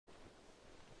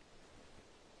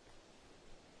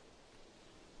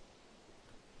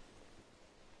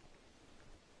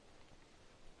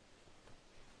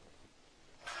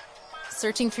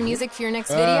Searching for music for your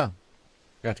next video?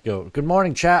 Got to go. Good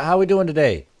morning, chat. How we doing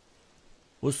today?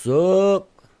 What's up?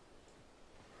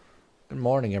 Good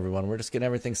morning, everyone. We're just getting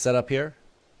everything set up here.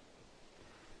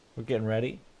 We're getting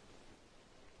ready.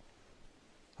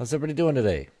 How's everybody doing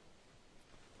today?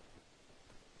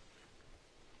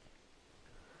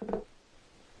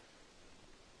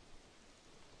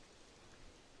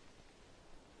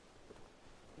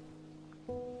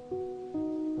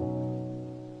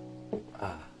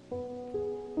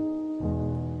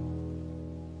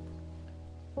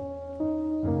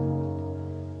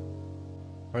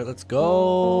 All right, let's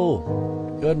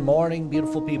go. Good morning,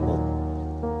 beautiful people.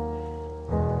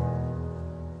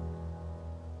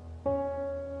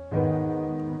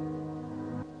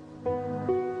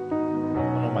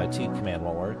 I know my T command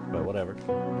won't work, but whatever.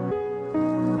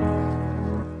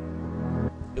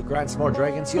 You'll grind some more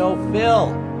dragons. Yo, Phil.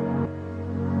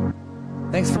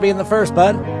 Thanks for being the first,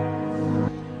 bud.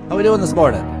 How we doing this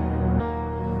morning?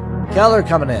 Keller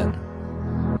coming in.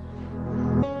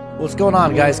 What's going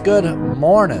on, guys? Good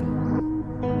morning.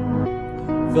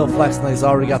 Phil flexing that he's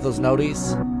already got those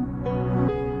noties.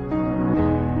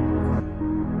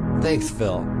 Thanks,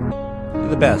 Phil. You're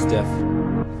the best, Diff.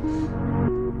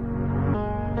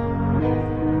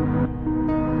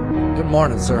 Good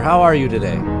morning, sir. How are you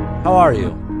today? How are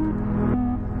you?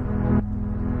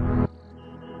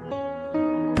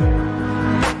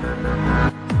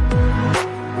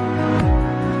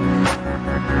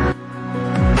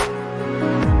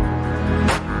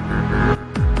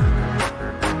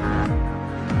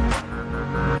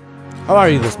 How are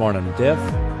you this morning, Diff?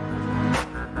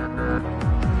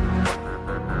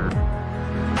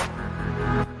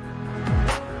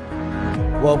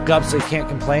 Woke up so you can't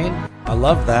complain? I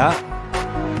love that.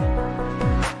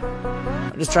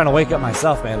 I'm just trying to wake up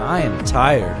myself, man. I am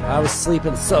tired. I was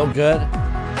sleeping so good.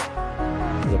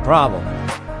 There's a problem.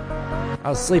 I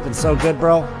was sleeping so good,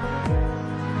 bro.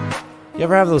 You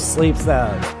ever have those sleeps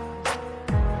that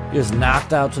you're just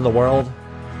knocked out to the world?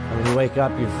 And when you wake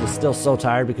up, you're still so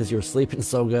tired because you were sleeping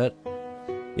so good.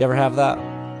 You ever have that?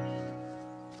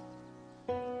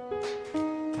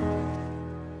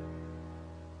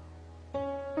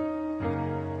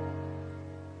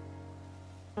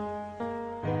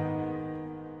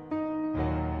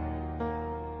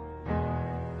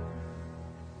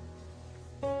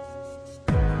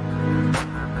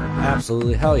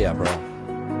 Absolutely. Hell yeah, bro.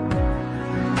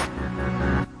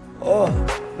 Oh.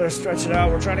 Better stretch it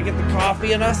out. We're trying to get the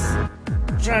coffee in us.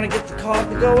 We're trying to get the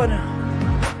coffee going.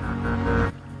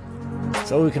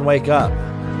 So we can wake up.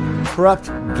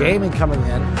 Corrupt Gaming coming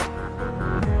in.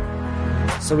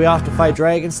 So we off to fight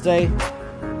dragons today?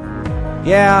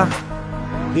 Yeah.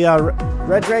 The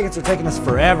red dragons are taking us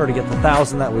forever to get the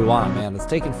 1,000 that we want, man. It's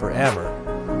taking forever.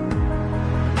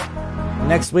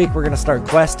 Next week we're going to start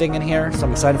questing in here, so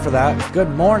I'm excited for that. Good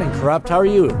morning, Corrupt. How are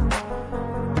you?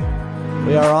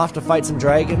 We are off to fight some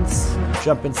dragons,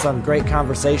 jump in some great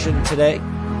conversation today.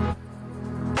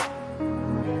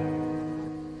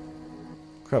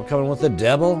 Corrupt coming with the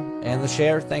devil and the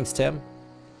share. Thanks, Tim.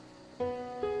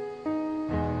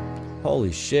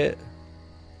 Holy shit.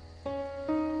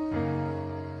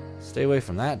 Stay away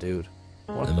from that, dude.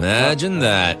 Imagine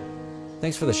that.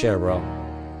 Thanks for the share, bro.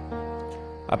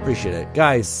 I appreciate it.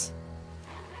 Guys,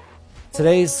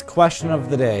 today's question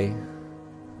of the day,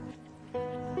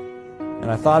 and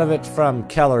I thought of it from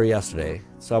Keller yesterday,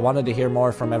 so I wanted to hear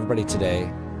more from everybody today.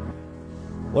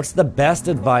 What's the best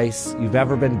advice you've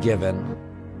ever been given,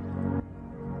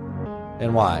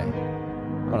 and why?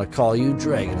 I'm gonna call you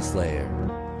Dragon Slayer.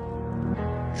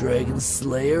 Dragon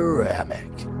Slayer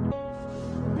Ramek.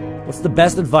 What's the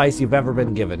best advice you've ever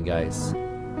been given, guys?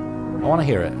 I want to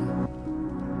hear it.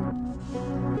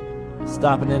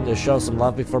 Stopping in to show some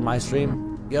love before my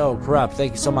stream. Yo, Corrupt,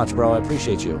 thank you so much, bro. I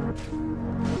appreciate you.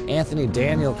 Anthony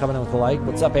Daniel coming in with a like.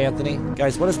 What's up, Anthony?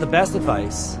 Guys, what is the best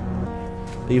advice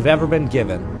that you've ever been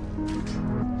given?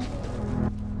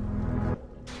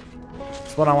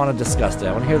 That's what I want to discuss today.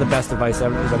 I want to hear the best advice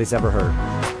everybody's ever heard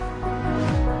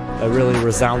that really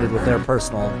resounded with their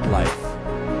personal life.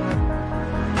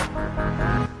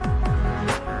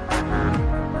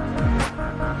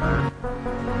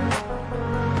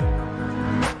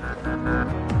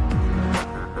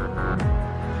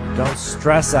 Don't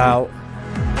stress out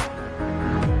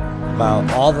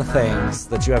about all the things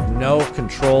that you have no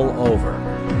control over.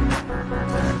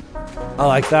 I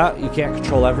like that. You can't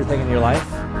control everything in your life,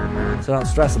 so don't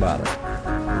stress about it.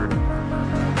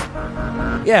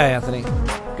 Yeah, Anthony.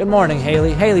 Good morning,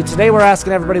 Haley. Haley, today we're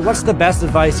asking everybody, what's the best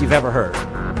advice you've ever heard?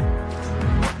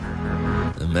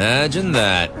 Imagine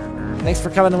that. Thanks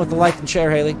for coming in with the like and share,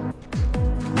 Haley.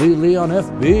 Lee on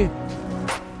FB.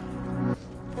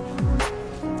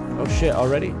 shit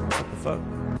already? What the fuck?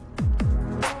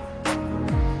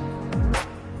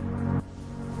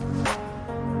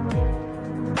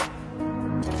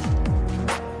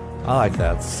 I like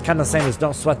that. It's kind of the same as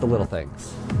don't sweat the little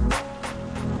things.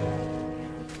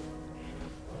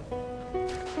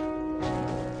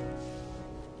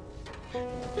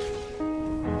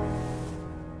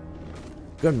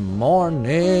 Good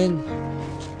morning.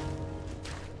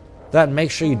 That, and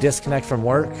make sure you disconnect from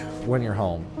work when you're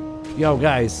home. Yo,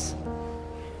 guys.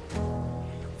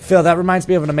 Phil, that reminds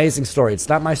me of an amazing story. It's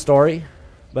not my story,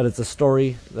 but it's a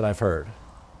story that I've heard.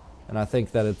 And I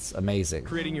think that it's amazing.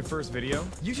 Creating your first video?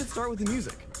 You should start with the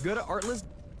music. Go to Artlist.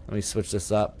 Let me switch this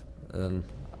up, and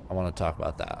I want to talk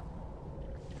about that.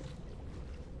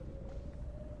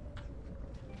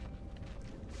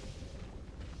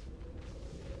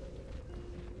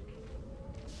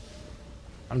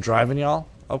 I'm driving, y'all.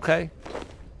 Okay.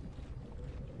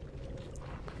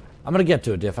 I'm gonna get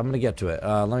to it, Diff. I'm gonna get to it.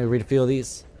 Let me read a few of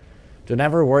these. Don't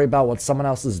ever worry about what someone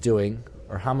else is doing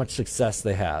or how much success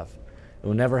they have. It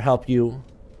will never help you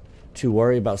to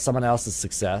worry about someone else's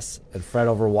success and fret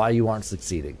over why you aren't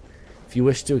succeeding. If you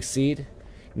wish to exceed,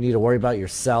 you need to worry about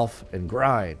yourself and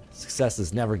grind. Success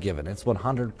is never given. It's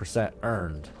 100%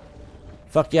 earned.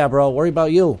 Fuck yeah, bro. Worry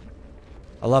about you.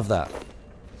 I love that.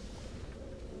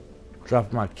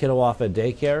 Dropping my kiddo off at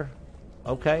daycare.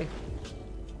 Okay.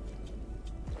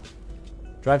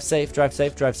 Drive safe, drive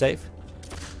safe, drive safe.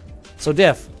 So,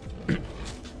 Diff,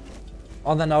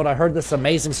 on that note, I heard this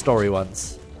amazing story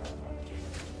once.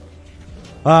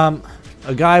 A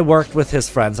guy worked with his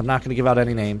friends. I'm not going to give out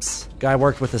any names. Guy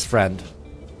worked with his friend.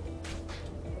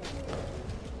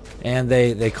 And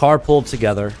they carpooled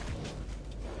together.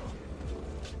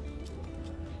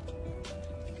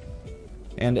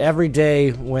 And every day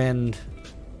when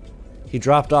he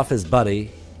dropped off his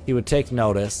buddy, he would take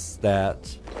notice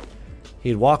that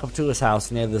he'd walk up to his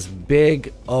house and he had this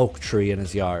big oak tree in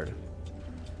his yard.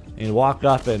 And he'd walk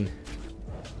up and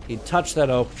he'd touch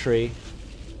that oak tree,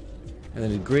 and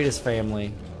then he'd greet his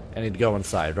family and he'd go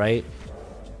inside, right?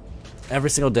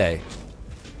 Every single day.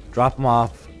 Drop him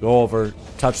off, go over,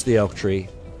 touch the oak tree,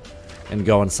 and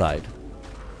go inside.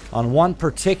 On one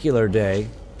particular day,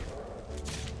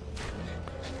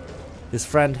 his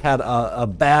friend had a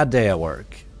bad day at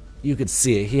work. You could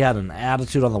see it. He had an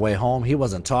attitude on the way home. He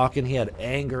wasn't talking. He had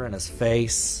anger in his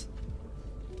face.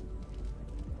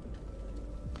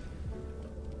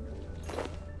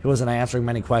 He wasn't answering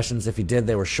many questions. If he did,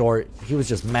 they were short. He was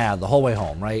just mad the whole way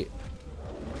home, right?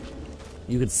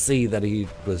 You could see that he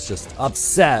was just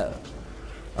upset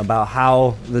about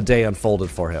how the day unfolded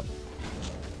for him.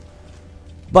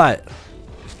 But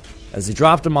as he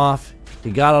dropped him off,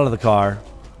 he got out of the car,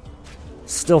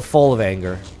 still full of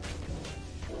anger.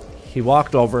 He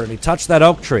walked over and he touched that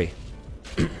oak tree.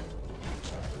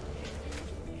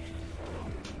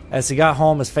 As he got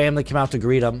home, his family came out to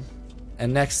greet him.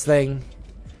 And next thing,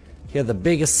 he had the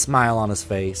biggest smile on his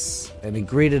face. And he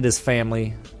greeted his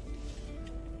family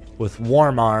with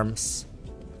warm arms.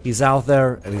 He's out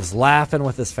there and he's laughing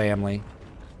with his family.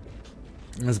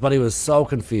 And his buddy was so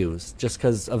confused just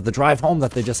because of the drive home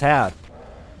that they just had.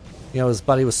 You know, his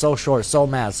buddy was so short, so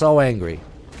mad, so angry.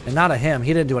 And not at him.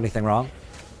 He didn't do anything wrong.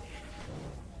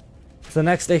 So the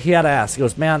next day he had to ask. He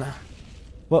goes, man,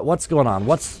 what's going on?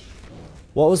 What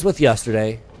was with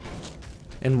yesterday?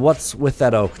 And what's with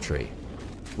that oak tree?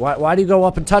 Why do you go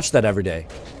up and touch that every day?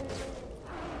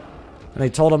 And they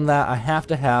told him that I have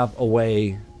to have a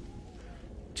way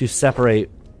to separate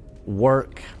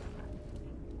work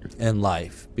and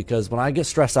life. Because when I get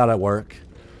stressed out at work,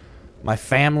 my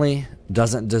family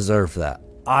doesn't deserve that.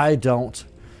 I don't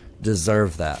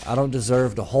deserve that. I don't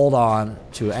deserve to hold on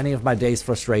to any of my day's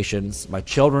frustrations. My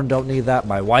children don't need that.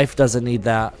 My wife doesn't need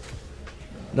that.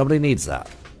 Nobody needs that.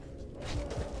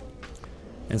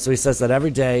 And so he says that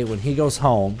every day when he goes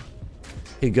home,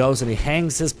 he goes and he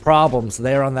hangs his problems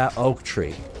there on that oak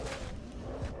tree.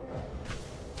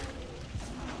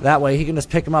 That way he can just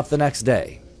pick them up the next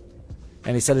day.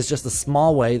 And he said it's just a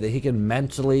small way that he can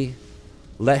mentally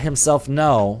let himself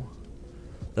know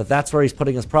that that's where he's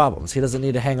putting his problems. He doesn't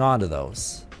need to hang on to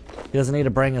those. He doesn't need to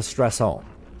bring his stress home.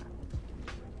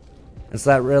 And so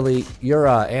that really, your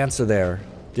answer there,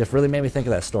 Diff, really made me think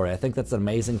of that story. I think that's an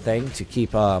amazing thing to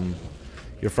keep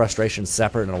your frustrations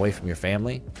separate and away from your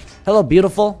family. Hello,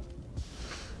 beautiful.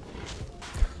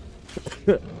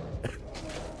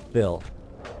 Bill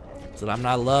said, I'm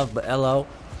not loved, but hello.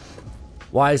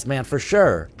 Wise man, for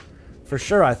sure. For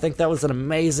sure, I think that was an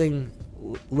amazing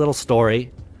little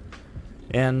story.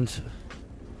 And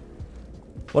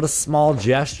what a small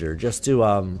gesture, just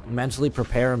to mentally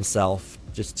prepare himself,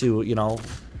 just to, you know,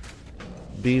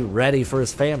 be ready for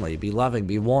his family, be loving,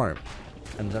 be warm,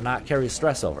 and to not carry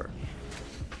stress over.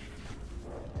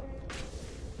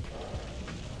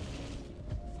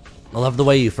 I love the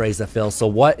way you phrase that, Phil. So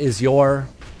what is your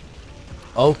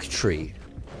oak tree?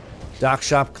 Doc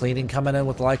Shop Cleaning coming in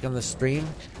with a like on the stream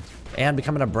and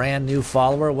becoming a brand new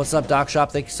follower. What's up, Doc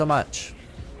Shop? Thank you so much.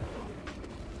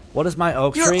 What is my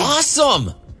oak tree? You're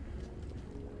awesome!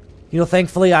 You know,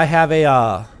 thankfully I have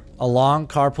a long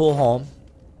carpool home.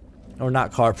 Or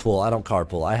not carpool, I don't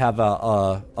carpool. I have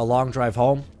a long drive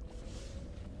home.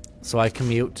 So I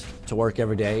commute to work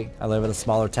every day. I live in a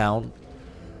smaller town,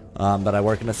 but I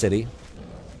work in a city.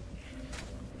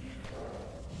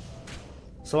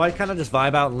 So I kind of just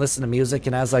vibe out and listen to music,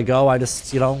 and as I go, I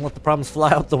just, you know, let the problems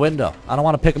fly out the window. I don't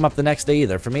want to pick them up the next day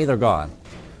either. For me, they're gone.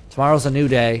 Tomorrow's a new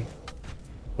day.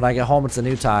 When I get home, it's a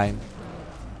new time.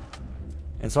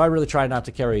 And so I really try not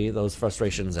to carry those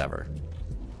frustrations ever.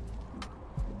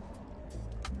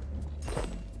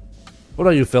 What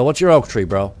about you, Phil? What's your oak tree,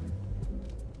 bro?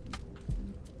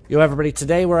 Yo, everybody,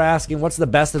 today we're asking, what's the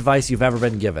best advice you've ever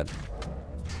been given?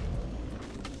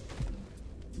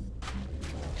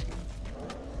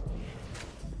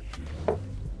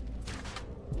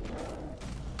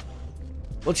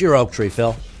 What's your oak tree,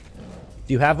 Phil?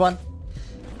 Do you have one?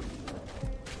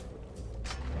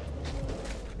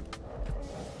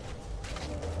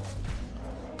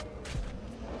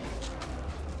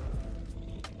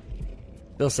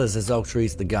 Phil says his oak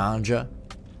tree's the ganja.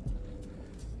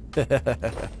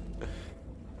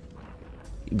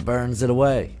 He burns it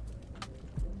away.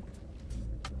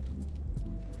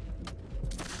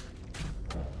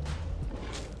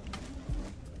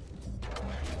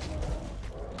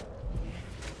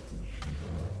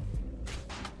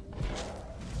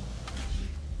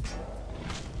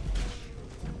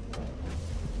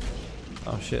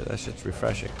 Oh shit, that shit's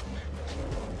refreshing.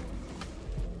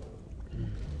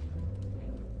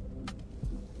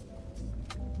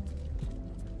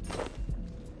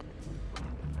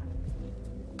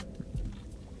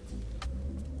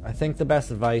 I think the best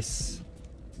advice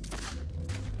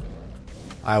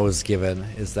I was given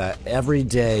is that every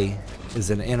day is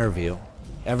an interview.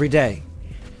 Every day.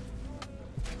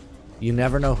 You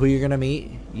never know who you're going to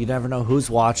meet. You never know who's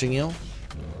watching you.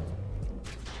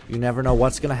 You never know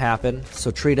what's going to happen. So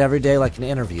treat every day like an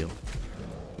interview.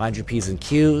 Mind your P's and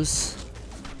Q's.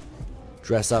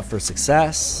 Dress up for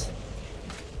success.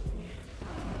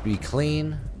 Be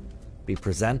clean. Be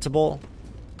presentable.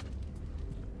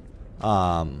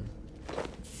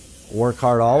 Work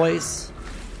hard always.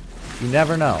 You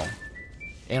never know.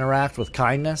 Interact with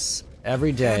kindness.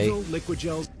 Every day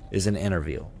is an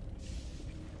interview.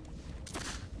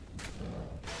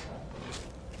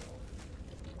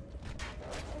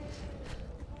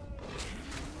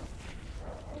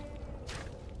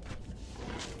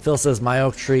 Phil says my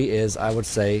oak tree is, I would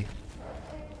say,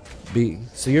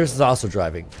 so yours is also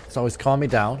driving. It's always calm me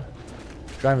down.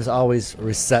 Driving has always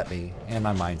reset me and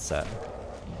my mindset.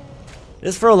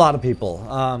 It's for a lot of people.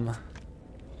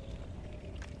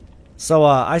 So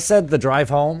I said the drive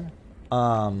home,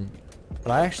 but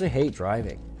I actually hate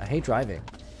driving. I hate driving.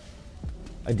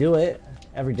 I do it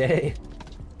every day.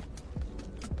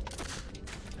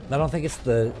 I don't think it's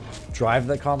the drive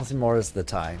that calms me, more is the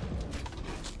time.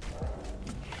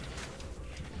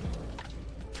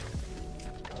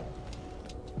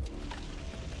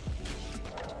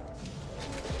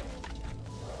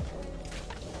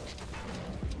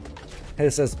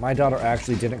 It says, my daughter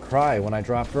actually didn't cry when I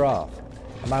dropped her off.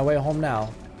 On my way home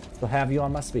now, so have you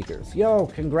on my speakers. Yo,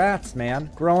 congrats,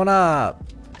 man. Growing up.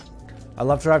 I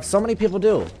love to drive. So many people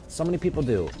do. So many people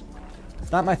do.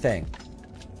 It's not my thing.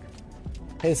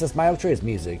 Hey, it says, my oak tree is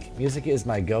music. Music is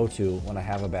my go-to when I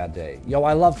have a bad day. Yo,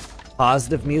 I love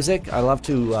positive music. I love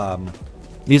to,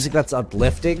 music that's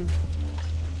uplifting.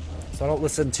 So I don't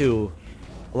listen to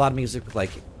a lot of music with, like,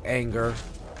 anger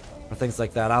or things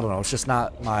like that. I don't know. It's just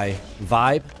not my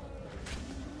vibe.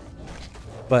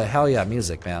 But hell yeah,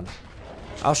 music, man.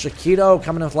 Al Shakito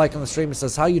coming in with like on the stream and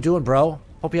says, how you doing, bro?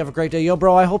 Hope you have a great day. Yo,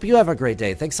 bro, I hope you have a great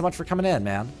day. Thanks so much for coming in,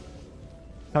 man.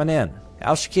 Coming in.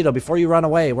 Al Shakito, before you run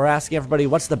away, we're asking everybody,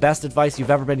 what's the best advice you've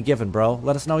ever been given, bro?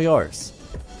 Let us know yours.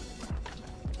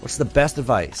 What's the best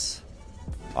advice?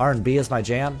 R&B is my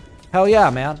jam? Hell yeah,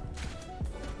 man.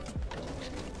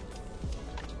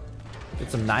 Get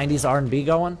some 90s R&B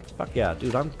going? Fuck yeah,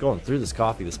 dude, I'm going through this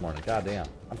coffee this morning. God damn,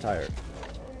 I'm tired.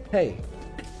 Hey,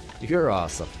 you're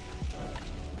awesome.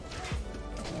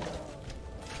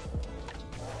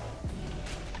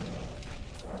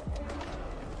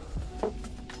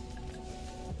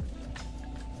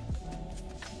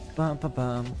 Bum, bum,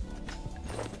 bum.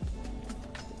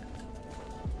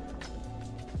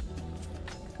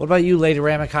 What about you, Lady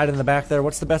Ramic, hiding in the back there?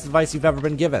 What's the best advice you've ever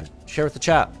been given? Share with the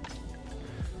chat.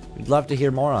 We'd love to hear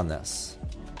more on this.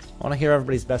 I want to hear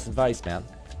everybody's best advice, man.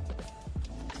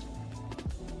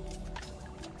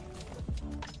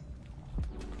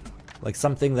 Like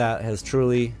something that has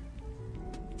truly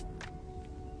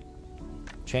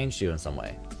changed you in some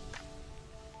way.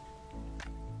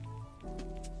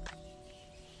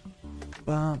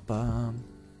 Bum, bum.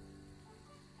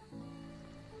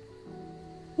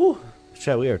 Whew.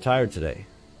 Chat, we are tired today.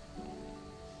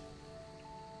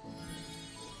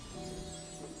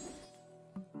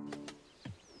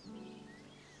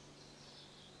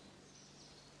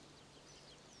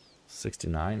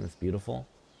 $69, that's beautiful.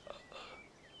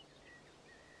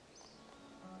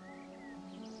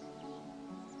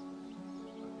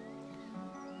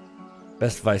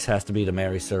 Best advice has to be to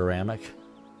marry Ceramic.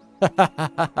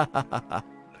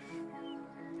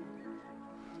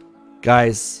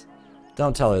 Guys,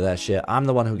 don't tell her that shit. I'm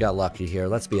the one who got lucky here.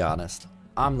 Let's be honest.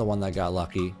 I'm the one that got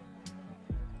lucky.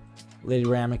 Lady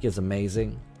Ramic is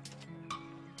amazing.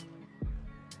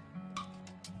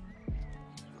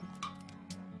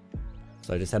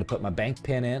 So I just had to put my bank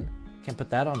pin in. Can't put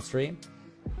that on stream.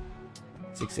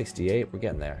 668, we're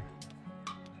getting there.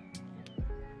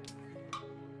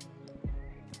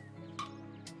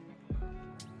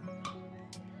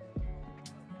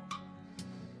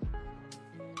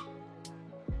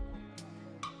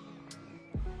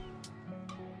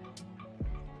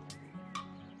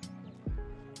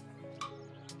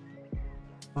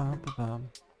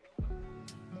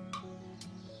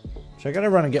 So I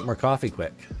gotta run and get more coffee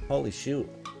quick. Holy shoot.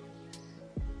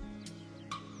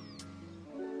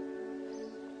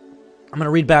 I'm gonna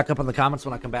read back up on the comments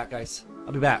when I come back, guys.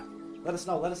 I'll be back. Let us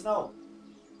know, let us know.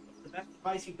 The best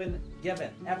advice you've been given,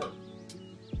 ever.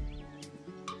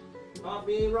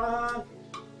 Coffee run!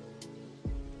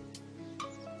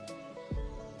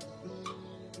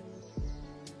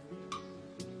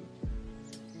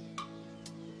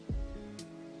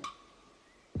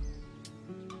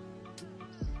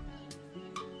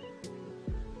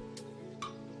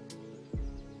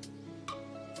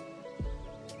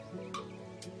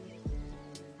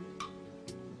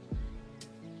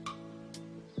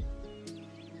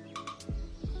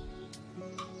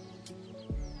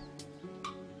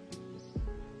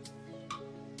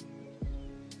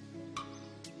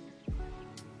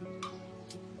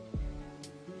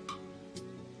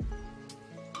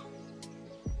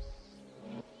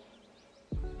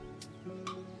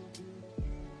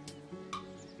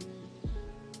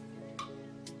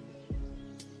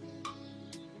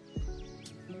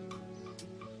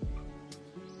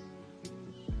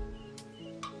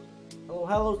 Oh,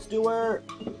 hello, Stuart.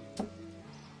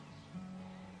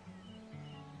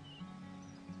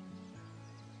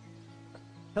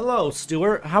 Hello,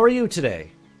 Stuart. How are you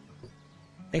today?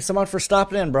 Thanks so much for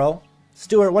stopping in, bro.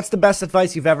 Stuart, what's the best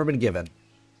advice you've ever been given?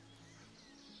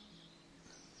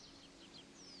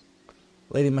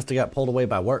 Lady must have got pulled away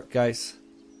by work, guys.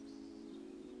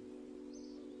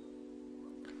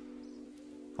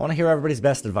 I want to hear everybody's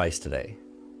best advice today.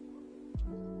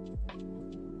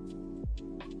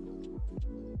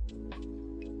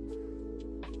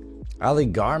 Ali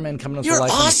Garman coming up You're for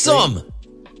life. awesome!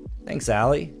 Thanks,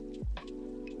 Ali.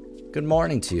 Good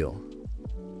morning to you.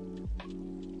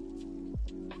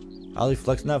 Ali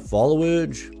flexing that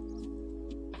followage.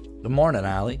 Good morning,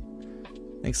 Ali.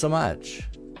 Thanks so much.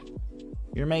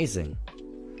 You're amazing.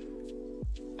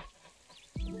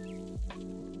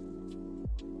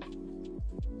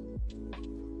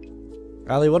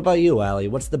 Ali, what about you, Ali?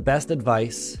 What's the best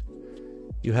advice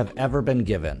you have ever been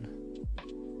given?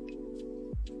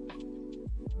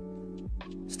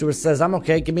 Stuart says, I'm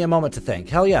okay. Give me a moment to think.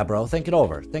 Hell yeah, bro. Think it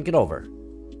over. Think it over.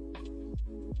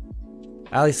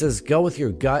 Ali says, go with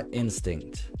your gut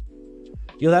instinct.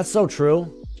 Yo, that's so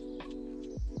true.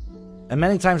 And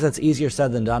many times that's easier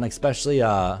said than done, especially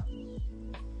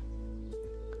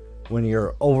when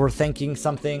you're overthinking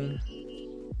something.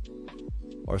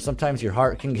 Or sometimes your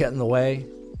heart can get in the way.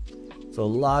 So a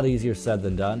lot easier said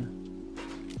than done.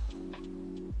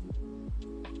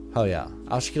 Hell yeah.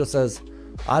 Al-Shakito says,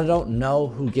 I don't know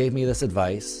who gave me this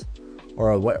advice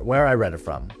or where I read it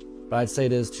from, but I'd say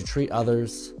it is to treat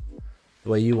others the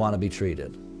way you want to be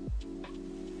treated.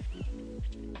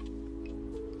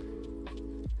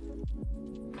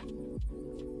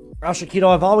 Al-Shakito,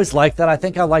 I've always liked that. I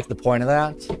think I like the point of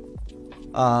that.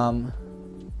 I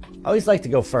always like to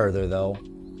go further, though.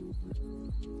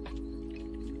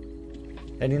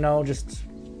 And, you know, just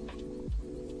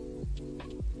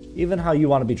even how you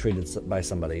want to be treated by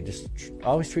somebody. Just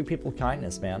always treat people with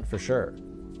kindness, man, for sure.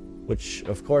 Which,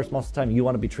 of course, most of the time you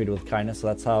want to be treated with kindness, so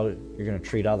that's how you're going to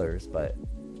treat others. But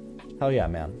Hell yeah,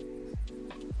 man.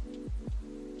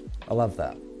 I love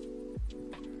that.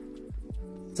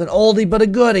 It's an oldie but a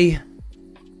goodie.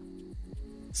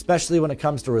 Especially when it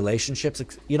comes to relationships.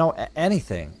 You know,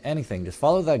 anything. Just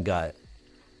follow that gut.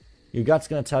 Your gut's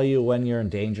going to tell you when you're in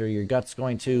danger. Your gut's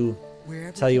going to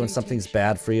tell you when something's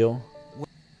bad for you.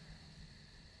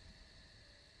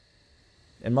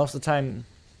 And most of the time,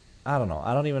 I don't know.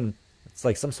 I don't even... It's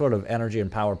like some sort of energy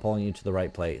and power pulling you to the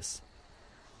right place.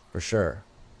 For sure.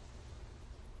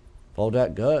 Follow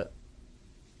that gut.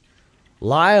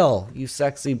 Lyle, you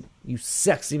sexy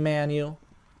man, you.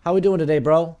 How we doing today,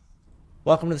 bro?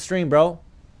 Welcome to the stream, bro.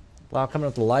 Lyle coming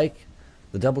with the like,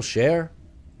 the double share.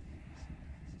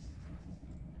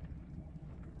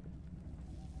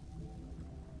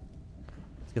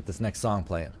 Let's get this next song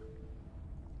playing.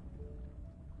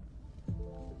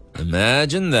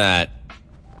 Imagine that.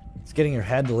 It's getting your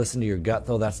head to listen to your gut,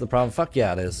 though. That's the problem. Fuck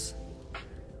yeah, it is.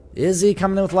 Izzy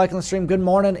coming in with a like on the stream. Good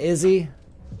morning, Izzy.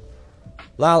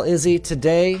 Lyle, Izzy,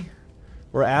 today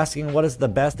we're asking what is the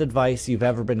best advice you've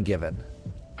ever been given?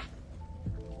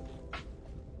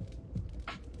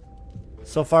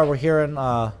 So far we're hearing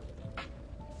lots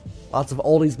of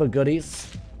oldies but goodies.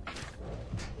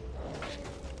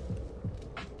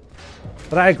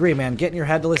 But I agree, man. Getting your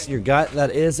head to listen to your gut,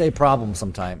 that is a problem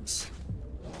sometimes.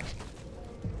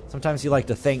 Sometimes you like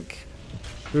to think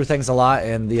through things a lot,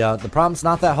 and the problem's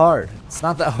not that hard. It's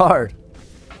not that hard.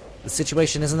 The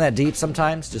situation isn't that deep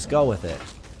sometimes. Just go with it.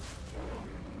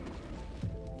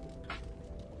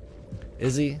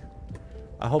 Izzy,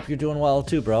 I hope you're doing well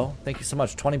too, bro. Thank you so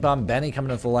much. 20 Bomb Benny coming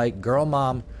in with the like. Girl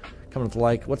Mom coming with the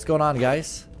like. What's going on,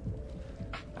 guys?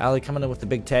 Allie coming in with the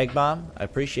big tag bomb. I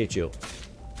appreciate you.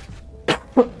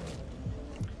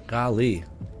 Golly.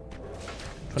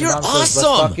 You're awesome! Says,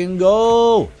 let's fucking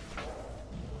go!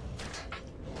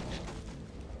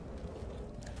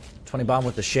 20 Bomb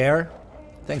with the share.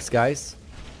 Thanks, guys.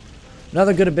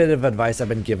 Another good bit of advice I've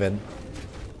been given,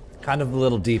 kind of a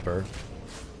little deeper,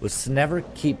 was to never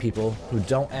keep people who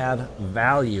don't add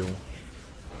value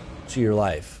to your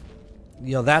life.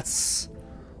 You know, that's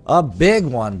a big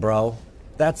one, bro.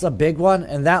 That's a big one,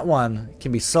 and that one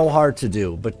can be so hard to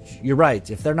do. But you're right.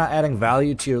 If they're not adding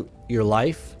value to your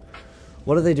life,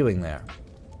 what are they doing there?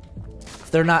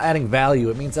 If they're not adding value,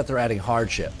 it means that they're adding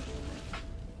hardship.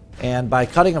 And by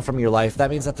cutting them from your life,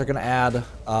 that means that they're going to add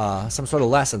some sort of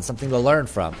lesson, something to learn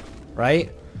from,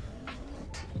 right?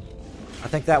 I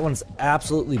think that one's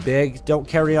absolutely big. Don't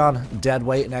carry on dead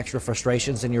weight and extra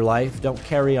frustrations in your life. Don't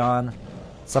carry on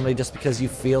somebody just because you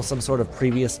feel some sort of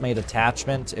previous made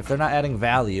attachment. If they're not adding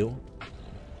value,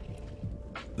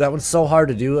 that one's so hard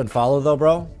to do and follow, though,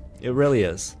 bro. It really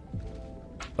is.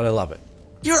 But I love it.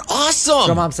 You're awesome!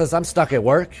 Your mom says, I'm stuck at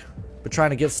work, but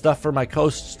trying to get stuff for my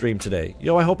Coast stream today.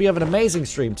 Yo, I hope you have an amazing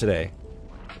stream today.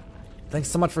 Thanks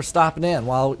so much for stopping in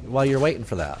while you're waiting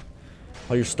for that.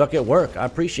 While you're stuck at work. I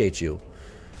appreciate you.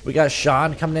 We got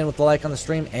Sean coming in with the like on the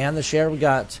stream and the share. We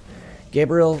got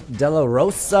Gabriel Della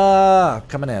Rosa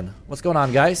coming in. What's going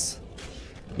on, guys?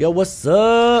 Yo, what's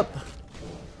up?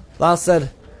 Lyle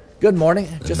said, good morning.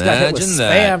 Just got hit with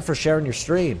spam for sharing your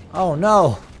stream. Oh,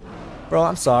 no. Bro,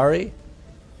 I'm sorry.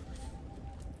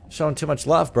 Showing too much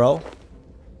love, bro.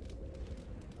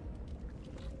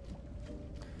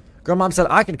 Girl Mom said,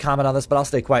 I can comment on this, but I'll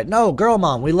stay quiet. No, Girl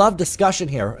Mom, we love discussion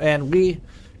here, and we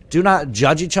do not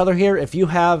judge each other here. If you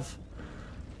have,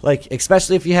 like,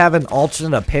 especially if you have an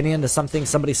alternate opinion to something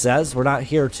somebody says, we're not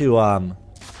here to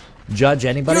judge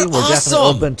anybody. You're we're awesome!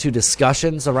 definitely open to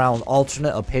discussions around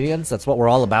alternate opinions. That's what we're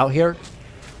all about here.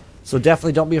 So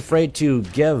definitely don't be afraid to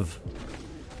give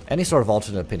any sort of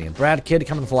alternate opinion. Brad Kidd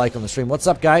coming with a like on the stream. What's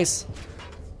up, guys?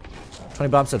 20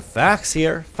 Bomb said, facts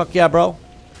here. Fuck yeah, bro.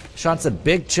 Sean said,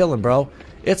 big chillin', bro.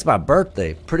 It's my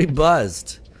birthday. Pretty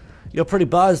buzzed. Yo, pretty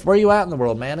buzzed. Where you at in the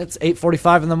world, man? It's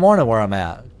 8:45 in the morning where I'm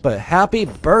at. But happy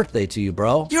birthday to you,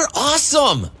 bro. You're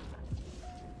awesome!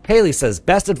 Haley says,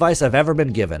 best advice I've ever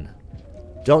been given.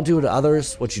 Don't do to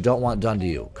others what you don't want done to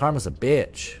you. Karma's a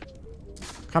bitch.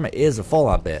 Karma is a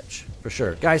full-on bitch. For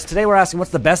sure. Guys, today we're asking what's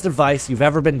the best advice you've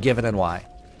ever been given and why.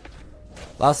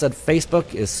 Lyle said,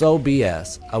 Facebook is so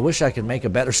BS. I wish I could make a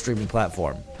better streaming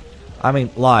platform. I mean,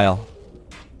 Lyle,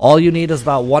 all you need is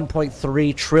about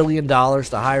 $1.3 trillion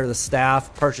to hire the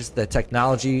staff, purchase the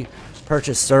technology,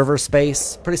 purchase server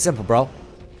space. Pretty simple, bro.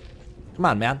 Come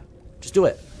on, man. Just do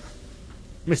it.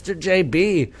 Mr.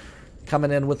 JB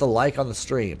coming in with a like on the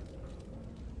stream.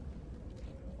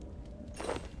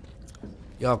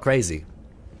 Yo, crazy.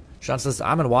 Sean says,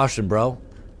 I'm in Washington, bro.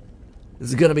 This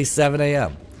is going to be 7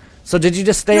 a.m. So did you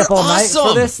just stay up all night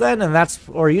for this then?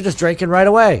 Or are you just drinking right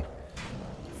away?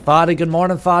 Fadi, good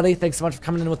morning, Fadi. Thanks so much for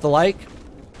coming in with the like.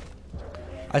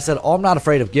 I said, oh, I'm not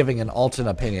afraid of giving an alternate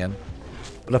opinion.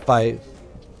 But if I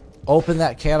open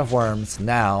that can of worms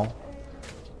now,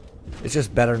 it's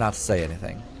just better not to say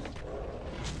anything.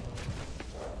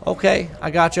 Okay,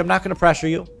 I got you. I'm not going to pressure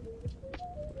you.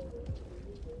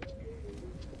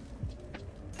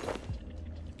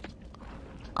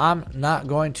 I'm not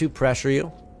going to pressure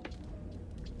you.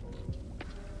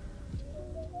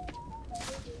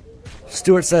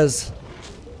 Stuart says,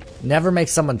 never make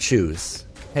someone choose.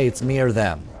 Hey, it's me or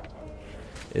them.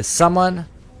 If someone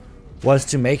was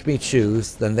to make me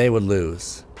choose, then they would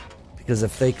lose. Because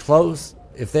if they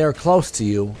are close to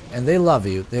you and they love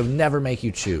you, they would never make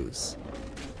you choose.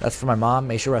 That's for my mom.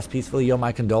 May she rest peacefully. Yo,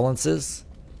 my condolences.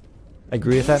 I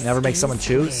agree with that. Never make someone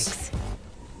choose.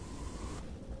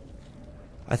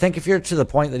 I think if you're to the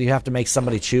point that you have to make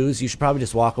somebody choose, you should probably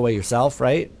just walk away yourself,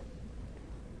 right?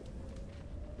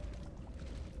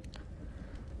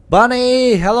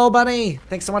 Bunny! Hello, Bunny!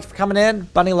 Thanks so much for coming in.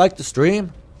 Bunny liked the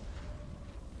stream.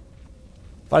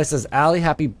 Buddy says, Allie,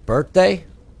 happy birthday.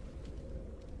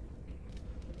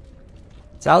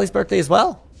 It's Allie's birthday as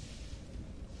well.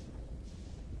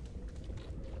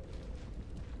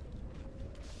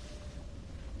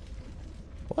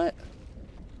 What?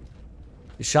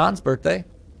 It's Sean's birthday.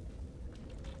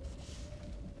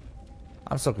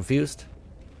 I'm so confused.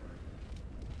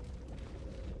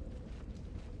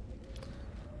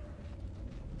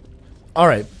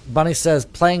 Alright, Bunny says,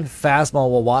 playing Phasmo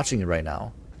while watching it right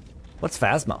now. What's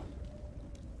Phasmo?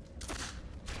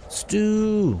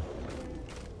 Stu.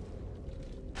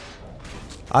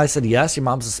 I said, yes, your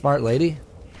mom's a smart lady.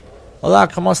 Hola,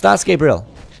 ¿cómo estás, Gabriel?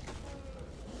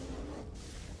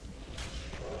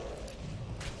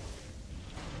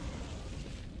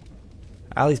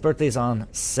 Allie's birthday is on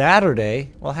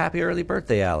Saturday. Well, happy early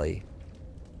birthday, Allie.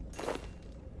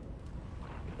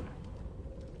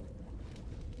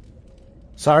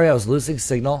 Sorry, I was losing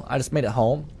signal. I just made it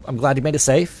home. I'm glad you made it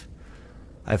safe.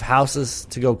 I have houses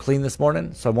to go clean this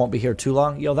morning, so I won't be here too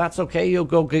long. Yo, that's okay. You'll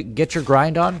go get your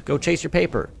grind on. Go chase your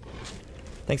paper.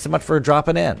 Thanks so much for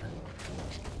dropping in.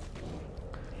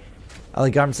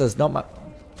 Ali Garmin says, no,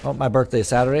 my birthday is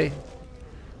Saturday.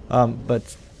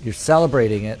 But you're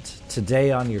celebrating it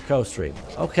today on your co-stream.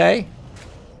 Okay.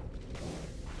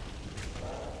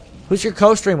 Who's your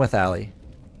co-stream with, Ali?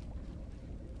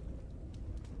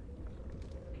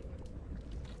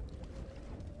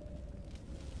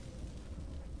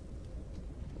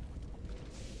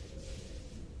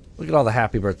 Look at all the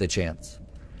happy birthday chants.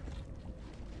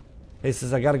 He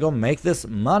says, I gotta go make this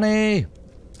money.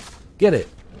 Get it.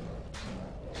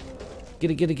 Get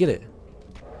it, get it, get it.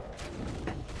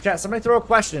 Chat, somebody throw a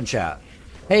question in chat.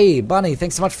 Hey, Bunny,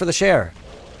 thanks so much for the share.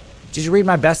 Did you read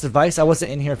my best advice? I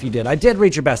wasn't in here if you did. I did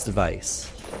read your best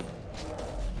advice.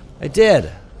 I did.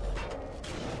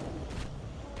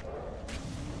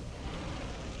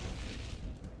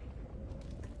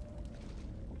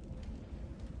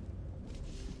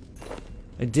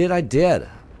 I did.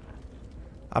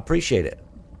 I appreciate it.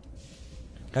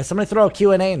 Guys, somebody throw a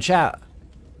Q&A in chat.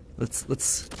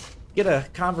 Let's get a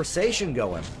conversation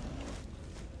going.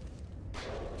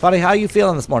 Buddy, how you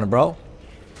feeling this morning, bro?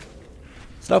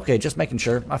 It's okay, just making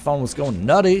sure. My phone was going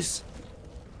nutties.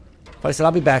 Buddy said,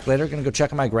 I'll be back later. Gonna go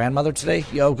check on my grandmother today.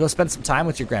 Yo, go spend some time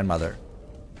with your grandmother.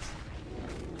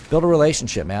 Build a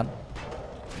relationship, man.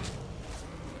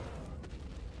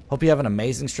 Hope you have an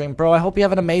amazing stream. Bro, I hope you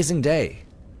have an amazing day.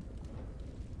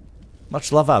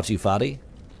 Much love out to you, Fadi.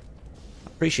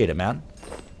 Appreciate it, man.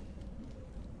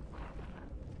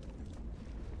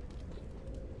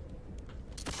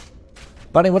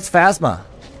 Bunny, what's Phasma?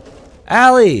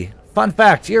 Allie! Fun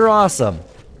fact, you're awesome.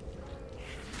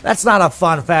 That's not a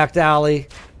fun fact, Allie.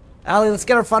 Allie, let's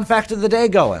get our fun fact of the day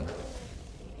going.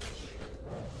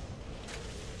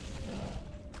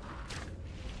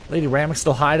 Lady Ramick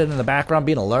still hiding in the background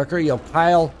being a lurker. Yo,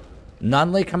 Kyle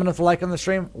Nunley coming with a like on the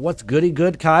stream. What's goody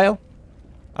good, Kyle?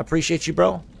 I appreciate you,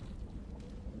 bro.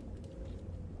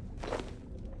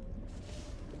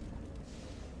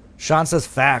 Sean says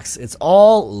facts. It's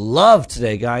all love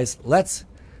today, guys. Let's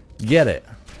get it.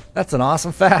 That's an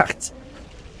awesome fact.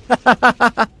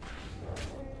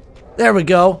 There we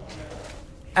go.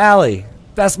 Allie,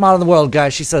 best mod in the world,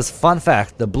 guys. She says, fun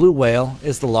fact, the blue whale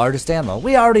is the largest animal.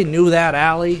 We already knew that,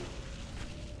 Allie.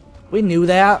 We knew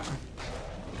that.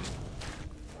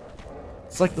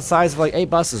 It's like the size of like 8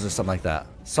 buses or something like that.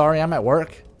 Sorry, I'm at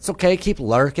work. It's okay, keep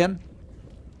lurking.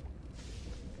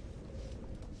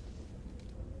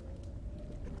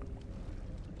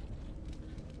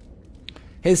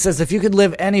 He says, if you could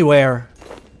live anywhere,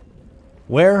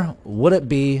 where would it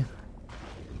be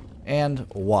and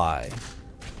why?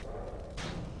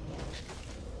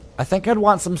 I think I'd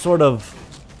want some sort of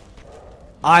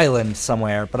island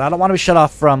somewhere, but I don't want to be shut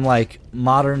off from like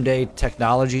modern day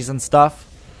technologies and stuff.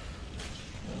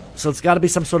 So it's got to be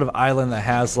some sort of island that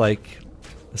has like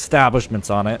establishments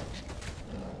on it.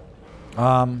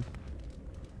 I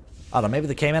don't know, maybe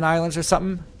the Cayman Islands or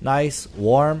something. Nice,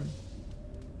 warm,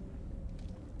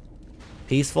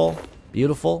 peaceful,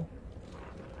 beautiful.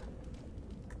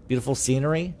 Beautiful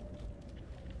scenery.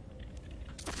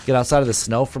 Get outside of the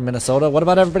snow from Minnesota. What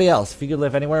about everybody else? If you could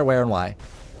live anywhere, where and why?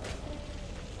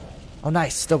 Oh,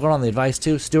 nice. Still going on the advice,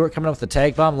 too. Stuart coming up with the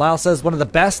tag bomb. Lyle says, one of the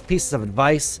best pieces of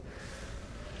advice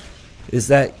is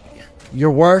that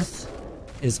your worth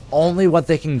is only what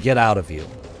they can get out of you.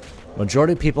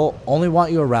 Majority of people only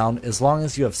want you around as long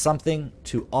as you have something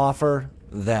to offer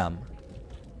them.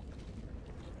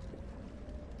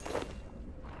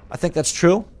 I think that's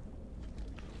true.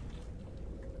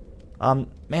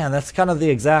 Man, that's kind of the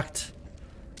exact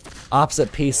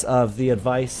opposite piece of the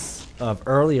advice of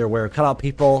earlier, where cut out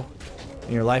people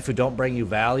in your life who don't bring you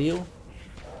value.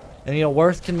 And, you know,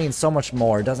 worth can mean so much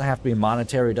more. It doesn't have to be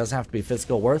monetary. It doesn't have to be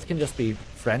physical. Worth can just be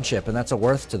friendship, and that's a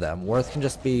worth to them. Worth can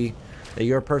just be that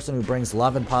you're a person who brings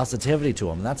love and positivity to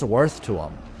them, and that's a worth to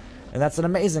them. And that's an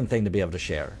amazing thing to be able to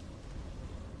share.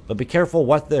 But be careful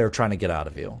what they're trying to get out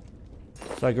of you.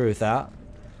 So I agree with that.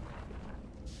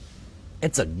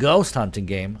 It's a ghost hunting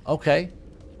game. Okay.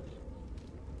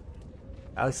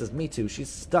 Alex says, me too. She's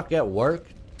stuck at work,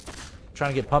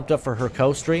 trying to get pumped up for her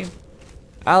co-stream.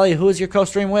 Allie, who is your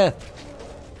co-stream with?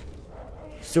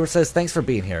 Stuart says, thanks for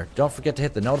being here. Don't forget to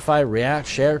hit the notify, react,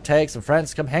 share, tag some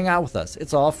friends. Come hang out with us.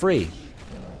 It's all free.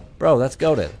 Bro, that's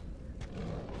goated.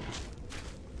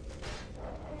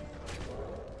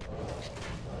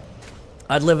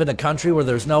 I'd live in a country where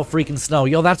there's no freaking snow.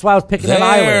 Yo, that's why I was picking an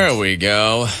island. There we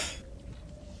go.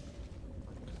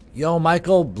 Yo,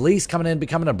 Michael Blease coming in,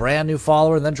 becoming a brand new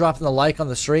follower, and then dropping the like on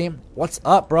the stream. What's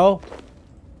up, bro?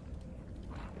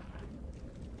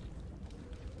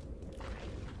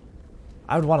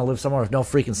 I would want to live somewhere with no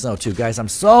freaking snow, too, guys. I'm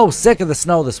so sick of the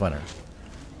snow this winter.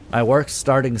 My work's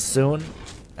starting soon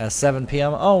at 7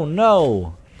 p.m. Oh,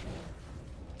 no.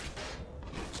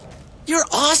 You're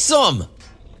awesome.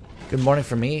 Good morning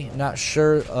for me. Not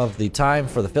sure of the time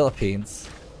for the Philippines.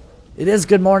 It is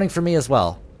good morning for me as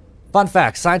well. Fun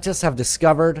fact, scientists have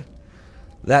discovered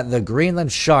that the Greenland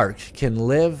shark can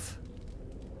live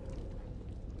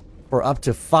for up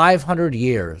to 500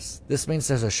 years. This means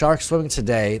there's a shark swimming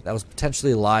today that was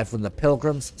potentially alive when the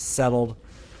Pilgrims settled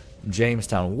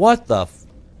Jamestown. What the f...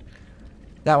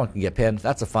 That one can get pinned.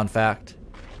 That's a fun fact.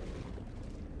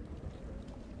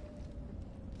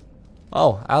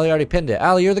 Oh, Allie already pinned it.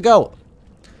 Allie, you're the GOAT.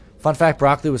 Fun fact,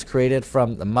 broccoli was created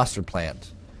from the mustard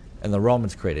plant. And the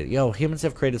Romans created it. Yo, humans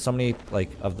have created so many, like,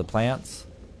 of the plants.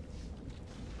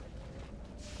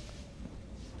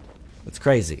 It's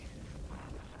crazy.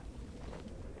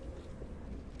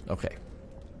 Okay.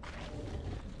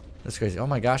 That's crazy. Oh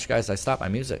my gosh, guys, I stopped my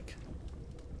music.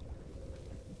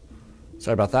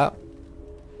 Sorry about that.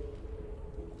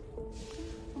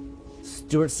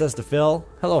 Stuart says to Phil,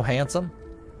 hello, handsome.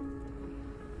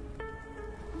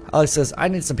 Alex says, I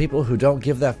need some people who don't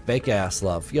give that fake ass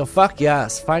love. Yo, fuck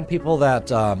yes. Find people that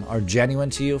are genuine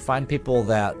to you. Find people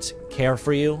that care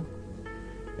for you.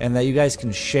 And that you guys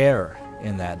can share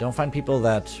in that. Don't find people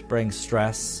that bring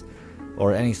stress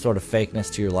or any sort of fakeness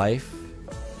to your life.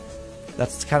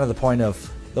 That's kind of the point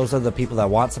of, those are the people that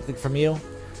want something from you.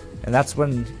 And that's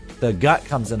when the gut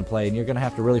comes into play, and you're going to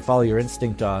have to really follow your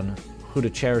instinct on who to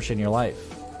cherish in your life.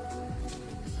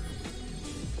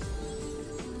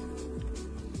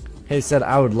 He said,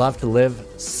 I would love to live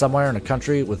somewhere in a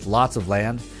country with lots of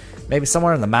land. Maybe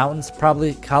somewhere in the mountains,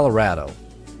 probably Colorado.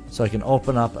 So I can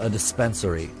open up a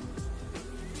dispensary.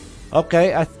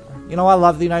 Okay, you know, I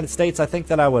love the United States. I think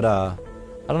that I would, I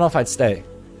don't know if I'd stay.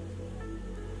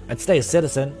 I'd stay a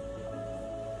citizen.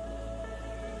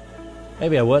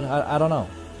 Maybe I would. I don't know.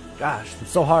 Gosh,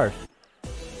 it's so hard.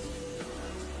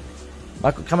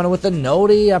 Michael coming in with the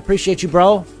noti. I appreciate you,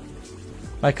 bro.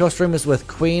 My co-stream is with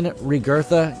Queen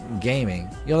Regertha Gaming.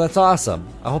 Yo, that's awesome.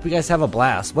 I hope you guys have a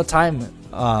blast. What time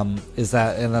is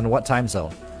that, and then what time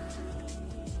zone?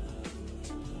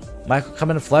 Michael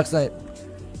coming to flex.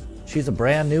 She's a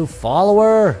brand new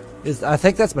follower. I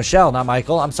think that's Michelle, not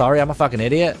Michael. I'm sorry, I'm a fucking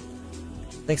idiot.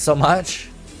 Thanks so much.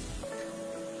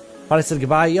 Fadi said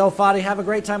goodbye. Yo, Fadi, have a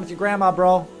great time with your grandma,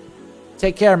 bro.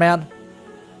 Take care, man.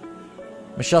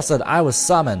 Michelle said, I was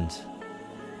summoned.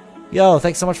 Yo,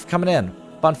 thanks so much for coming in.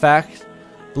 Fun fact,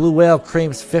 Blue Whale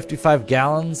creams 55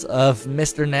 gallons of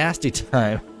Mr. Nasty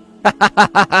time.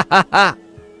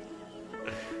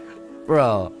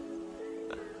 Bro.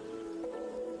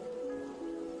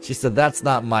 She said, that's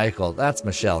not Michael. That's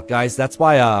Michelle. Guys, that's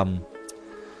why I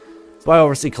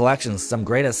oversee collections. I'm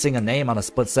great at seeing a name on a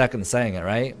split second saying it,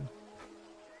 right?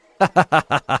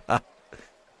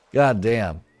 God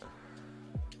damn.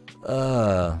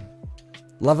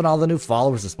 Loving all the new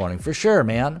followers this morning. For sure,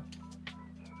 man.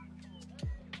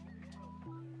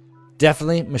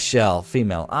 Definitely Michelle.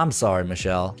 Female. I'm sorry,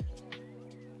 Michelle.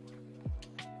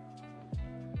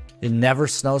 It never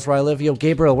snows where I live. Yo,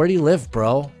 Gabriel, where do you live,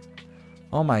 bro?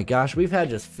 Oh my gosh, we've had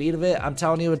just feet of it. I'm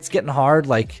telling you, it's getting hard.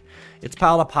 Like, it's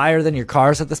piled up higher than your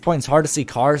cars at this point. It's hard to see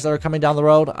cars that are coming down the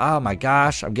road. Oh my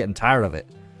gosh, I'm getting tired of it.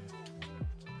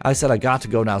 I said I got to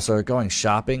go now, sir. Going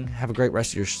shopping. Have a great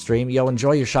rest of your stream. Yo,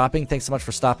 enjoy your shopping. Thanks so much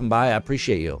for stopping by. I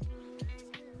appreciate you.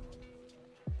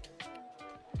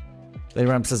 Lady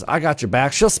Ram says, I got your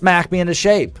back. She'll smack me into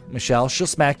shape, Michelle. She'll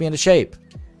smack me into shape.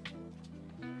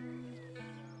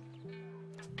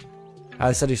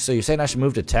 I said, so you're saying I should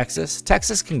move to Texas?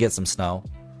 Texas can get some snow.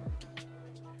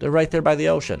 They're right there by the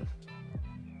ocean.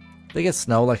 They get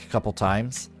snow like a couple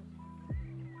times.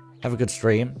 Have a good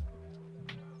stream.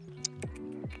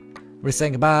 We're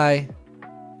saying goodbye.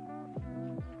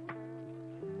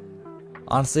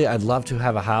 Honestly, I'd love to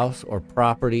have a house or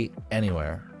property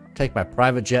anywhere. Take my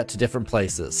private jet to different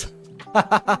places.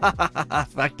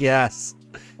 Fuck yes.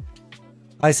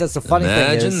 I said, the funny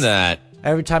thing is, imagine that.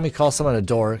 Every time you call someone a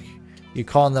dork, you're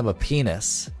calling them a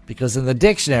penis. Because in the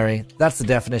dictionary, that's the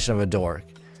definition of a dork.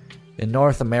 In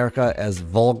North America as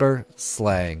vulgar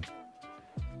slang.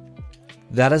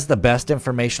 That is the best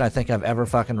information I think I've ever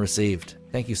fucking received.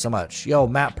 Thank you so much. Yo,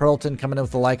 Matt Perlton coming in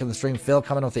with the like on the stream. Phil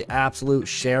coming in with the absolute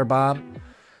share bomb.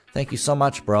 Thank you so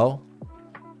much, bro.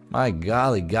 My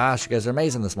golly gosh, you guys are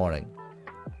amazing this morning.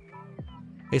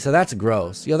 Hey, so that's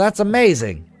gross. Yo, that's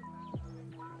amazing.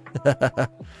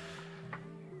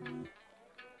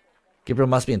 Gabriel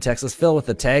must be in Texas. Phil with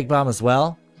the tag bomb as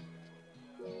well.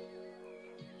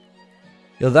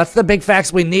 Yo, that's the big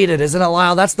facts we needed, isn't it,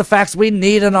 Lyle? That's the facts we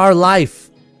need in our life.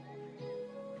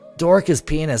 Dork is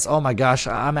penis. Oh my gosh,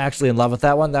 I'm actually in love with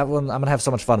that one. That one, I'm gonna have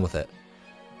so much fun with it.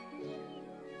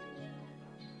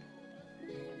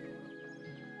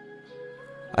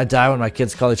 I die when my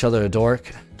kids call each other a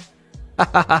dork.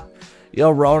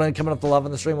 Yo, Ronan coming up to love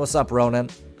in the stream. What's up, Ronan?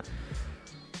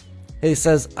 He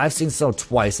says, I've seen snow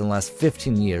twice in the last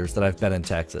 15 years that I've been in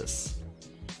Texas.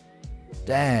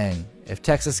 Dang. If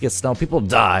Texas gets snow, people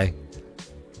die.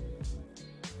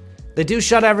 They do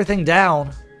shut everything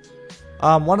down.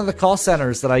 One of the call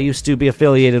centers that I used to be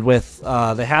affiliated with,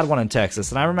 they had one in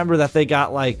Texas. And I remember that they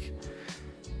got like,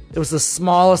 it was the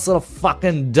smallest little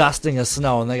fucking dusting of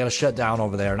snow and they got to shut down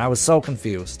over there. And I was so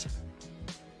confused.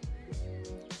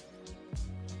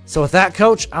 So with that,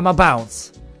 coach, I'm a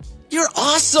bounce. You're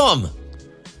awesome!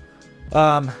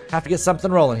 Have to get something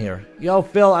rolling here. Yo,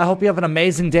 Phil, I hope you have an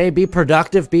amazing day. Be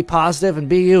productive, be positive, and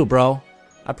be you, bro.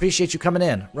 I appreciate you coming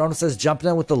in. Ronan says, jumping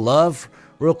in with the love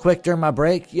real quick during my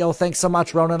break. Yo, thanks so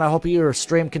much, Ronan. I hope your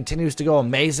stream continues to go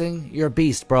amazing. You're a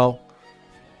beast, bro.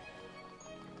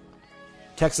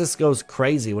 Texas goes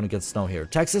crazy when it gets snow here.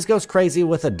 Texas goes crazy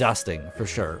with a dusting, for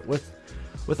sure.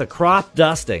 With a crop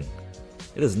dusting.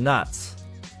 It is nuts.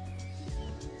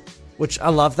 Which, I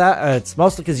love that. It's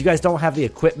mostly because you guys don't have the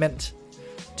equipment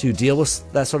to deal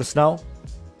with that sort of snow.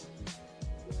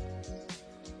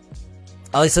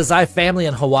 Ali says, I have family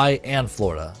in Hawaii and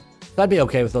Florida. So I'd be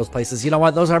okay with those places. You know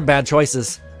what? Those aren't bad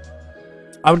choices.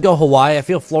 I would go Hawaii. I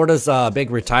feel Florida's a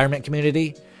big retirement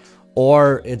community.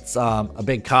 Or it's a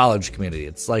big college community.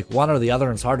 It's like one or the other,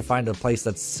 and it's hard to find a place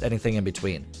that's anything in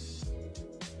between.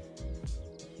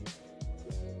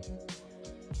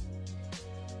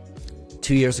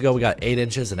 Two years ago, we got 8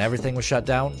 inches and everything was shut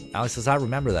down. Alex says, I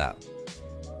remember that.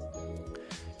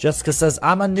 Jessica says,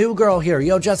 I'm a new girl here.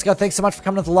 Yo, Jessica, thanks so much for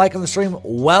coming with the like on the stream.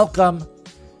 Welcome.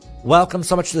 Welcome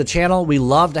so much to the channel. We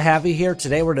love to have you here.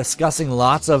 Today, we're discussing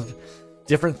lots of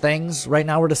different things. Right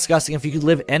now, we're discussing if you could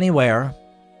live anywhere,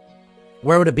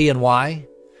 where would it be and why?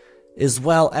 As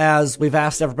well as we've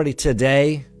asked everybody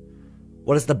today,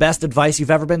 what is the best advice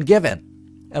you've ever been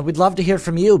given? And we'd love to hear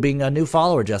from you, being a new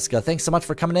follower, Jessica. Thanks so much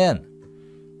for coming in.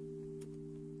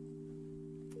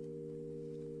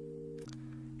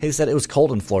 He said it was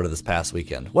cold in Florida this past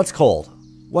weekend. What's cold?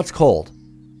 What's cold?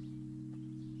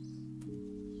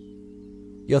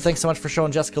 Yo, thanks so much for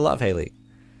showing Jessica love, Haley.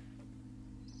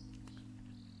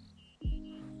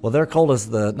 Well, their cold is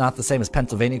not the same as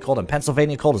Pennsylvania cold, and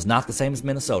Pennsylvania cold is not the same as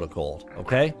Minnesota cold,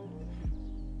 okay?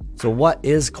 So what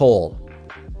is cold?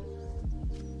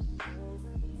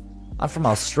 I'm from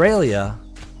Australia.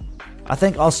 I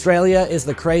think Australia is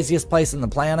the craziest place on the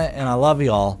planet, and I love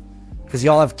y'all. Because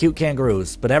y'all have cute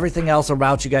kangaroos, but everything else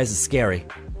about you guys is scary.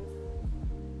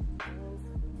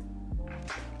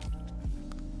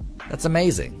 That's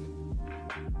amazing.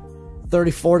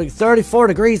 34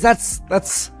 degrees.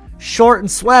 That's short and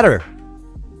sweater.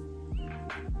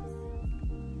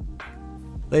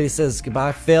 Lady says,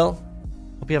 goodbye, Phil.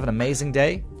 Hope you have an amazing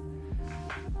day.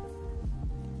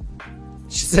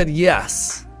 She said,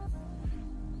 yes.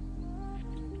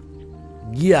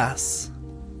 Yes.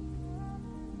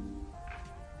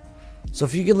 So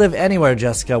if you could live anywhere,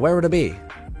 Jessica, where would it be?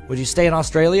 Would you stay in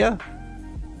Australia?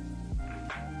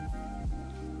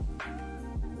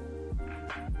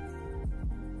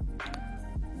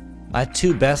 My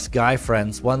two best guy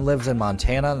friends, one lives in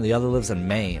Montana and the other lives in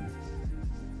Maine.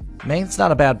 Maine's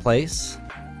not a bad place.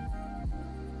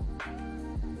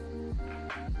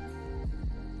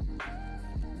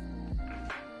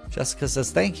 Jessica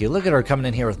says, thank you. Look at her coming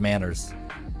in here with manners.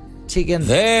 Tegan.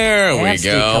 There we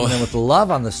go. Coming in with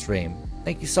love on the stream.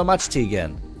 Thank you so much,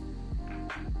 Tegan.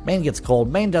 Maine gets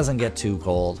cold. Maine doesn't get too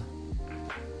cold.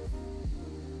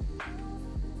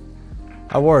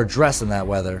 I wore a dress in that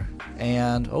weather.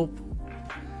 And,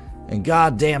 and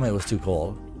god damn it was too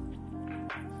cold.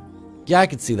 Yeah, I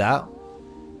could see that.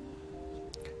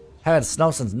 Haven't had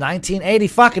snow since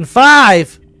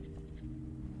 1985.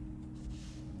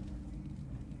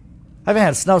 I haven't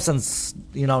had snow since,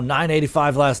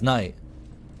 9:85 last night.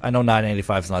 I know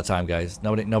 9:85 is not time, guys.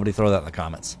 Nobody throw that in the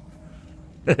comments.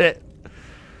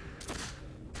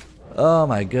 Oh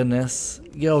my goodness.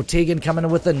 Yo, Tegan coming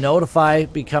in with the notify,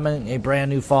 becoming a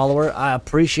brand new follower. I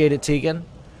appreciate it, Tegan.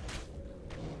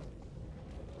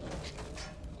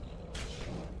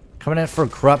 Coming in for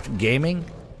Corrupt Gaming.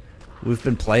 We've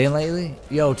been playing lately.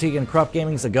 Yo, Tegan, Corrupt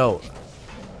Gaming's a goat.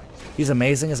 He's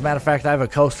amazing. As a matter of fact, I have a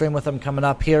co-stream with him coming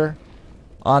up here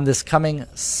on this coming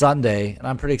Sunday, and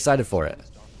I'm pretty excited for it.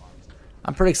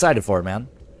 I'm pretty excited for it, man.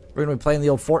 We're going to be playing the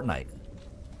old Fortnite.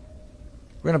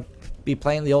 We're going to be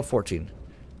playing the old 14.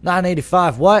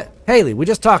 985, what? Haley, we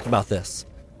just talked about this.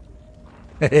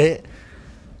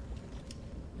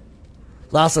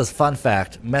 Lau says, fun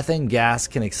fact, methane gas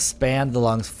can expand the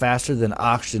lungs faster than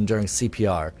oxygen during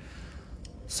CPR.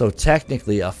 So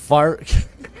technically, a fart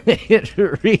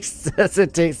can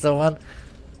resuscitate someone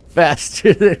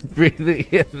faster than breathing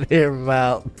in their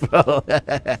mouth, bro.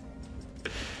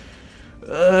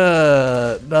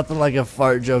 Nothing like a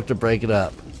fart joke to break it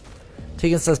up.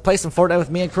 Tegan says, play some Fortnite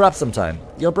with me and Corrupt sometime.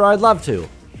 Yo, bro, I'd love to.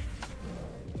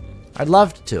 I'd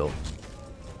love to.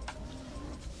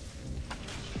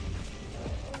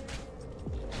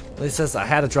 He says, I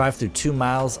had to drive through 2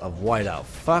 miles of whiteout.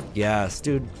 Fuck yes,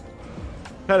 dude.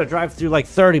 I had to drive through like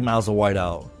 30 miles of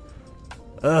whiteout.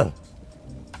 Ugh.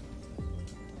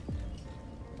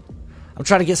 I'm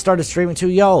trying to get started streaming too.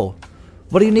 Yo,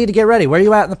 what do you need to get ready? Where are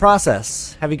you at in the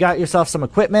process? Have you got yourself some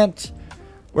equipment?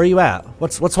 Where are you at?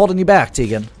 What's holding you back,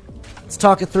 Tegan? Let's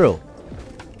talk it through.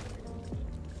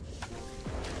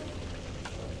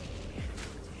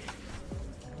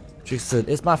 She said,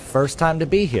 it's my first time to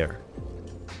be here.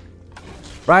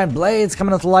 Brian Blades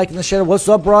coming with the like in the share. What's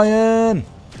up, Brian?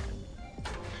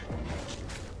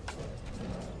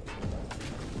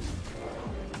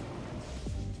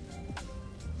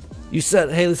 You said,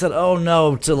 Haley said, oh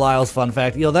no, to Lyle's fun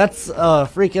fact. Yo, that's a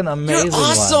freaking amazing. You're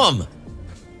awesome! One.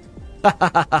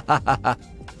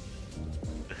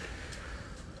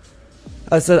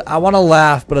 I said, I want to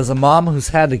laugh, but as a mom who's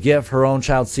had to give her own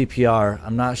child CPR,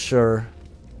 I'm not sure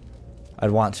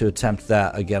I'd want to attempt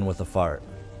that again with a fart.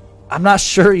 I'm not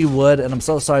sure you would, and I'm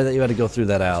so sorry that you had to go through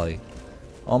that, Allie.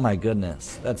 Oh my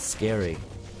goodness, that's scary.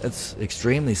 That's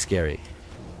extremely scary.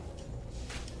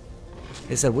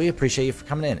 They said, we appreciate you for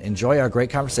coming in. Enjoy our great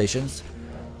conversations.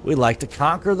 We like to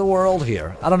conquer the world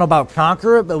here. I don't know about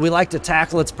conquer it, but we like to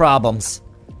tackle its problems.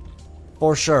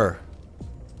 For sure.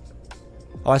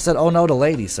 Oh, I said, oh no to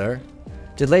Lady, sir.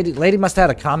 Did Lady must have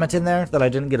had a comment in there that I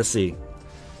didn't get to see.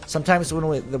 Sometimes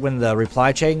when the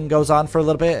reply chain goes on for a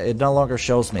little bit, it no longer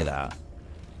shows me that.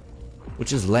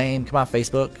 Which is lame. Come on,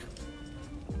 Facebook.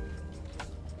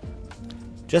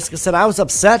 Jessica said, I was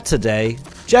upset today.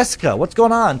 Jessica, what's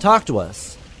going on? Talk to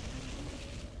us.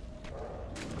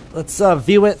 Let's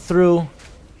view it through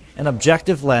an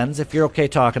objective lens, if you're okay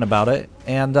talking about it.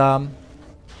 And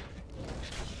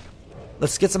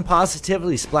let's get some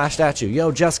positivity splashed at you.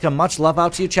 Yo, Jessica, much love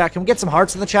out to you, chat. Can we get some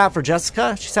hearts in the chat for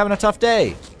Jessica? She's having a tough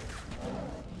day.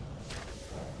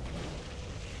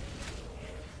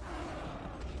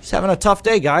 She's having a tough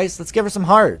day, guys. Let's give her some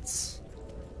hearts.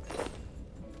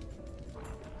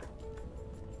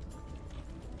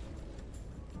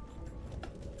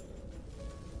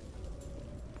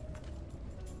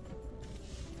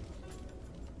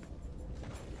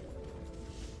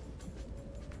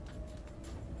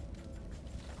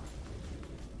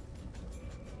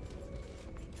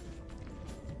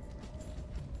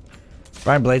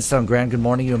 Brian Bladestone, Grand, good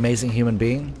morning, you amazing human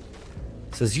being.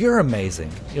 Says, you're amazing.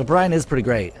 You know, Brian is pretty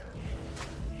great.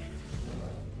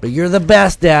 But you're the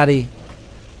best, Daddy.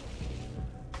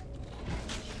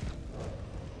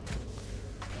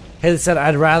 Haley said,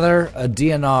 I'd rather a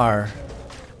DNR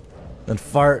than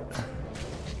fart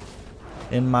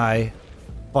in my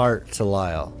fart to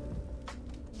Lyle.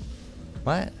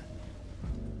 What?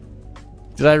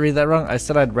 Did I read that wrong? I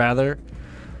said I'd rather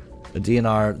a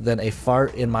DNR than a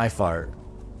fart in my fart.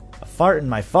 A fart in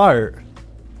my fart?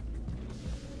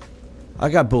 I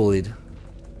got bullied.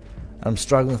 I'm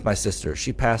struggling with my sister.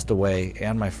 She passed away,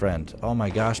 and my friend. Oh my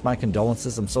gosh, my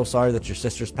condolences. I'm so sorry that your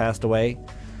sister's passed away.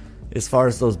 As far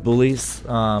as those bullies,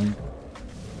 don't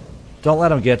let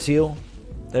them get to you.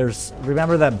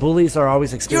 Remember that bullies are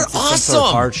always experiencing some sort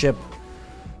of hardship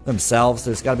themselves.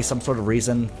 There's got to be some sort of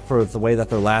reason for the way that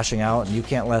they're lashing out, and you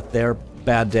can't let their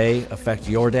bad day affect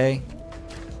your day.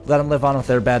 Let them live on with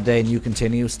their bad day, and you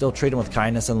continue. Still treat them with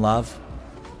kindness and love.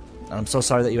 And I'm so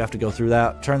sorry that you have to go through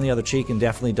that. Turn the other cheek and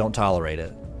definitely don't tolerate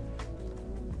it.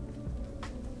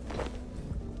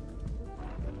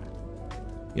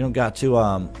 You don't got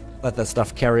to let that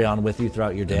stuff carry on with you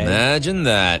throughout your day. Imagine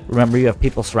that. Remember, you have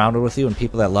people surrounded with you and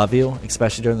people that love you,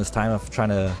 especially during this time of trying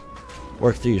to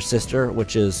work through your sister,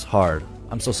 which is hard.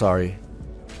 I'm so sorry.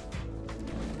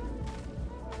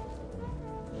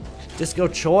 Disco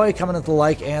Choi coming at the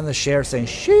like and the share saying,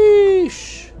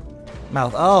 sheesh.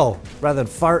 Mouth. Oh, rather than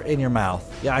fart in your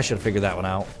mouth. Yeah, I should have figured that one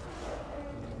out.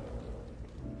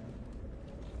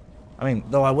 I mean,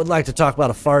 though I would like to talk about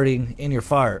a farting in your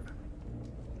fart.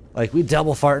 Like, we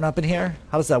double farting up in here?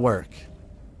 How does that work?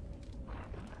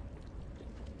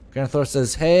 Granathor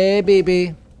says, hey,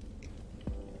 BB.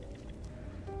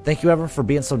 Thank you, everyone, for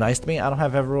being so nice to me. I don't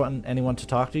have anyone to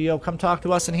talk to. Yo, come talk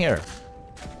to us in here.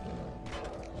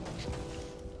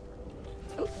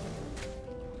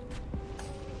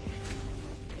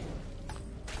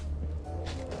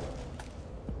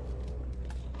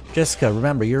 Jessica,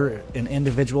 remember, you're an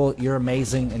individual, you're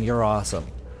amazing, and you're awesome.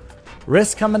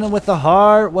 Riss coming in with the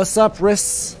heart. What's up,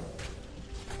 Riss?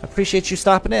 I appreciate you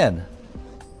stopping in.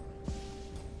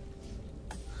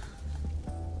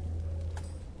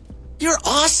 You're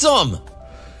awesome!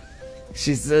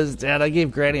 She says, Dad, I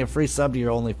gave Granny a free sub to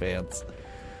your OnlyFans.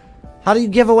 How do you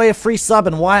give away a free sub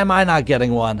and why am I not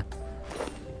getting one?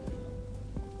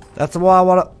 That's what I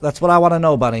want to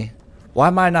know, Bunny. Why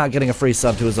am I not getting a free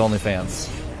sub to his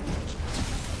OnlyFans?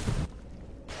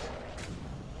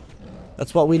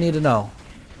 That's what we need to know.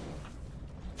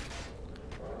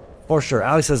 For sure.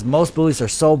 Ali says most bullies are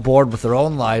so bored with their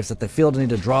own lives that they feel the need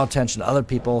to draw attention to other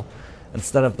people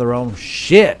instead of their own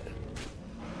shit.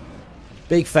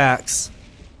 Big facts.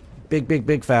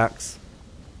 Big facts.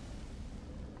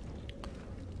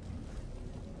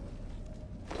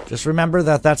 Just remember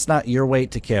that that's not your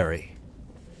weight to carry.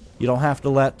 You don't have to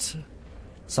let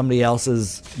somebody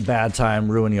else's bad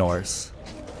time ruin yours.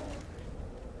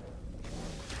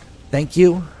 Thank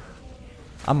you.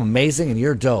 I'm amazing and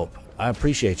you're dope. I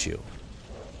appreciate you.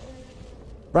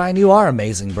 Brian, you are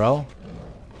amazing, bro.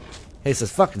 Hey,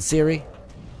 says fucking Siri.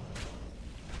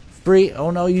 Free.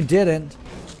 Oh no, you didn't.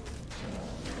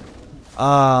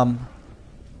 I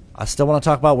still want to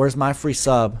talk about where's my free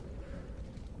sub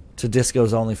to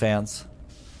Disco's OnlyFans.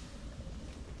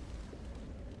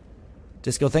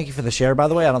 Disco, thank you for the share, by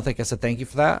the way. I don't think I said thank you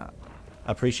for that.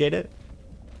 I appreciate it.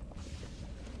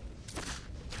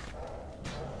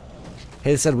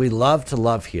 Hey, said we love to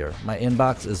love here. My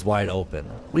inbox is wide open.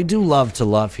 We do love to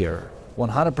love here.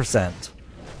 100%.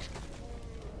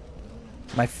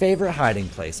 My favorite hiding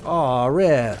place. Aw,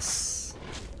 Riss.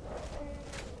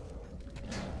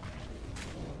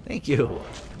 Thank you.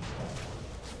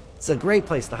 It's a great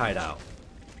place to hide out.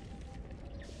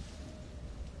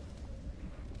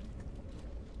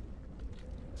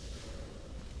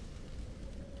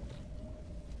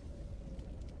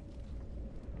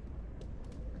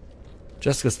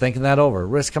 Jessica's thinking that over.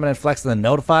 Riss coming in, flexing the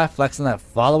notify, flexing that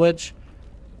followage.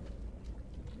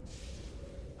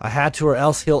 I had to or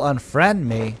else he'll unfriend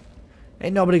me.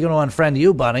 Ain't nobody gonna unfriend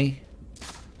you, Bunny.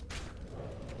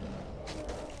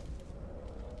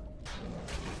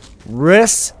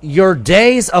 Riss, your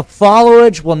days of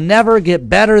followage will never get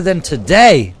better than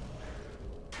today.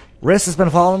 Riss has been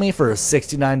following me for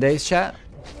 69 days, chat.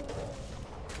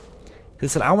 He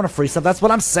said, I want a free sub. That's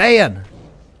what I'm saying.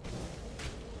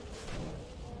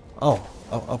 Oh,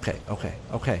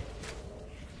 okay.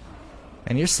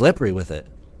 And you're slippery with it.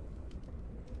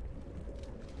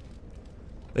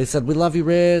 They said, we love you,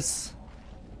 Riz.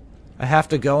 I have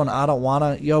to go and I don't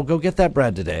wanna. Yo, go get that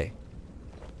bread today.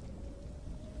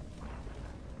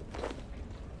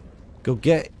 Go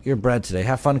get your bread today.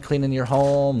 Have fun cleaning your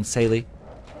homes, Haley.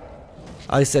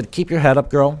 I said, keep your head up,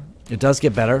 girl. It does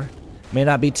get better. May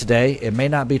not be today. It may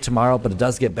not be tomorrow, but it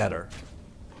does get better.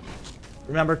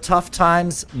 Remember, tough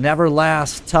times never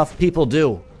last. Tough people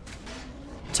do.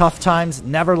 Tough times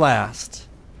never last.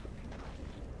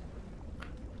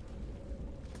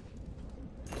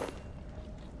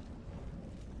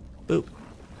 Boop.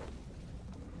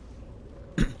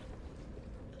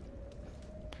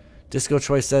 Disco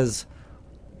Choice says,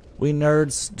 we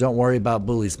nerds don't worry about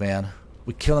bullies, man.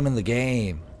 We kill them in the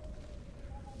game.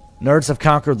 Nerds have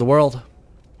conquered the world.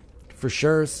 For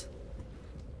sure.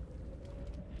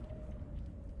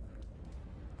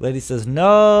 Lady says,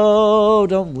 no,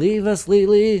 don't leave us,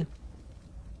 Lily.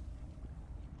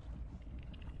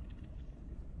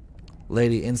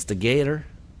 Lady Instigator.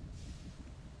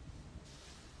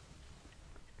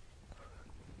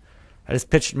 I just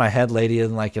pictured my head lady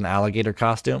in like an alligator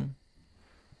costume.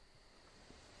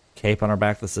 Cape on her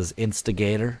back that says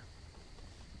Instigator.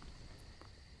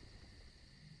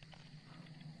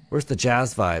 Where's the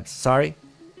jazz vibes? Sorry?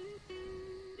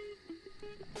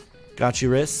 Got you,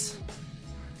 Riss?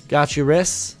 Got you,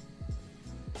 Riss?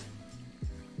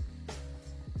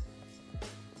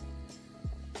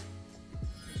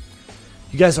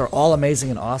 You guys are all amazing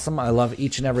and awesome. I love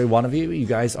each and every one of you. You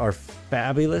guys are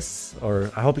fabulous. Or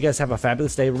I hope you guys have a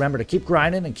fabulous day. Remember to keep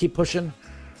grinding and keep pushing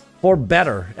for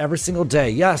better every single day.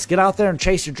 Yes, get out there and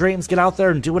chase your dreams. Get out there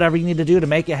and do whatever you need to do to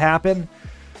make it happen.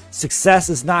 Success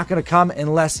is not going to come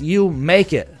unless you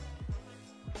make it.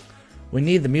 We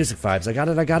need the music vibes. I got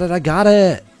it, I got it, I got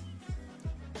it.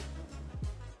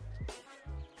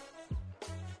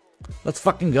 Let's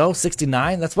fucking go.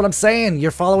 69. That's what I'm saying.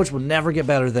 Your followers will never get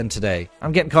better than today.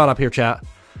 I'm getting caught up here, chat.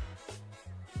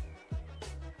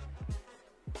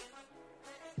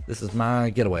 This is my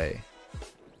getaway.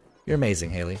 You're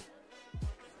amazing, Haley.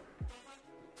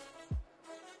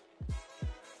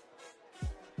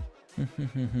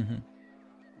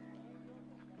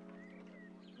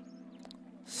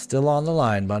 Still on the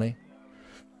line, bunny.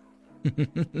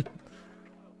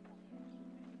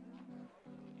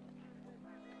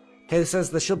 Haley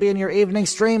says that she'll be in your evening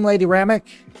stream, Lady Ramek.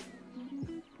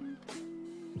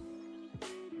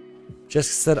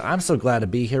 Jessica said, I'm so glad to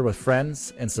be here with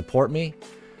friends and support me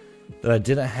that I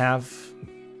didn't have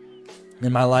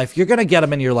in my life. You're going to get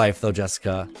them in your life, though,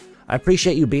 Jessica. I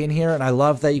appreciate you being here, and I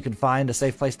love that you can find a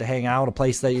safe place to hang out, a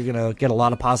place that you're going to get a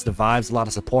lot of positive vibes, a lot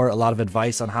of support, a lot of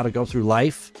advice on how to go through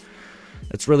life.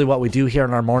 It's really what we do here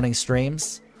in our morning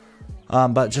streams.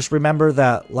 But just remember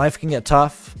that life can get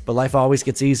tough, but life always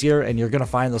gets easier, and you're going to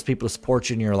find those people to support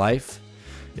you in your life.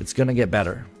 It's going to get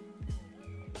better.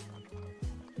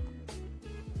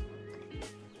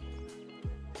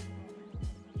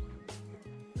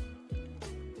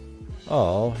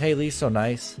 Oh, Haley's so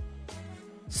nice.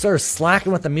 Sir,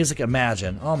 slacking with the music,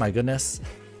 imagine. Oh my goodness.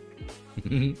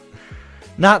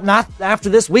 Not after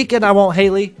this weekend, I won't,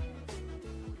 Haley.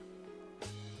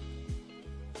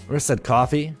 Riss said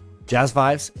coffee, jazz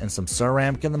vibes, and some Sir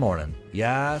Ramek in the morning.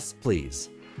 Yes, please.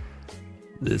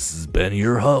 This has been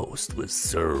your host with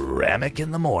Sir Ramek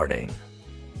in the morning.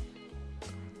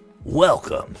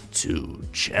 Welcome to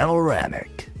Channel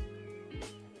Ramek.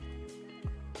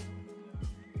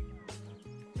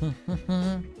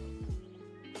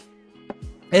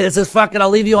 Hey, this is fucking, I'll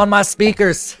leave you on my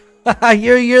speakers.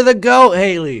 You're the GOAT,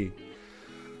 Haley.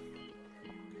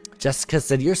 Jessica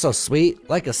said, you're so sweet,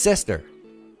 like a sister.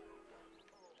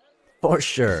 For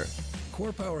sure.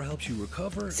 Core Power helps you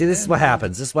recover. See, this is what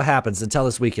happens. This is what happens until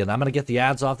this weekend. I'm going to get the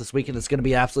ads off this weekend. It's going to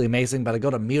be absolutely amazing, but I go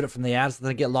to mute it from the ads and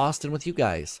then I get lost in with you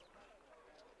guys.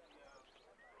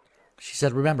 She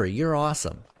said, remember, you're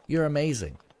awesome. You're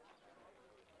amazing.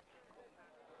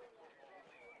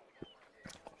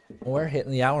 We're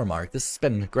hitting the hour mark. This has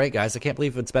been great, guys. I can't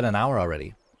believe it's been an hour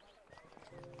already.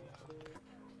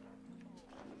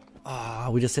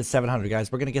 Oh, we just hit 700,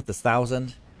 guys. We're going to get this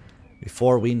 1,000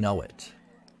 before we know it.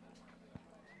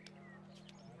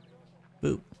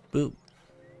 Boop, boop.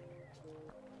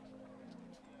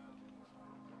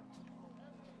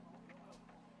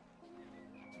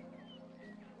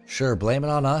 Sure, blame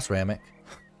it on us, Ramek.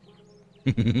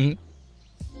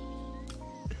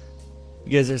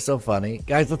 You guys are so funny.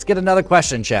 Guys, let's get another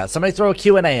question, chat. Somebody throw a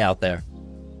Q&A out there.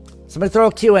 Somebody throw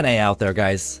a Q&A out there,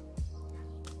 guys.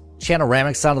 Channel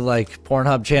Ramek sounded like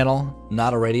Pornhub channel,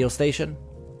 not a radio station.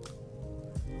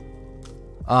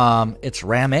 It's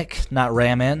Ramek, not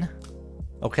Ramen.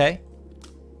 Okay?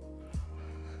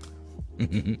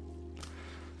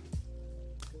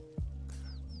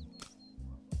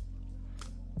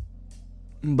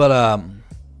 But,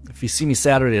 if you see me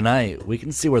Saturday night, we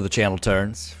can see where the channel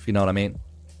turns, if you know what I mean.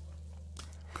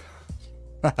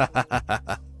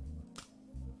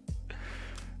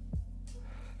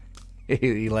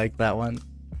 You like that one?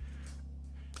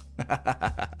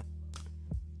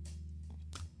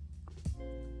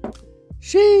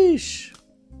 Sheesh.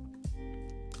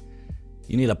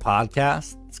 You need a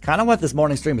podcast? It's kind of what this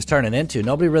morning stream is turning into.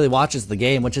 Nobody really watches the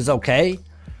game, which is okay.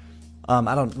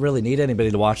 I don't really need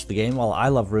anybody to watch the game. Well, I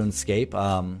love RuneScape.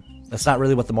 That's not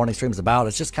really what the morning stream is about.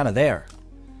 It's just kind of there.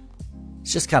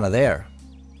 It's just kind of there.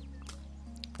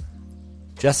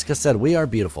 Jessica said, "We are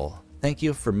beautiful. Thank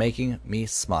you for making me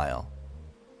smile."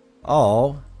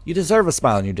 Oh, you deserve a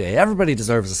smile in your day. Everybody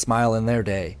deserves a smile in their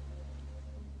day.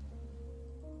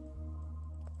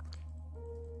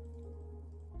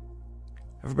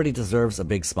 Everybody deserves a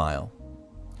big smile.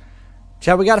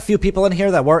 Chad, we got a few people in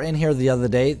here that weren't in here the other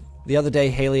day. The other day,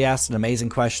 Haley asked an amazing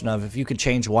question of, if you could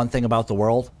change one thing about the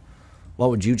world,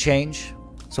 what would you change?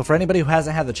 So for anybody who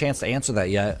hasn't had the chance to answer that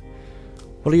yet,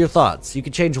 what are your thoughts? You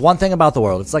could change one thing about the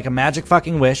world. It's like a magic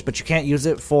fucking wish, but you can't use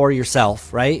it for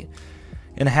yourself, right?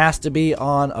 And it has to be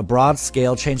on a broad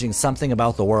scale, changing something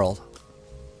about the world.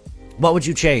 What would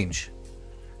you change?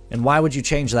 And why would you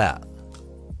change that?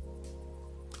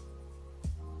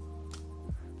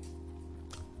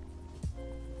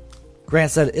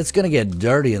 Grant said, "It's going to get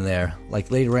dirty in there."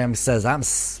 Like Lady Ram says, "I'm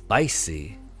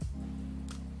spicy."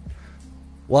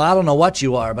 Well, I don't know what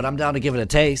you are, but I'm down to give it a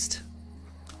taste.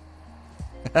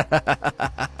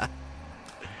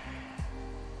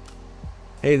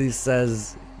 Haley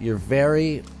says, "You're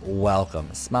very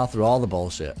welcome. Smile through all the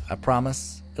bullshit. I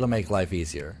promise it'll make life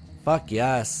easier." Fuck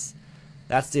yes.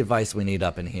 That's the advice we need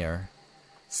up in here.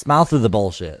 Smile through the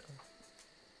bullshit.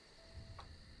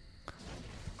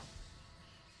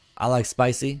 I like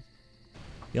spicy.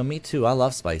 Yo, me too. I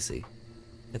love spicy.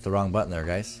 Hit the wrong button there,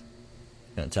 guys.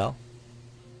 Gonna tell?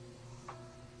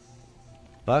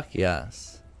 Fuck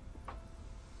yes.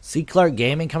 C. Clark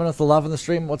Gaming coming with the love in the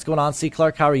stream. What's going on, C.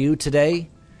 Clark? How are you today?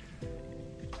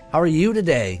 How are you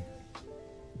today?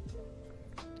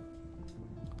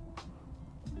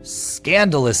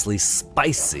 Scandalously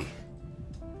spicy.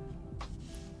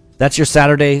 That's your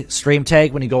Saturday stream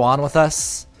tag when you go on with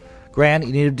us. Grant,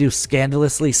 you need to do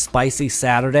scandalously spicy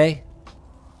Saturday.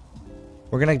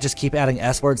 We're gonna just keep adding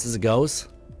S words as it goes.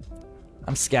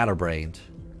 I'm scatterbrained.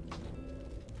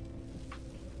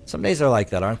 Some days are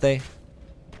like that, aren't they?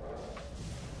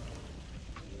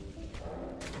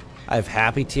 I have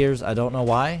happy tears. I don't know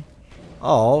why.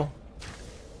 Oh,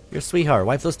 you're a sweetheart.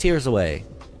 Wipe those tears away.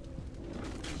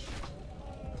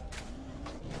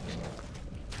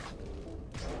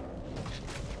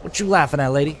 What you laughing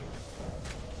at, lady?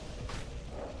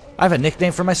 I have a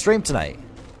nickname for my stream tonight.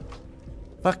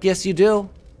 Fuck yes, you do.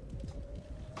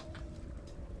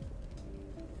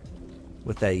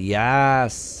 With that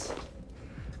yes.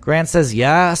 Grant says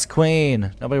yes,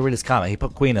 queen. Nobody read his comment. He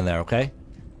put queen in there, okay?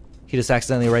 He just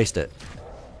accidentally erased it.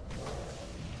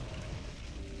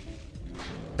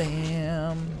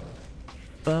 Bam.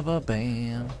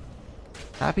 Ba-ba-bam.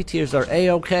 Happy tears are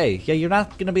A-okay. Yeah, you're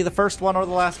not going to be the first one or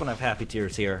the last one to have happy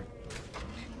tears here.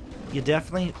 You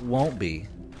definitely won't be.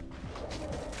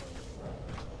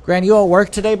 Grant, you at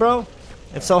work today, bro?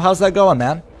 If so, how's that going,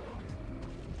 man?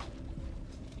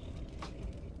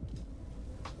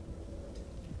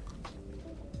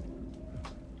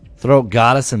 Throat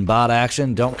goddess and bot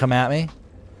action. Don't come at me.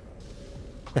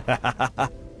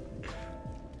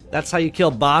 That's how you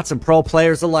kill bots and pro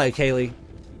players alike, Haley.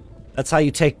 That's how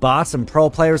you take bots and pro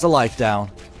players alike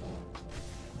down.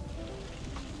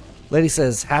 Lady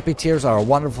says, happy tears are a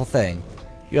wonderful thing.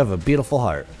 You have a beautiful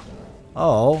heart.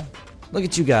 Oh, look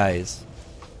at you guys.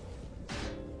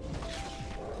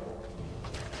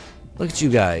 Look at you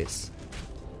guys.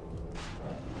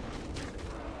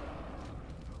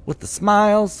 With the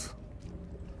smiles.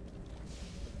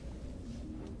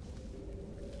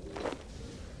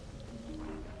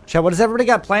 Chat, what has everybody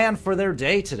got planned for their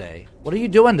day today? What are you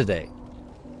doing today?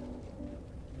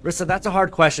 Rissa, that's a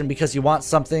hard question because you want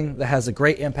something that has a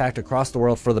great impact across the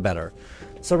world for the better.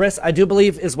 So, Riss, I do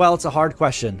believe as well it's a hard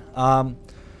question.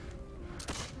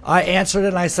 I answered it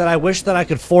and I said I wish that I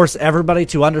could force everybody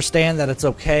to understand that it's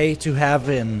okay to have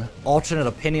an alternate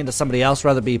opinion to somebody else,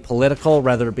 whether it be political,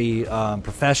 whether it be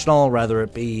professional, whether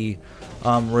it be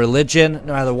religion,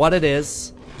 no matter what it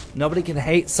is. Nobody can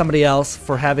hate somebody else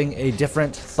for having a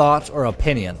different thought or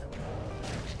opinion.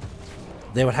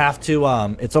 They would have to,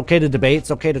 it's okay to debate,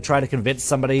 it's okay to try to convince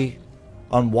somebody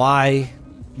on why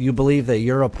you believe that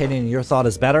your opinion, your thought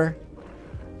is better.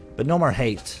 But no more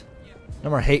hate. No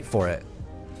more hate for it.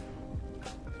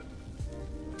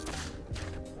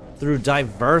 Through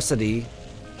diversity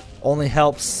only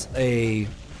helps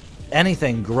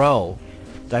anything grow.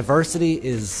 Diversity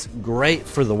is great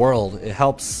for the world. It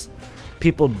helps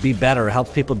people be better. It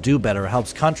helps people do better. It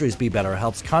helps countries be better. It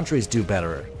helps countries do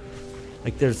better.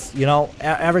 Like there's, you know,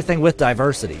 everything with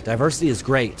diversity. Diversity is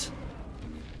great.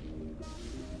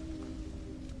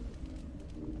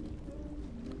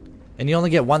 And you only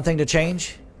get one thing to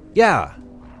change? Yeah.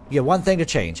 You get one thing to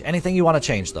change. Anything you want to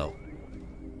change, though.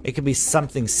 It could be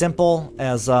something simple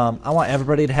as, I want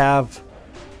everybody to have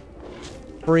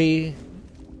free,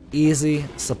 easy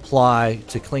supply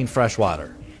to clean fresh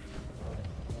water.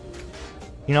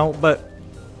 You know, but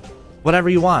whatever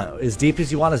you want. As deep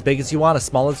as you want, as big as you want, as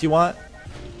small as you want.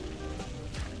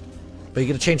 But you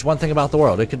get to change one thing about the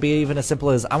world. It could be even as simple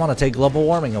as, I want to take global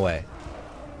warming away.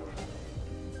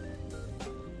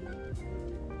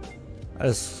 I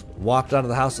just walked out of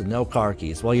the house with no car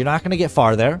keys. Well, you're not going to get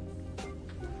far there.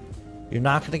 You're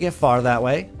not going to get far that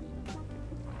way.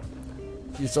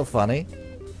 You're so funny.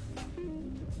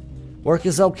 Work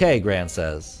is okay, Grant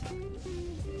says.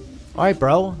 Alright,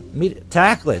 bro.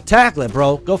 Tackle it,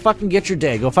 bro. Go fucking get your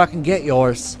day. Go fucking get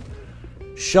yours.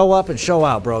 Show up and show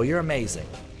out, bro. You're amazing.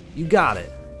 You got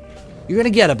it. You're going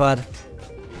to get it, bud.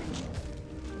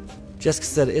 Jessica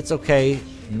said it's okay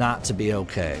not to be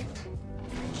okay.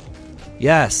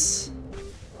 Yes.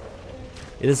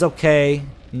 It is okay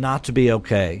not to be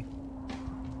okay.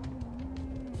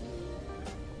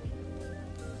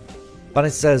 Bunny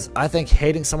says, I think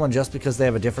hating someone just because they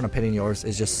have a different opinion than yours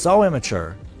is just so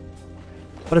immature.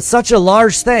 But it's such a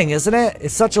large thing, isn't it?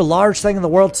 It's such a large thing in the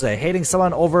world today. Hating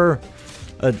someone over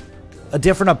a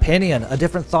different opinion, a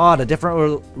different thought, a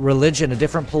different religion, a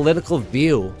different political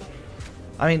view.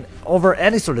 I mean, over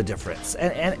any sort of difference.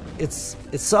 And it's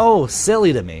so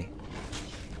silly to me.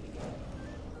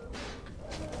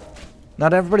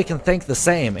 Not everybody can think the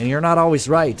same, and you're not always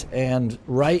right. And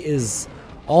right is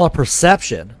all a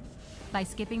perception. By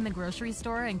skipping the grocery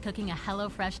store and cooking a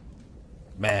HelloFresh.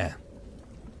 Man.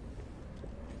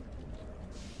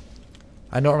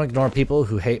 I normally ignore people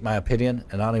who hate my opinion,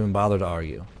 and I don't even bother to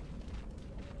argue.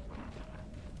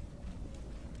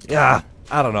 Yeah,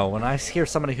 I don't know. When I hear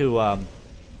somebody who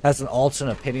has an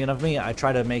alternate opinion of me, I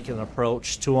try to make an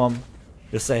approach to them.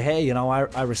 Just say, hey, you know,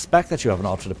 I respect that you have an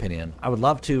alternate opinion. I would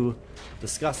love to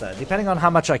discuss that, depending on how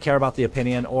much I care about the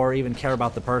opinion or even care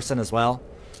about the person as well.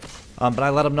 But I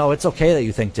let them know it's okay that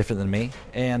you think different than me,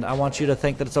 and I want you to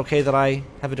think that it's okay that I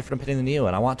have a different opinion than you,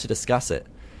 and I want to discuss it.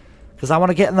 Because I want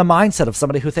to get in the mindset of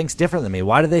somebody who thinks different than me.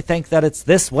 Why do they think that it's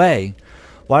this way?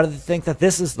 Why do they think that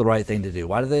this is the right thing to do?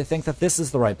 Why do they think that this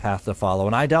is the right path to follow,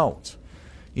 and I don't?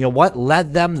 You know, what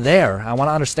led them there? I want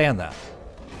to understand that.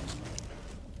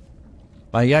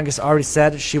 My youngest already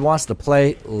said she wants to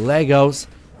play Legos,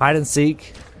 hide and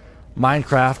seek,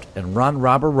 Minecraft, and run,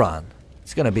 robber, run.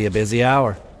 It's going to be a busy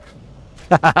hour.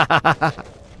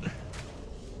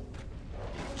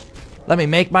 Let me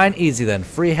make mine easy then.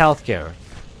 Free healthcare.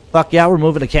 Fuck yeah, we're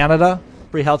moving to Canada.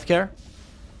 Free healthcare.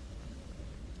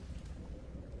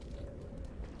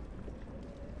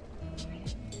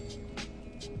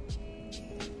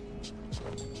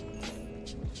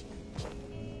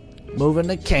 Moving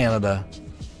to Canada.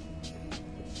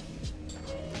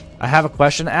 I have a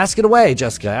question. Ask it away,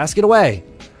 Jessica. Ask it away.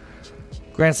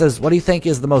 Grant says, what do you think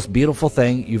is the most beautiful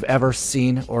thing you've ever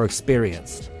seen or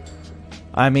experienced?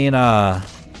 I mean, none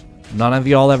of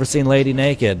y'all ever seen Lady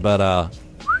Naked, but,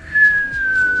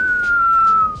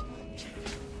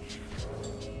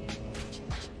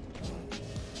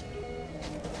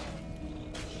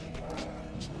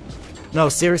 no,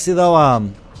 seriously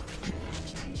though,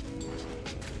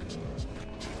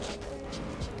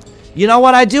 you know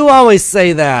what? I do always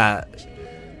say that.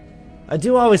 I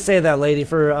do always say that, lady,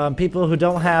 for people who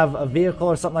don't have a vehicle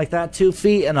or something like that. 2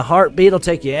 feet and a heartbeat will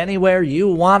take you anywhere you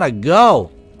want to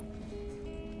go.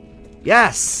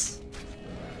 Yes.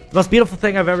 The most beautiful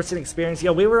thing I've ever seen experience.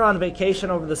 Yo, we were on vacation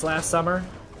over this last summer.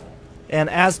 And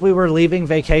as we were leaving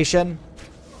vacation,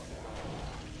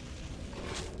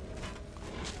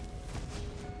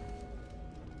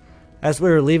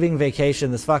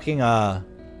 this fucking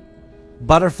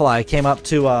butterfly came up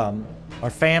to our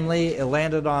family. It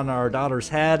landed on our daughter's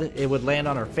head. It would land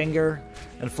on her finger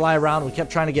and fly around. We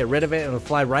kept trying to get rid of it, and it would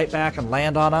fly right back and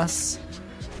land on us.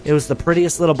 It was the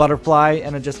prettiest little butterfly,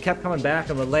 and it just kept coming back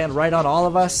and would land right on all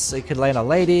of us. It could land on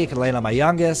Lady, it could land on my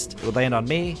youngest, it would land on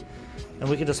me, and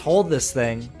we could just hold this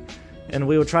thing, and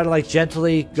we would try to like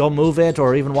gently go move it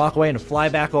or even walk away and fly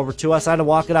back over to us. I had to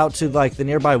walk it out to like the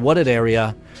nearby wooded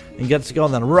area and get it to go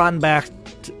and then run back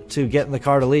to get in the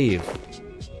car to leave.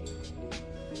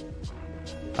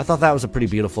 I thought that was a pretty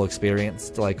beautiful experience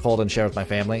to like hold and share with my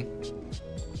family.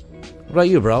 What about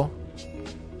you, bro?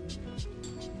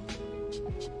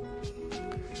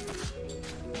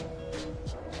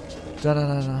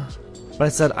 Da-da-da-da. But I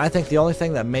said, I think the only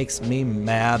thing that makes me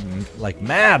mad, like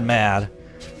mad,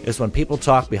 is when people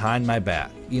talk behind my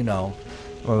back. You know,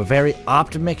 I'm a very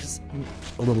optimistic,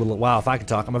 wow, if I could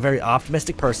talk, I'm a very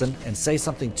optimistic person, and say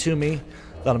something to me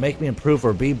that'll make me improve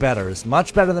or be better is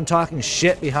much better than talking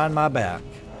shit behind my back.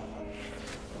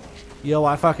 Yo,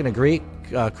 I fucking agree.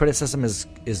 Criticism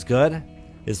is good,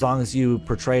 as long as you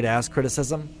portray it as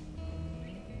criticism.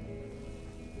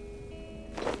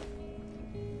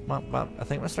 Well, I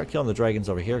think I'm gonna start killing the dragons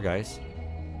over here, guys.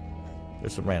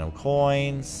 There's some random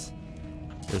coins.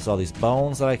 There's all these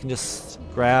bones that I can just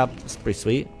grab. It's pretty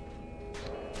sweet.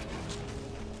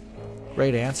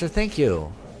 Great answer, thank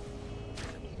you.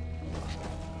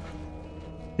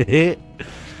 This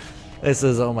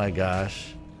is, oh my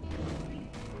gosh.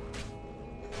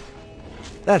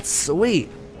 That's sweet.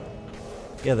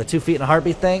 Yeah, the 2 feet and a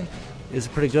heartbeat thing is a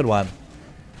pretty good one.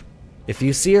 If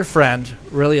you see your friend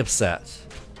really upset,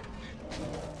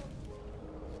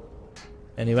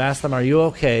 and you ask them, are you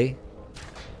okay?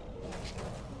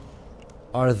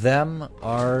 Are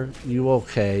you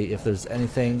okay if there's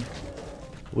anything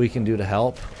we can do to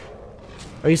help?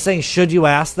 Are you saying, should you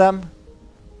ask them?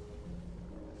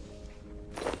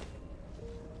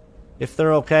 If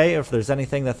they're okay, or if there's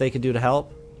anything that they can do to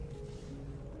help?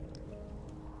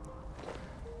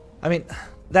 I mean,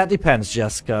 that depends,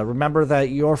 Jessica. Remember that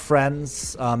your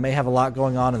friends may have a lot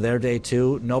going on in their day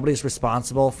too. Nobody's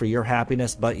responsible for your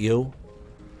happiness but you.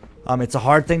 It's a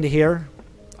hard thing to hear.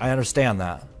 I understand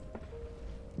that.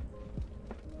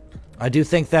 I do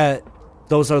think that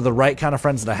those are the right kind of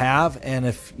friends to have, and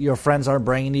if your friends aren't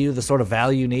bringing you the sort of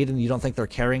value you need and you don't think they're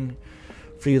caring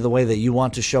for you the way that you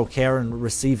want to show care and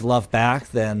receive love back,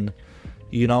 then,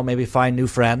 you know, maybe find new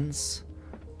friends.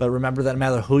 But remember that no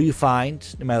matter who you find,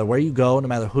 no matter where you go, no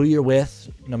matter who you're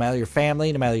with, no matter your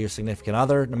family, no matter your significant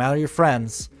other, no matter your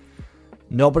friends,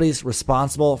 nobody's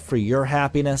responsible for your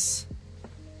happiness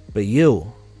but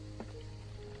you.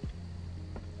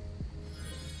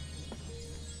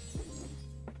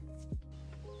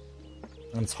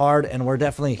 And it's hard, and we're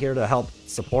definitely here to help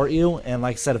support you. And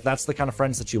like I said, if that's the kind of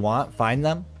friends that you want, find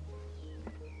them.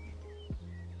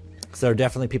 Because there are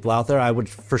definitely people out there. I would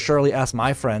for surely ask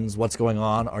my friends, what's going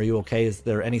on? Are you okay? Is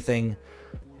there anything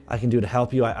I can do to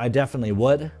help you? I definitely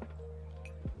would.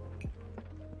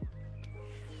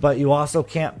 But you also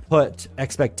can't put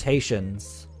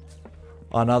expectations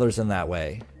on others in that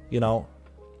way, you know?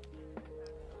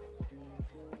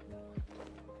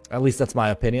 At least that's my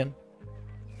opinion.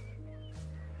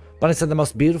 But I said the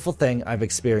most beautiful thing I've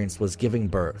experienced was giving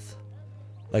birth.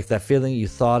 Like that feeling you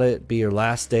thought it'd be your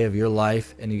last day of your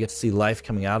life and you get to see life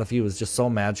coming out of you is just so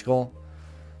magical.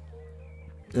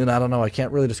 And I don't know, I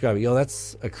can't really describe it. Yo,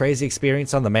 that's a crazy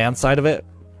experience on the man side of it.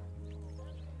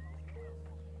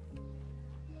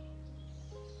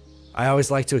 I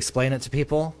always like to explain it to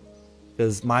people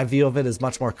because my view of it is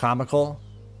much more comical.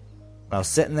 I was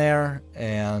sitting there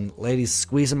and ladies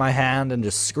squeezing my hand and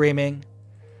just screaming.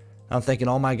 I'm thinking,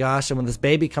 oh my gosh, and when this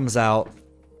baby comes out,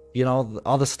 you know,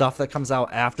 all the stuff that comes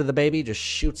out after the baby just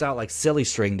shoots out like silly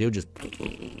string, dude. Just.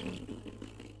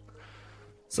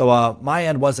 So, my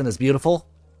end wasn't as beautiful,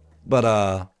 but,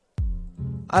 I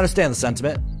understand the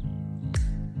sentiment.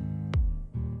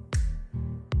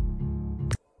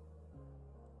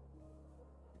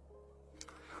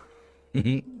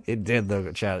 It did, though,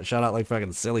 chat. It shot out like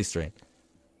fucking silly string.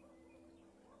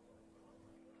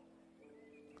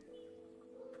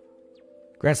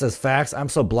 Grant says, facts. I'm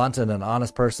so blunt and an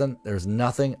honest person. There's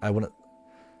nothing I wouldn't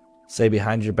say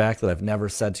behind your back that I've never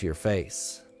said to your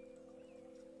face.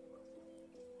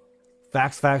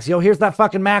 Facts, facts. Yo, here's that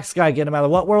fucking Max guy getting him out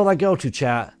of what world I go to,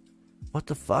 chat. What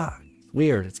the fuck?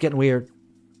 Weird. It's getting weird.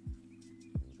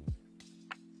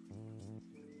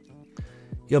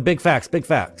 Yo, big facts, big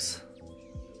facts.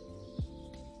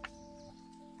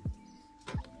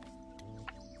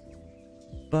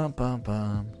 Bum, bum,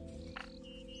 bum.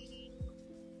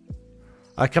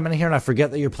 I come in here and I forget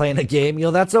that you're playing a game.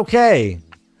 Yo, that's okay.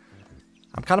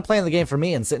 I'm kind of playing the game for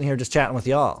me and sitting here just chatting with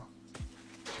y'all.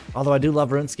 Although I do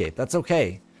love RuneScape. That's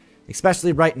okay.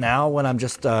 Especially right now when I'm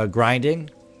just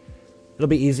grinding. It'll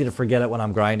be easy to forget it when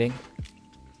I'm grinding.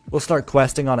 We'll start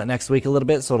questing on it next week a little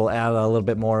bit, so it'll add a little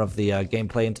bit more of the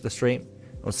gameplay into the stream.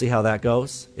 We'll see how that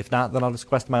goes. If not, then I'll just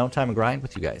quest my own time and grind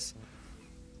with you guys.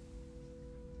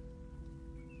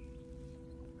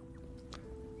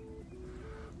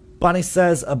 Bonnie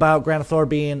says about Granathor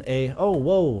being a... Oh,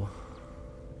 whoa.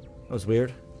 That was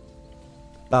weird.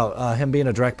 About him being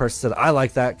a direct person. Said, I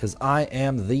like that because I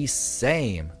am the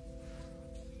same.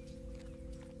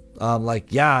 Like,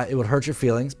 yeah, it would hurt your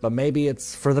feelings, but maybe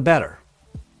it's for the better.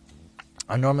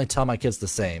 I normally tell my kids the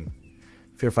same.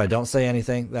 If I don't say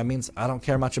anything, that means I don't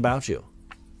care much about you.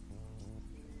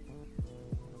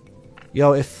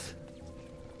 Yo, if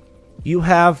you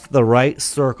have the right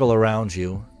circle around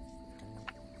you,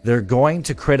 they're going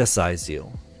to criticize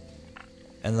you.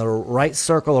 And the right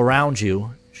circle around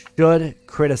you should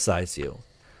criticize you.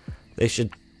 They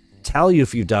should tell you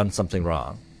if you've done something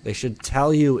wrong. They should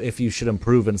tell you if you should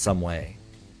improve in some way.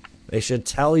 They should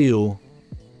tell you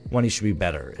when you should be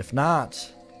better. If not,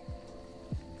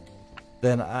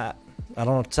 then I don't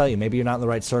know what to tell you. Maybe you're not in the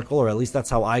right circle, or at least that's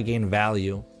how I gain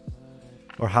value.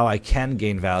 Or how I can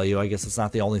gain value. I guess it's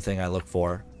not the only thing I look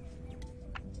for.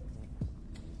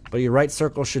 But your right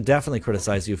circle should definitely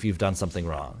criticize you if you've done something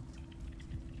wrong.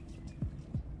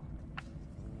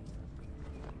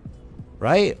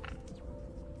 Right?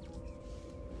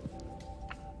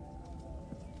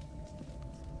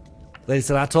 They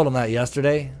said I told them that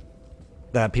yesterday.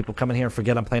 That people come in here and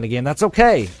forget I'm playing a game. That's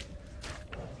okay.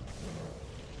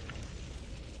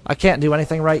 I can't do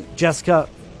anything right. Jessica,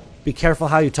 be careful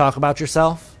how you talk about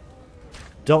yourself.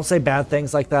 Don't say bad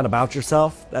things like that about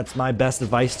yourself. That's my best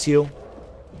advice to you.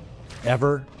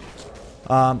 Ever.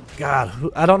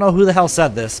 God, I don't know who the hell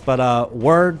said this, but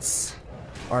words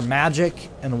are magic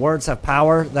and words have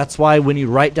power. That's why when you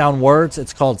write down words,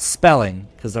 it's called spelling,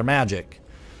 because they're magic.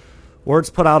 Words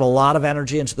put out a lot of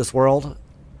energy into this world.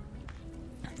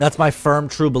 That's my firm,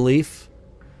 true belief.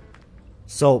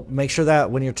 So make sure that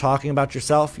when you're talking about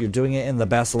yourself, you're doing it in the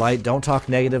best light. Don't talk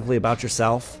negatively about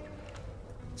yourself.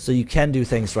 So you can do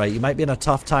things right. You might be in a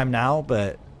tough time now,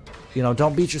 but, you know,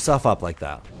 don't beat yourself up like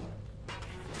that.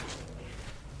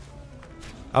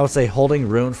 I would say holding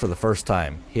Rune for the first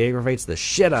time. He aggravates the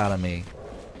shit out of me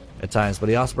at times, but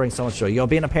he also brings so much joy. Yo,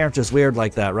 being a parent is weird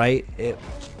like that, right?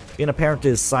 Being a parent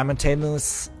is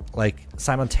simultaneously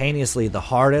the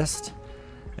hardest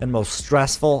and most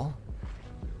stressful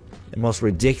and most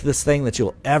ridiculous thing that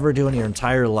you'll ever do in your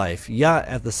entire life. Yet,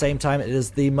 at the same time, it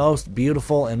is the most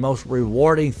beautiful and most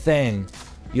rewarding thing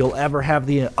you'll ever have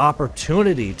the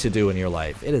opportunity to do in your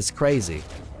life. It is crazy.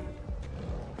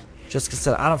 Jessica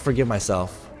said, I don't forgive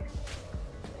myself.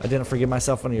 I didn't forgive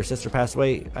myself when your sister passed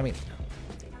away. I mean,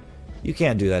 you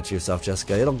can't do that to yourself,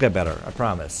 Jessica. It'll get better, I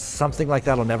promise. Something like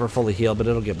that will never fully heal, but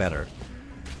it'll get better.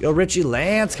 Yo, Richie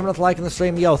Lance coming up liking the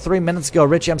stream. Yo, 3 minutes ago,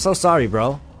 Richie, I'm so sorry,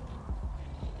 bro.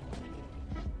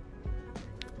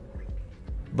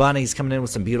 Bunny's coming in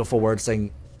with some beautiful words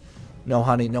saying, no,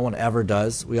 honey, no one ever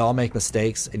does. We all make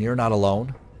mistakes, and you're not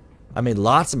alone. I made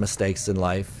lots of mistakes in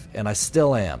life, and I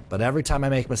still am. But every time I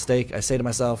make a mistake, I say to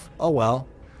myself, oh, well,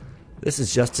 this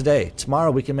is just today. Tomorrow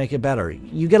we can make it better.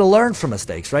 You get to learn from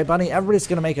mistakes, right, Bunny? Everybody's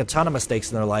going to make a ton of mistakes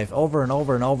in their life over and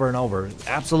over and over and over.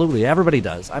 Absolutely, everybody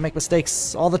does. I make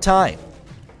mistakes all the time.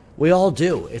 We all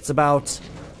do. It's about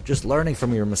just learning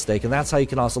from your mistake, and that's how you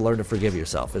can also learn to forgive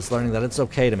yourself. It's learning that it's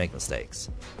okay to make mistakes.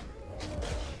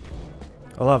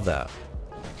 I love that.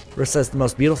 Rick says, the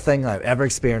most beautiful thing I've ever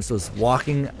experienced was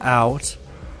walking out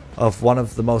of one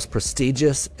of the most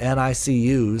prestigious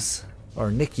NICUs,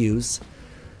 or NICUs,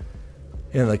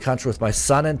 in the country with my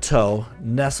son in tow,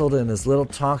 nestled in his little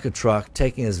Tonka truck,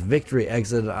 taking his victory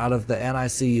exit out of the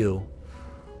NICU,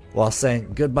 while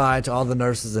saying goodbye to all the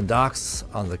nurses and docs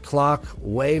on the clock,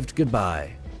 waved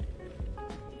goodbye,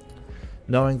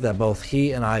 knowing that both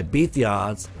he and I beat the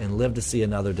odds and lived to see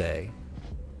another day.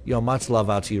 Yo, much love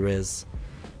out to you, Riz.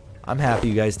 I'm happy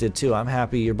you guys did too. I'm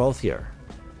happy you're both here.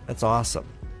 That's awesome.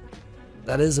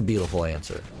 That is a beautiful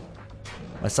answer.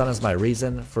 My son is my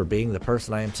reason for being the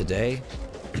person I am today.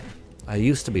 I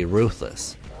used to be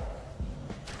ruthless.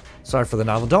 Sorry for the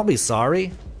novel. Don't be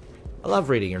sorry. I love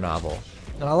reading your novel.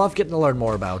 And I love getting to learn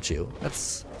more about you.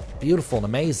 That's beautiful and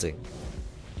amazing.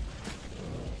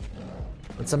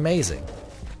 It's amazing.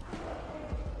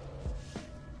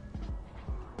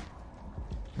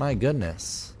 My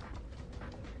goodness.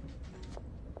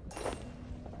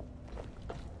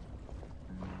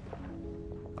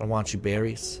 I want you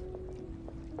berries.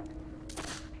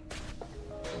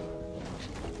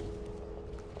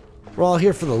 We're all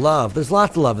here for the love. There's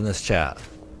lots of love in this chat.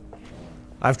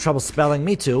 I have trouble spelling.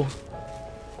 Me too.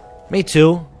 Me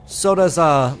too. So does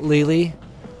Lily.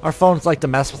 Our phones like to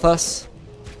mess with us.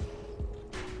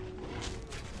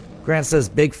 Grant says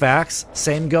big facts.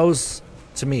 Same goes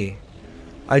to me.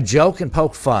 I joke and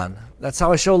poke fun. That's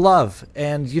how I show love.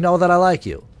 And you know that I like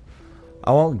you.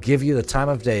 I won't give you the time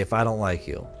of day if I don't like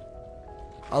you.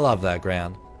 I love that,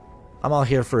 Gran. I'm all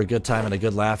here for a good time and a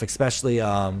good laugh, especially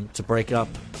to break up,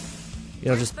 you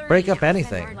know, just break up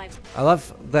anything. I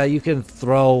love that you can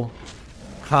throw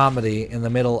comedy in the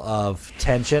middle of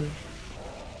tension.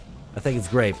 I think it's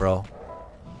great, bro.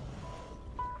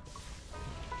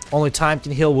 Only time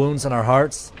can heal wounds in our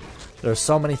hearts. There are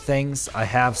so many things I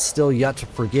have still yet to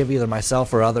forgive either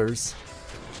myself or others.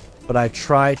 But I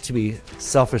try to be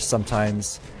selfish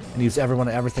sometimes and use everyone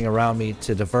and everything around me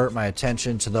to divert my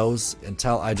attention to those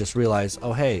until I just realize,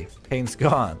 oh hey, pain's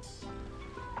gone.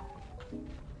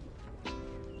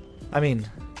 I mean,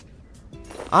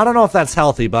 I don't know if that's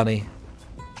healthy, Bunny.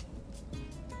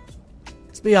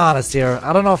 Let's be honest here.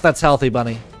 I don't know if that's healthy,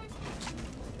 Bunny.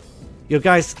 Yo,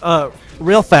 guys,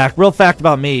 real fact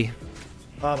about me.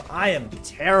 I am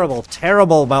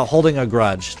terrible about holding a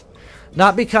grudge.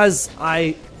 Not because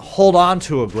I hold on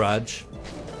to a grudge.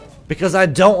 Because I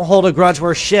don't hold a grudge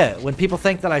worth shit. When people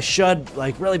think that I should,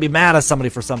 like, really be mad at somebody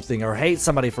for something, or hate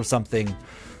somebody for something,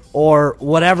 or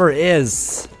whatever it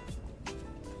is,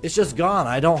 it's just gone.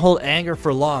 I don't hold anger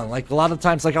for long. Like, a lot of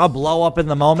times, like, I'll blow up in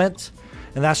the moment,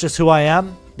 and that's just who I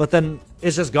am, but then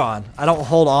it's just gone. I don't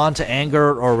hold on to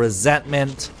anger or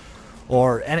resentment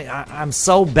or any. I'm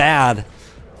so bad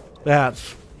at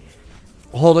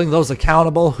holding those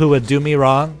accountable who would do me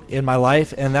wrong in my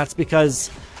life, and that's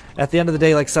because at the end of the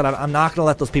day, like I said, I'm not going to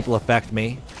let those people affect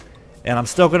me, and I'm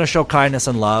still going to show kindness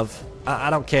and love.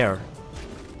 I don't care.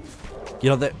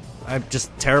 You know, I'm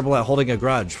just terrible at holding a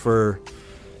grudge for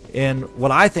in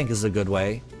what I think is a good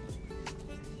way.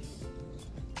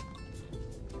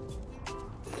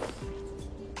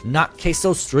 Not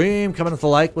Queso Stream coming with the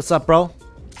like. What's up, bro?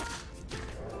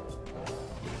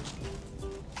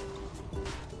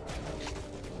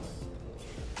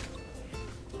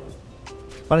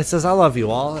 Bunny says, I love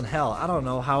you all, and hell, I don't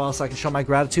know how else I can show my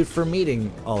gratitude for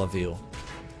meeting all of you.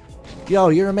 Yo,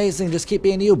 you're amazing. Just keep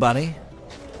being you, Bunny.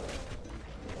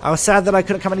 I was sad that I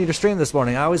couldn't come into your stream this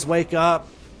morning. I always wake up,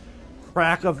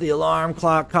 crack of the alarm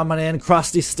clock coming in,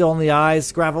 crusty still in the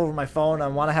eyes, grab over my phone. I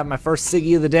want to have my first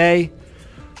ciggy of the day.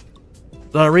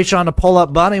 Then I reach on to pull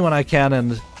up Bunny when I can,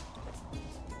 and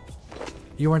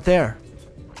you weren't there.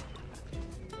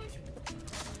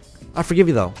 I forgive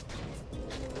you, though.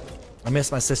 I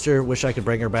miss my sister. Wish I could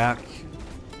bring her back.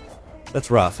 That's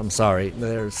rough. I'm sorry.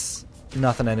 There's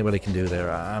nothing anybody can do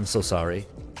there. I'm so sorry.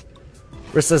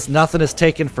 Riss says, nothing is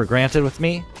taken for granted with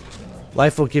me.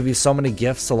 Life will give you so many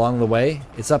gifts along the way.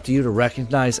 It's up to you to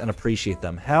recognize and appreciate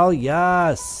them. Hell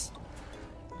yes.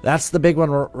 That's the big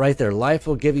one right there. Life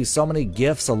will give you so many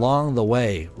gifts along the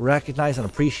way. Recognize and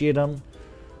appreciate them.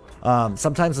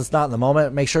 Sometimes it's not in the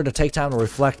moment. Make sure to take time to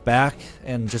reflect back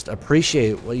and just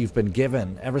appreciate what you've been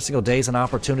given. Every single day is an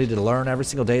opportunity to learn. Every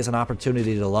single day is an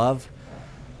opportunity to love.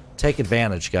 Take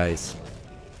advantage, guys.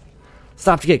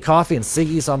 Stopped to get coffee and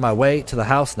ciggies on my way to the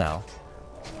house now.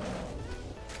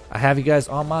 I have you guys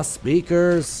on my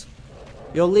speakers.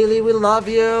 Yo, Lily, we love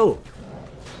you.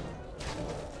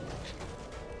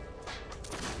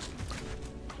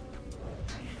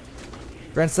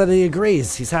 Grant said he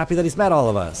agrees. He's happy that he's met all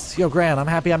of us. Yo, Grant, I'm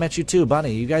happy I met you too,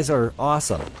 Bunny. You guys are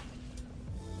awesome.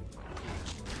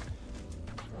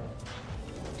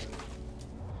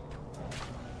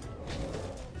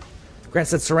 Grant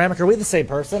said, Ceramic, are we the same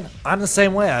person? I'm the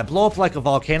same way. I blow up like a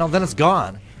volcano, then it's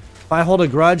gone. If I hold a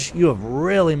grudge, you have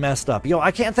really messed up. Yo,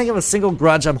 I can't think of a single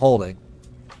grudge I'm holding.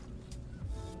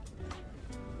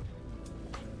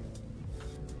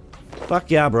 Fuck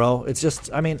yeah, bro. It's just,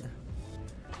 I mean,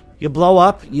 you blow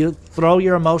up, you throw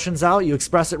your emotions out, you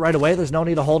express it right away. There's no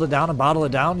need to hold it down and bottle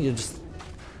it down. You just,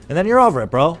 and then you're over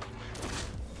it, bro.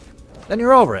 Then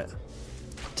you're over it.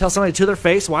 Tell somebody to their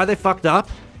face why they fucked up.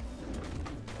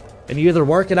 And you either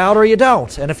work it out or you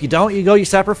don't. And if you don't, you go your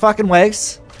separate fucking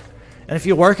ways. And if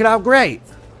you work it out, great.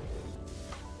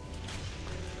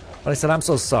 But I said, I'm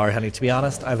so sorry, honey. To be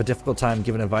honest, I have a difficult time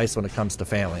giving advice when it comes to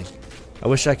family. I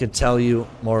wish I could tell you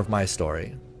more of my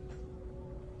story.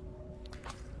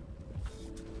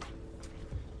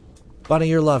 Bunny,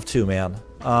 you're loved too, man.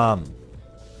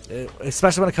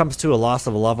 Especially when it comes to a loss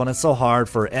of a loved one, it's so hard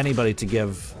for anybody to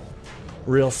give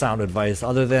real sound advice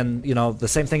other than, you know, the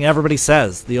same thing everybody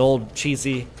says. The old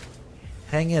cheesy,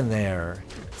 hang in there.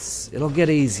 It'll get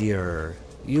easier.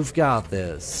 You've got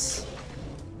this.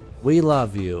 We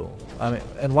love you. I mean,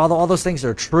 and while all those things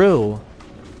are true,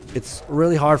 it's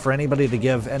really hard for anybody to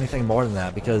give anything more than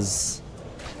that because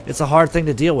it's a hard thing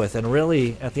to deal with. And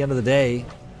really, at the end of the day,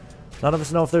 none of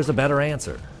us know if there's a better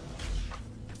answer.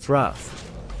 It's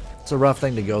rough. It's a rough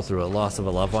thing to go through, a loss of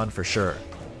a loved one, for sure.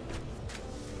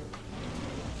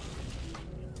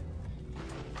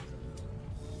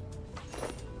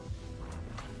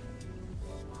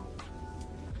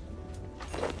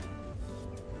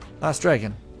 Last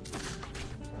Dragon.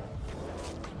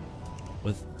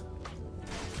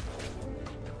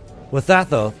 With that,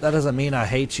 though, that doesn't mean I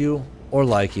hate you or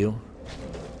like you.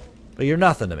 But you're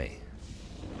nothing to me.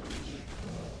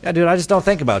 Yeah, dude, I just don't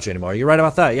think about you anymore. You're right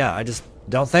about that. Yeah, I just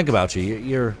don't think about you.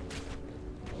 You're...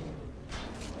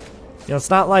 You know, it's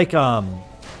not like, I'm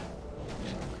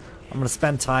gonna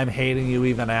spend time hating you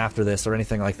even after this or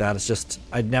anything like that. It's just,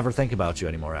 I'd never think about you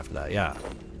anymore after that, yeah.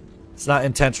 It's not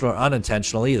intentional or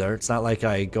unintentional either. It's not like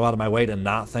I go out of my way to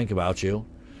not think about you.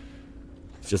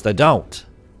 It's just I don't.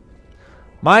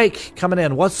 Mike, coming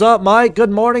in. What's up, Mike?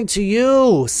 Good morning to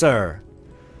you, sir.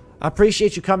 I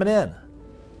appreciate you coming in.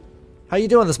 How you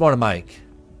doing this morning, Mike?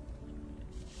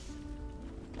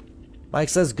 Mike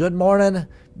says, good morning,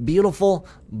 beautiful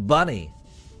bunny.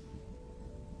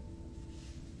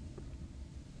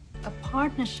 A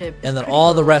partnership. And then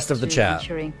all the rest of the chat.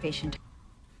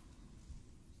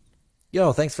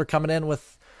 Yo, thanks for coming in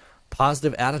with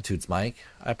positive attitudes, Mike.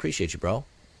 I appreciate you, bro.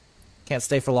 Can't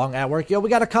stay for long at work. Yo, we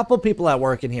got a couple people at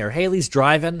work in here. Haley's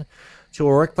driving to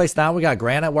her workplace now. We got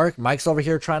Grant at work. Mike's over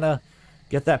here trying to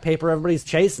get that paper. Everybody's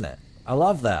chasing it. I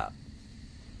love that.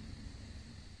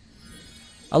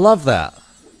 I love that.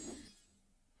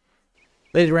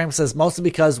 Lady Ram says, mostly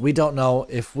because we don't know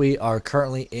if we are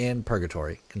currently in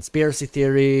purgatory. Conspiracy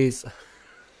theories.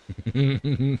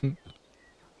 Lady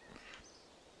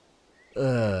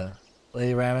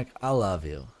Ramic, I love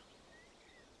you.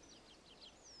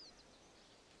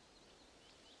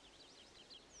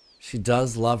 She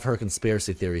does love her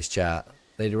conspiracy theories, chat.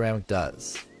 Lady Ramic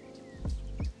does.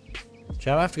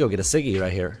 Chat, I have to go get a ciggy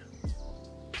right here.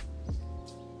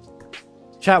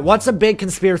 Chat, what's a big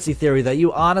conspiracy theory that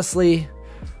you honestly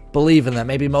believe in that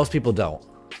maybe most people don't?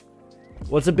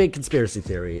 What's a big conspiracy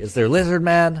theory? Is there Lizard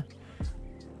Man?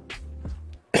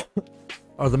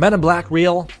 Are the Men in Black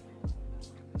real?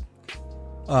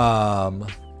 God,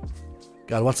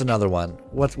 what's another one?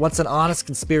 What's an honest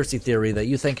conspiracy theory that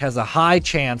you think has a high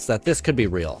chance that this could be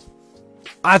real?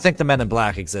 I think the Men in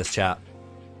Black exist, chat.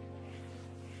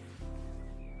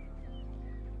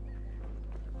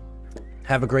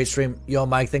 Have a great stream. Yo,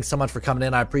 Mike, thanks so much for coming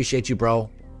in. I appreciate you, bro.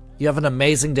 You have an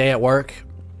amazing day at work.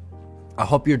 I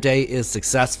hope your day is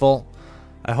successful.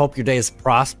 I hope your day is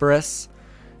prosperous.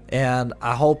 And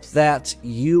I hope that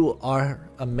you are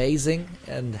amazing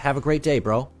and have a great day,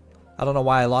 bro. I don't know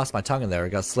why I lost my tongue in there.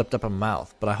 It got slipped up in my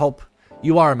mouth. But I hope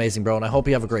you are amazing, bro, and I hope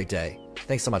you have a great day.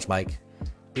 Thanks so much, Mike.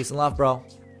 Peace and love, bro.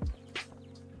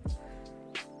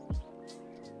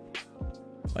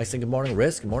 Mike saying good morning,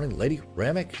 Risk. Good morning, Lady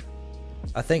Ramic.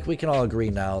 I think we can all agree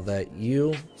now that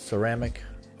you, Ceramic,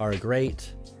 are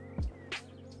great.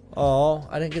 Oh,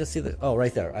 I didn't get to see the... Oh,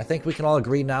 right there. I think we can all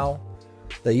agree now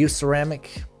that you,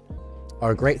 Ceramic,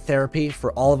 are great therapy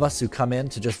for all of us who come in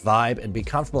to just vibe and be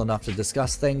comfortable enough to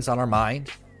discuss things on our mind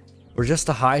or just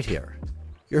to hide here.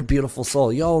 You're a beautiful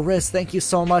soul. Yo, Riz, thank you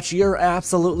so much. You're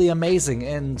absolutely amazing.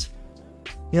 And,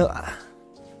 you know,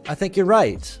 I think you're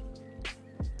right.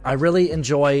 I really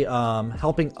enjoy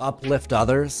helping uplift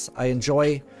others. I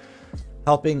enjoy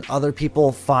helping other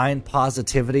people find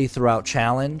positivity throughout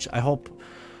challenge. I hope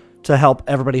to help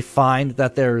everybody find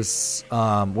that there's,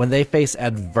 when they face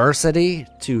adversity,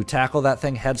 to tackle that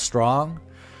thing headstrong,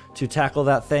 to tackle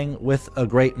that thing with a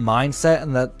great mindset,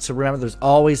 and that to remember there's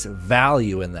always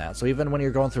value in that. So even when you're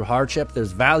going through hardship,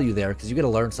 there's value there because you get to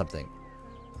learn something.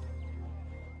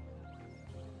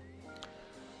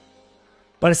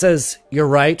 But it says, you're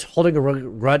right, holding a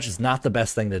grudge is not the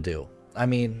best thing to do. I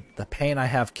mean, the pain I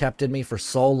have kept in me for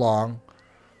so long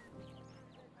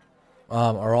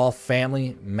are all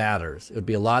family matters. It would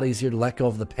be a lot easier to let go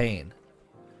of the pain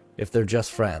if they're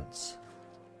just friends.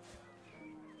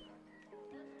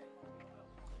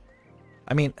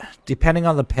 I mean, depending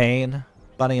on the pain,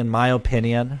 Bunny, in my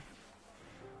opinion,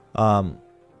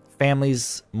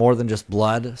 family's more than just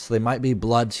blood. So they might be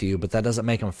blood to you, but that doesn't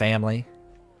make them family.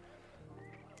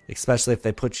 Especially if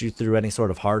they put you through any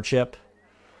sort of hardship.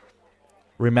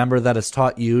 Remember that it's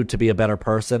taught you to be a better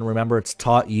person. Remember it's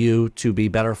taught you to be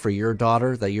better for your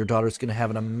daughter. That your daughter's going to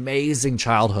have an amazing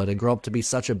childhood and grow up to be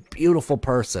such a beautiful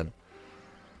person.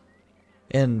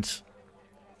 And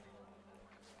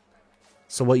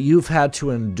so what you've had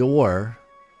to endure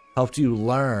helped you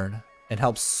learn and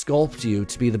helped sculpt you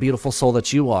to be the beautiful soul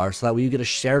that you are. So that way you get to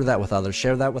share that with others.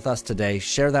 Share that with us today.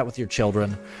 Share that with your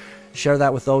children. Share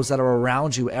that with those that are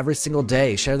around you every single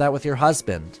day. Share that with your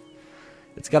husband.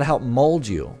 It's got to help mold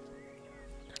you.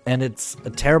 And it's a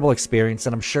terrible experience,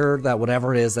 and I'm sure that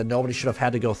whatever it is, that nobody should have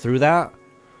had to go through that.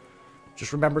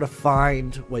 Just remember to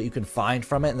find what you can find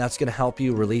from it, and that's going to help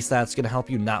you release that. It's going to help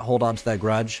you not hold on to that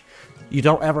grudge. You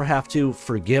don't ever have to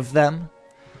forgive them.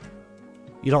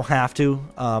 You don't have to.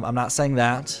 I'm not saying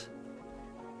that.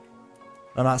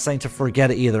 I'm not saying to forget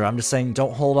it either. I'm just saying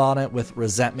don't hold on it with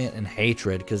resentment and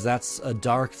hatred, because that's a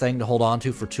dark thing to hold on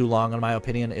to for too long, in my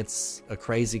opinion. It's a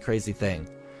crazy, crazy thing.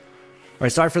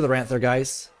 Alright, sorry for the rant there,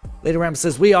 guys. Lady Ram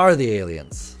says, we are the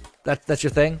aliens. That's your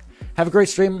thing? Have a great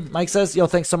stream, Mike says. Yo,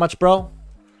 thanks so much, bro.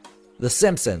 The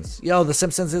Simpsons. Yo, The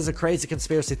Simpsons is a crazy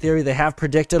conspiracy theory. They have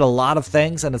predicted a lot of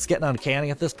things, and it's getting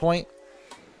uncanny at this point.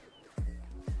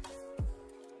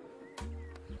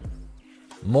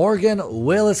 Morgan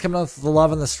Will is coming up with the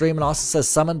love on the stream and also says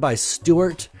summoned by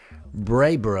Stuart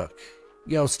Braybrook.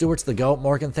 Yo, Stuart's the GOAT.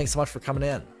 Morgan, thanks so much for coming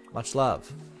in. Much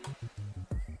love.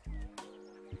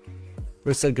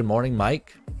 Bruce said good morning,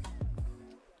 Mike.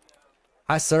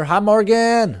 Hi, sir. Hi,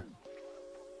 Morgan.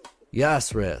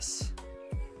 Yes, Riz.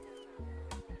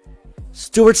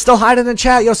 Stuart's still hiding in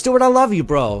chat. Yo, Stuart, I love you,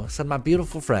 bro. Said my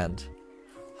beautiful friend.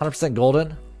 100%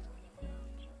 golden.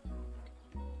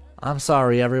 I'm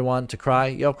sorry, everyone, to cry.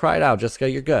 Yo, cry it out, Jessica.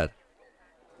 You're good.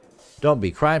 Don't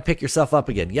be. Cry and pick yourself up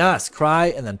again. Yes,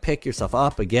 cry and then pick yourself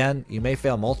up again. You may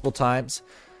fail multiple times,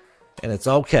 and it's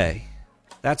okay.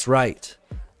 That's right.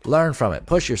 Learn from it.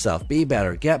 Push yourself. Be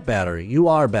better. Get better. You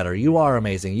are better. You are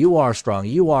amazing. You are strong.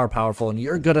 You are powerful, and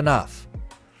you're good enough.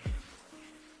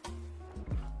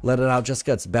 Let it out,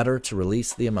 Jessica. It's better to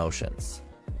release the emotions.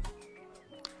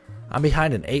 I'm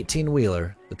behind an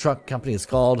 18-wheeler. The truck company is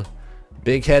called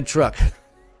Big Head Truck.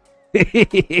 That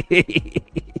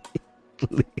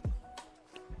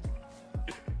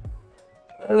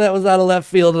was out of left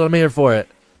field, and I'm here for it.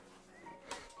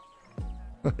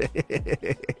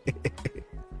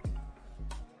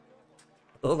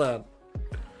 Hold on.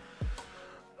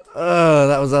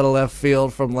 That was out of left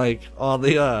field from like all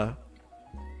the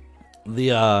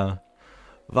vibes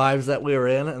that we were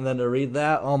in, and then to read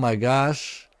that, oh my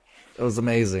gosh, it was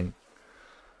amazing.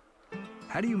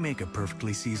 How do you make a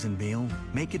perfectly seasoned meal?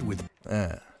 Make it with...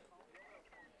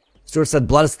 Stuart said,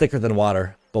 blood is thicker than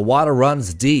water, but water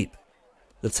runs deep.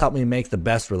 That's helped me make the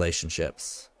best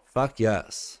relationships. Fuck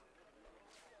yes.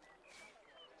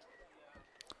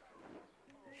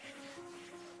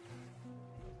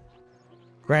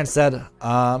 Grant said,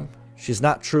 she's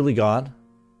not truly gone.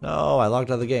 No, I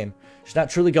logged out of the game. She's not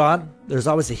truly gone. There's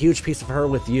always a huge piece of her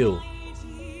with you.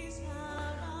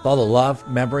 With all the love,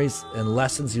 memories, and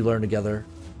lessons you learn together.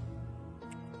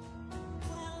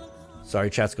 Sorry,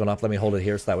 chat's going off. Let me hold it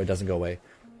here so that way it doesn't go away.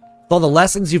 With all the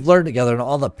lessons you've learned together and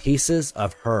all the pieces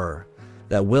of her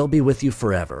that will be with you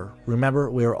forever. Remember,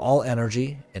 we are all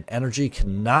energy, and energy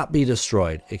cannot be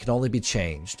destroyed. It can only be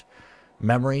changed.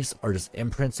 Memories are just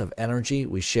imprints of energy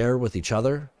we share with each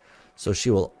other. So she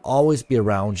will always be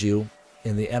around you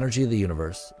in the energy of the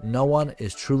universe. No one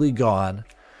is truly gone.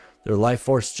 Their life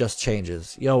force just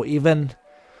changes. Yo, even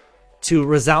to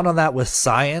resound on that with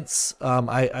science,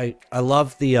 I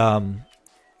love the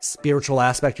spiritual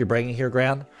aspect you're bringing here,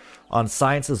 Gran. On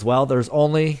science as well, there's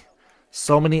only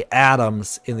so many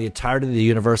atoms in the entirety of the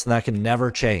universe, and that can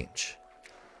never change.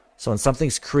 So when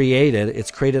something's created,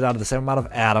 it's created out of the same amount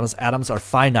of atoms. Atoms are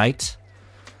finite,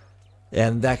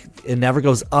 and that it never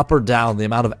goes up or down, the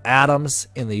amount of atoms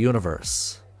in the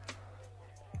universe.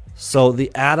 So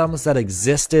the atoms that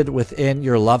existed within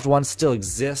your loved ones still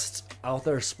exist out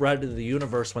there spread to the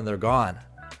universe when they're gone.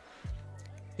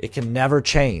 It can never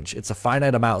change. It's a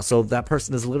finite amount. So that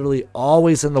person is literally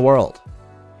always in the world.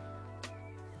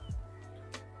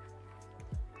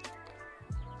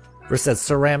 Chris said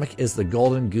ceramic is the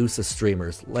golden goose of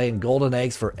streamers, laying golden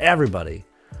eggs for everybody.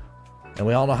 And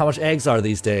we all know how much eggs are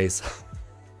these days.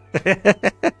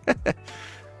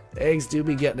 Eggs do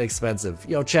be getting expensive.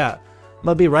 Yo, chat. I'm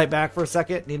going to be right back for a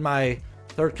second. Need my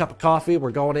third cup of coffee.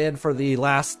 We're going in for the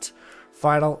last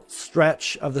final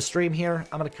stretch of the stream here.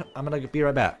 I'm gonna be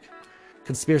right back.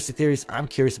 Conspiracy theories. I'm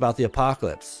curious about the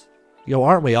apocalypse. Yo,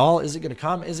 aren't we all? Is it gonna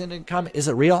come? Isn't it come? Is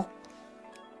it real?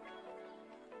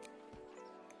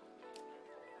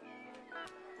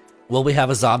 Will we have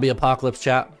a zombie apocalypse,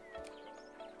 chat?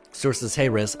 Stuart says, hey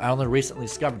Riz, I only recently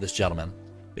discovered this gentleman,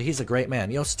 but he's a great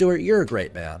man. Yo, Stuart, you're a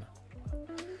great man.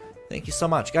 Thank you so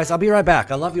much. Guys, I'll be right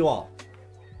back. I love you all.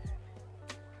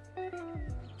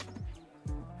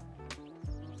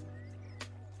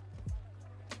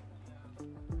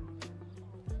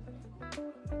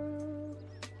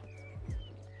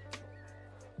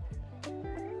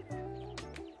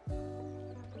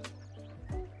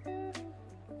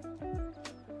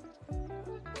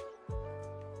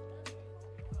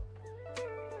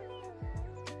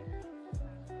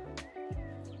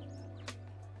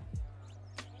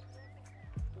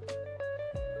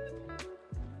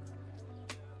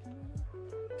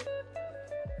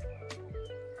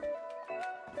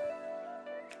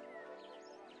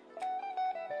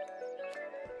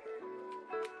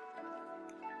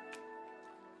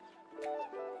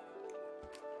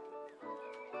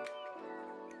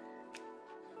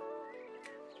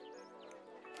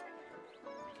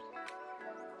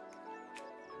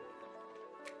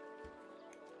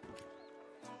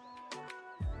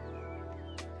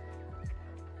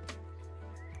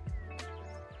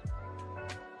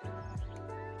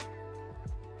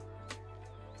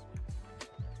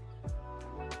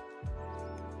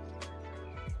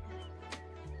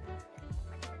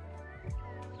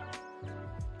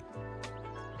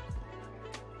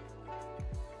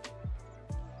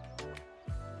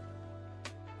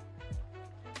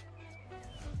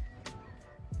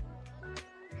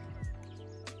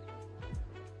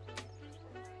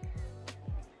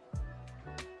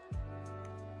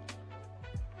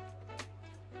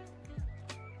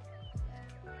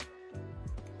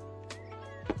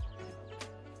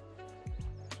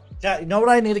 Yeah, you know what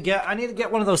I need to get? I need to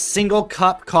get one of those single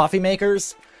cup coffee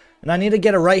makers. And I need to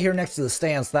get it right here next to the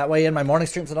stand. So that way in my morning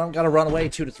streams I don't gotta run away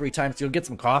 2 to 3 times to go get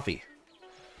some coffee.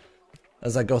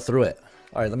 As I go through it.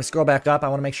 Alright, let me scroll back up. I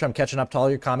want to make sure I'm catching up to all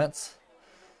your comments.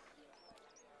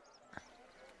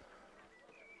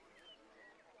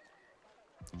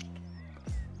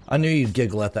 I knew you'd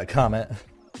giggle at that comment.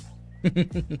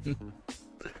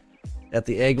 At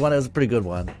the egg one, it was a pretty good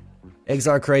one. Eggs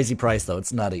are a crazy price though,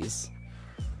 it's nutties.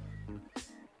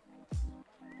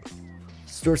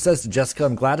 Stuart says to Jessica,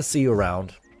 I'm glad to see you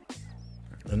around.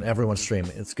 And everyone's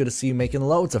streaming. It's good to see you making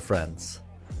loads of friends.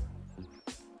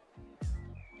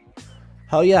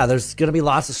 Hell yeah, there's gonna be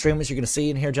lots of streamers you're gonna see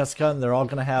in here, Jessica, and they're all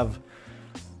gonna have...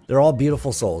 They're all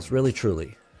beautiful souls, really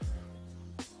truly.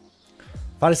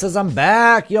 Fadi says, I'm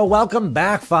back! Yo, welcome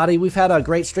back, Fadi. We've had a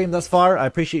great stream thus far. I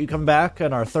appreciate you coming back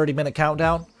on our 30-minute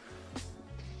countdown.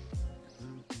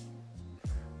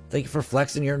 Thank you for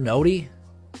flexing your noti.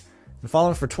 Been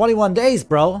following for 21 days,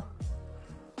 bro.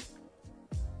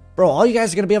 Bro, all you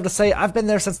guys are going to be able to say, I've been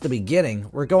there since the beginning.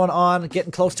 We're going on,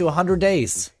 getting close to 100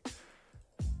 days.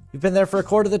 You've been there for a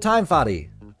quarter of the time, Fadi.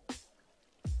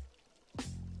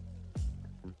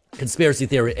 Conspiracy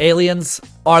theory. Aliens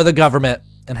are the government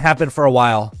and have been for a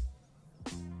while.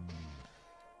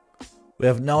 We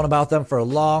have known about them for a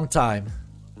long time.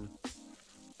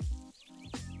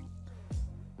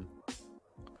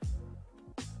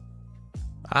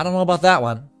 I don't know about that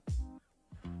one.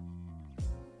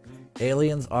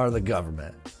 Aliens are the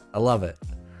government. I love it.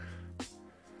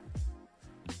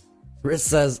 Rich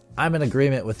says, I'm in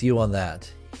agreement with you on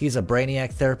that. He's a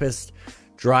brainiac therapist.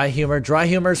 Dry humor. Dry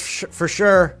humor's for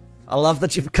sure. I love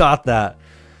that you've caught that.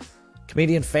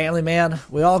 Comedian family man.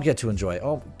 We all get to enjoy.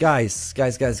 Oh, guys.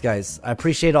 I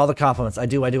appreciate all the compliments. I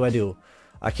do.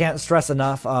 I can't stress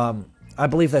enough. I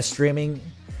believe that streaming,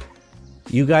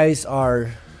 you guys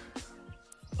are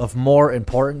of more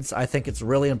importance. I think it's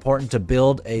really important to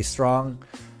build a strong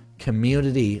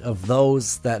community of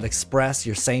those that express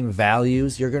your same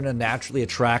values. You're going to naturally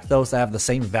attract those that have the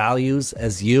same values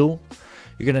as you.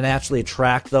 You're going to naturally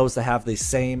attract those that have the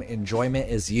same enjoyment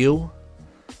as you.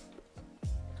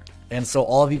 And so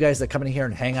all of you guys that come in here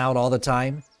and hang out all the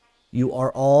time, you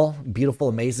are all beautiful,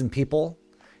 amazing people.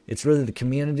 It's really the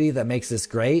community that makes this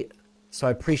great. So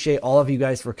I appreciate all of you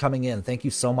guys for coming in. Thank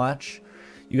you so much.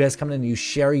 You guys come in and you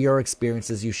share your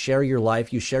experiences, you share your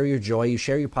life, you share your joy, you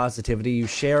share your positivity, you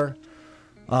share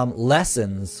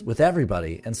lessons with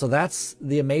everybody. And so that's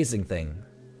the amazing thing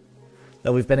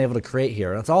that we've been able to create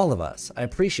here. That's all of us. I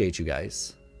appreciate you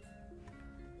guys.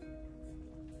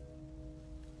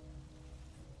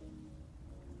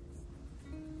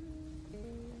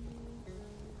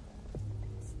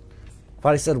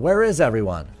 Fadi said, where is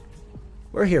everyone?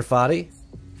 We're here, Fadi.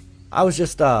 I was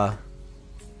just,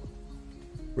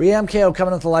 ReMKO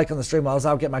coming with a like on the stream while I was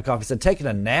out getting my coffee. Said, taking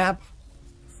a nap?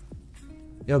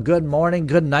 Yo, good morning,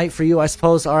 good night for you, I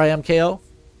suppose, ReMKO.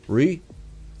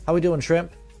 How we doing,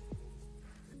 Shrimp?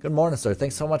 Good morning, sir.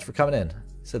 Thanks so much for coming in. He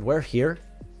said, we're here.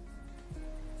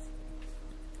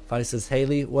 Fadi says,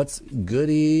 Haley, what's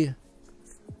goody?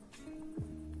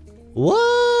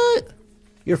 What?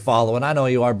 You're following. I know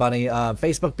you are, Bunny.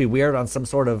 Facebook be weird on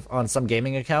some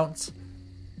gaming accounts.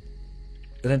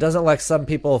 And it doesn't let some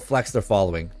people flex their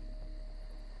following.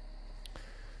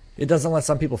 It doesn't let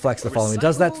some people flex their following. It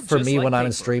does that for me when I'm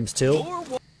in streams too.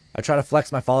 I try to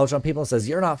flex my followers on people and says,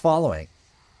 you're not following.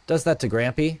 Does that to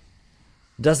Grampy.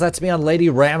 Does that to me on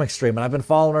Lady Ram Extreme, and I've been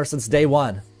following her since day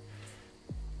one.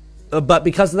 But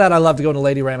because of that, I love to go to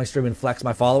Lady Ram Extreme and flex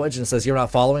my followage and it says, you're not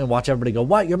following, and watch everybody go,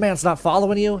 what? Your man's not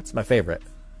following you? It's my favorite.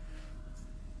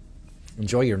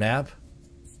 Enjoy your nap.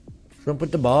 Shrimp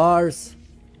with the bars.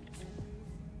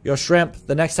 Yo, Shrimp,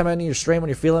 the next time I need your stream when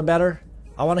you're feeling better,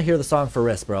 I want to hear the song for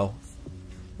Risk, bro.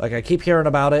 Like, I keep hearing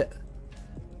about it.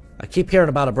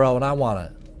 Bro, and I want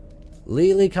it.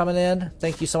 Lily coming in.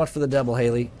 Thank you so much for the double,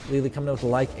 Haley. Lily coming in with the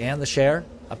like and the share.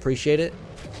 Appreciate it.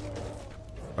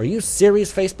 Are you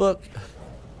serious, Facebook?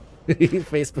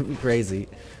 Facebook be crazy.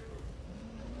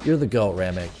 You're the GOAT,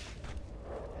 Ramek.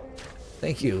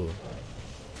 Thank you.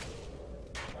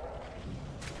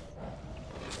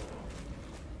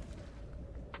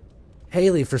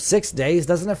 Haley, for 6 days?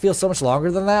 Doesn't it feel so much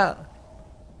longer than that?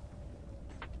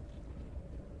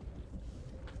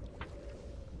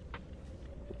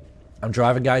 I'm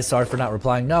driving, guys. Sorry for not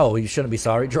replying. No, you shouldn't be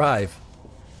sorry. Drive.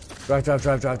 Drive.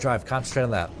 Concentrate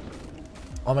on that.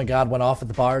 Oh my god, went off at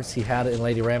the bars. He had it in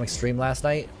Lady Ramek's stream last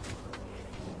night.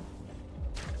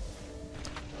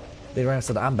 Lady Ramek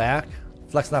said, I'm back.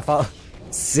 Flexing that follow.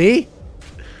 See?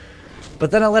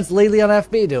 But then it lets Lily on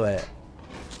FB do it.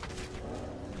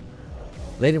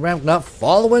 Lady Ram not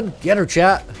following? Get her,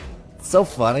 chat. So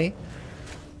funny.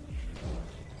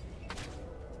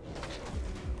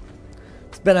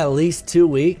 It's been at least 2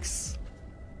 weeks.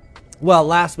 Well,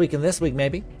 last week and this week,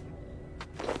 maybe.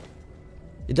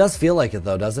 It does feel like it,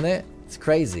 though, doesn't it? It's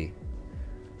crazy.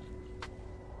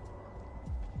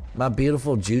 My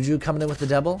beautiful Juju coming in with the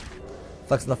double.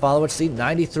 Flexing the follower seat.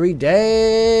 93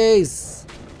 days.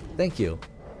 Thank you.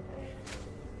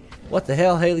 What the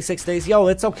hell, Haley? 6 days? Yo,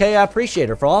 it's okay. I appreciate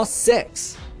her for all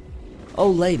 6. Oh,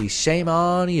 lady, shame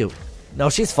on you. No,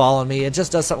 she's following me. It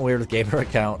just does something weird with gamer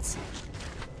accounts.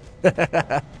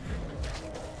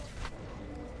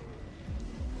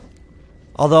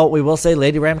 Although, we will say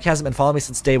Lady Ram hasn't been following me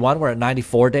since day 1. We're at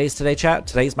 94 days today, chat.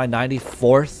 Today's my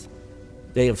 94th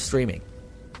day of streaming.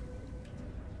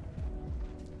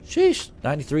 Sheesh,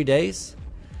 93 days?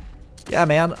 Yeah,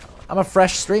 man, I'm a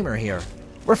fresh streamer here.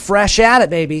 We're fresh at it,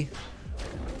 baby.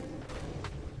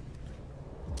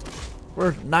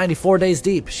 We're 94 days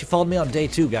deep. She followed me on day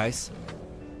 2, guys.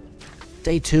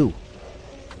 Day 2.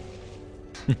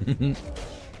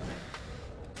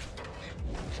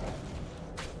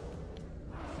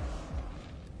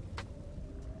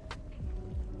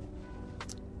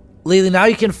 Lily, now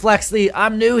you can flex the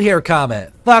 "I'm new here"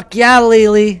 comment. Fuck yeah,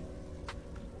 Lily.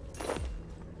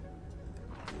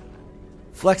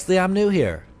 Flex the "I'm new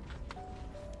here."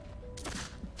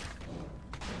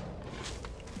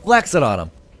 Flex it on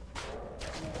them.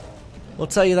 We'll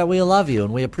tell you that we love you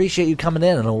and we appreciate you coming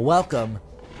in, and welcome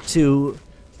to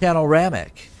Channel Ramic,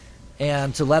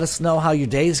 and to let us know how your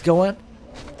day's going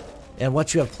and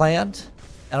what you have planned.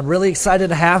 And I'm really excited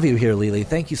to have you here, Lily.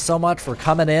 Thank you so much for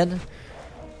coming in.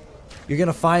 You're going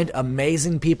to find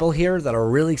amazing people here that are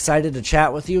really excited to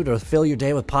chat with you, to fill your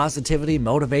day with positivity,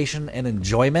 motivation, and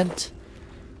enjoyment.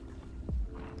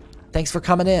 Thanks for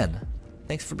coming in.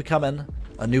 Thanks for becoming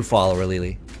a new follower,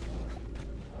 Lily.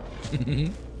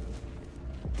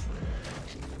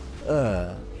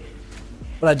 But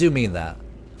I do mean that.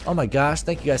 Oh my gosh,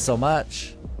 thank you guys so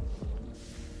much.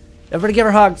 Everybody give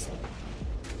her hugs.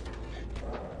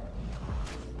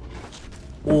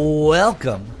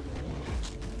 Welcome.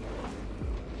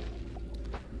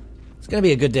 It's gonna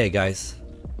be a good day, guys.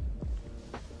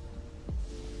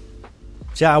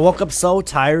 Yeah, I woke up so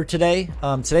tired today.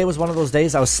 Today was one of those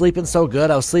days I was sleeping so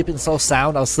good, I was sleeping so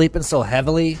sound, I was sleeping so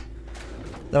heavily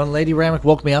that when Lady Ramic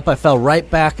woke me up, I fell right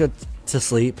back to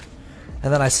sleep.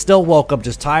 And then I still woke up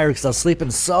just tired because I was sleeping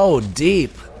so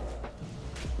deep.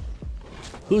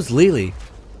 Who's Lily?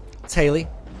 It's Haley.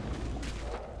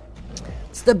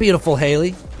 It's the beautiful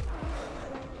Haley.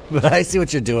 But I see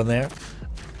what you're doing there.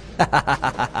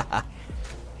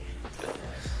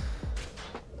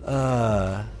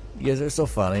 You guys are so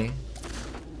funny.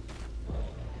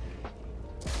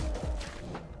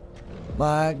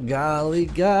 My golly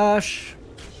gosh.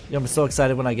 I'm so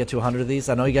excited when I get to 100 of these.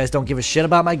 I know you guys don't give a shit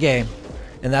about my game,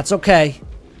 and that's okay.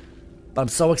 But I'm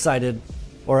so excited.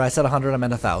 Or I said 100, I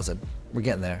meant 1,000. We're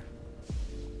getting there.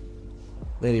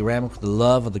 Lady Ramic with the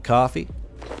love of the coffee.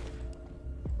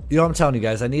 You know what I'm telling you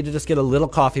guys? I need to just get a little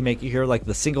coffee maker here, like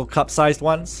the single cup-sized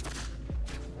ones.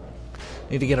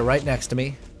 Need to get it right next to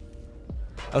me.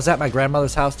 I was at my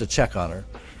grandmother's house to check on her.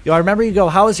 Yo, I remember you go,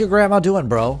 how is your grandma doing,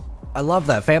 bro? I love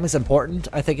that. Family's important.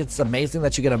 I think it's amazing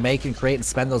that you get to make and create and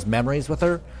spend those memories with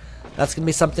her. That's going to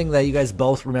be something that you guys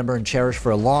both remember and cherish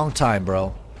for a long time,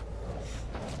 bro.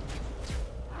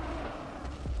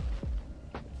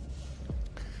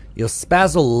 Yo,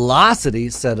 Spazolocity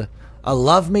said, I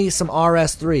love me some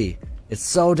RS3. It's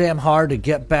so damn hard to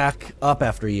get back up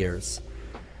after years.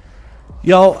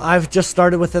 Yo, I've just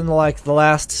started within like the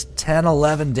last 10,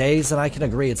 11 days, and I can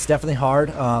agree. It's definitely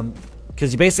hard.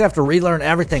 Because you basically have to relearn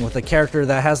everything with a character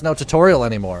that has no tutorial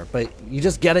anymore. But you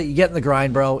just get it. You get in the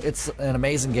grind, bro. It's an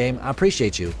amazing game. I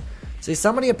appreciate you. See,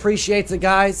 somebody appreciates it,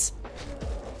 guys.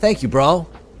 Thank you, bro.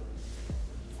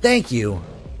 Thank you.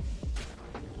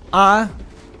 I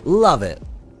love it.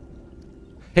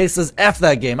 Hey, says, F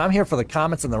that game. I'm here for the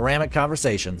comments and the Ramic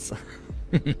conversations.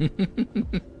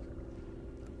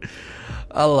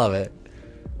 I love it.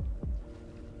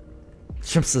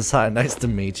 Shrimp says, hi. Nice to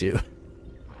meet you.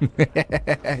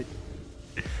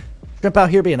 Shrimp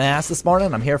out here being an ass this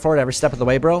morning. I'm here for it every step of the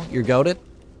way, bro. You're goated.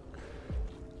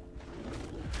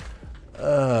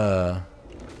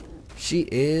 She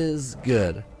is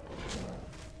good.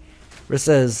 Riz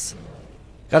says,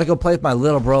 gotta go play with my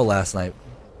little bro last night.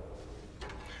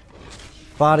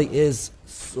 Body is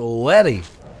sweaty.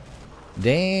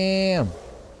 Damn.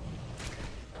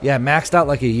 Yeah, maxed out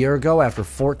like a year ago after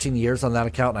 14 years on that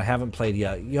account, and I haven't played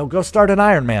yet. Yo, go start an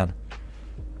Iron Man.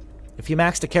 If you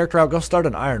maxed a character out, go start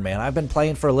an Iron Man. I've been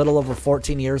playing for a little over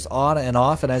 14 years on and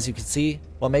off, and as you can see,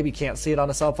 Well, maybe you can't see it on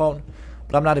a cell phone,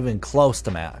 but I'm not even close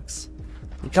to max.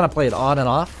 You kind of play it on and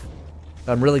off.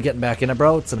 I'm really getting back in it,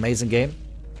 bro. It's an amazing game.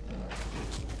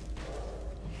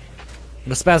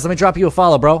 But Spaz, let me drop you a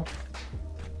follow, bro.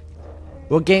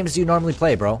 What games do you normally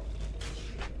play, bro?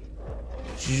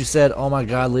 You said, oh my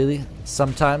god, Lily,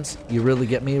 sometimes you really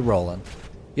get me rolling.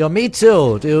 Yo, me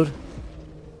too, dude.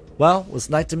 Well, it was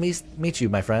nice to meet you,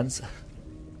 my friends.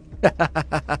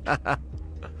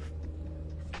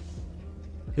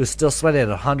 He was still sweating at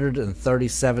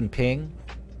 137 ping.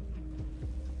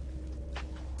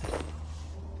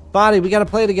 Body, we gotta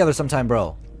play together sometime,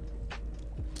 bro.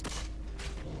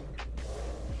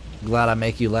 Glad I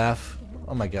make you laugh.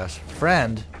 Oh my gosh.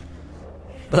 Friend?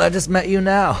 But I just met you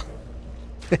now.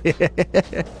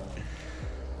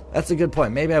 That's a good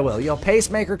point. Maybe I will. Yo,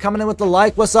 Pacemaker coming in with the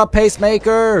like. What's up,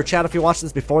 Pacemaker? Chat, if you're watching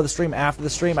this before the stream, after the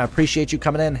stream, I appreciate you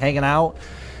coming in, hanging out,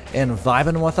 and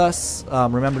vibing with us.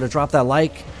 Remember to drop that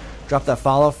like, drop that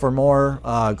follow for more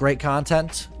great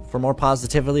content, for more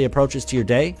positivity approaches to your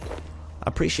day. I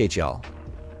appreciate y'all.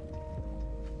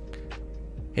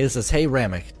 Hey, this says, hey,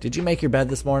 Ramek, did you make your bed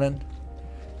this morning?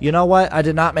 You know what? I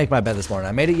did not make my bed this morning.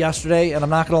 I made it yesterday, and I'm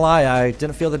not going to lie, I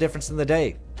didn't feel the difference in the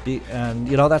day. And,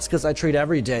 you know, that's because I treat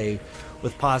every day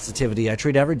with positivity. I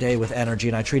treat every day with energy,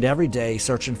 and I treat every day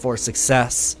searching for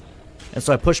success. And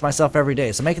so I push myself every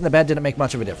day. So making the bed didn't make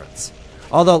much of a difference.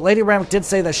 Although Lady Ramek did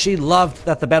say that she loved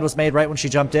that the bed was made right when she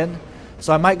jumped in.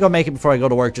 So I might go make it before I go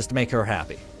to work just to make her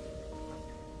happy.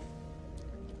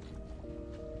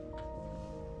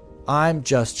 I'm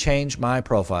just changed my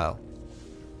profile.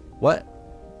 What?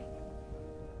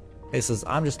 He says,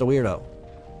 I'm just a weirdo.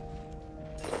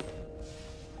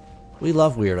 We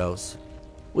love weirdos.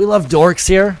 We love dorks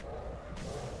here.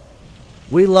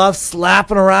 We love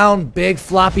slapping around big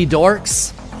floppy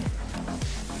dorks.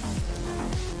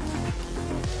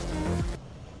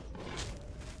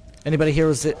 Anybody here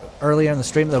was it earlier in the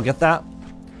stream, they'll get that.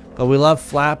 But we love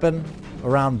flapping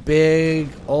around big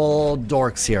old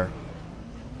dorks here.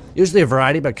 Usually a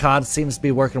variety, but COD seems to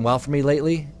be working well for me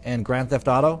lately, and Grand Theft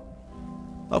Auto.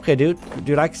 Okay, dude.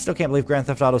 Dude, I still can't believe Grand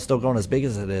Theft Auto is still going as big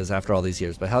as it is after all these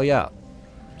years, but hell yeah.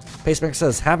 Pacemaker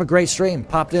says, have a great stream.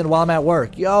 Popped in while I'm at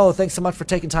work. Yo, thanks so much for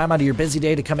taking time out of your busy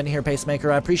day to come in here,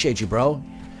 Pacemaker. I appreciate you, bro.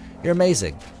 You're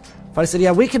amazing. If I said,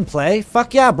 yeah, we can play.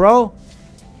 Fuck yeah, bro.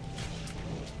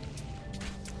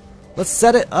 Let's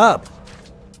set it up.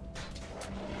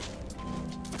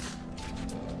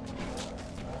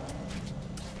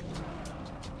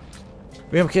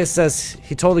 RMK says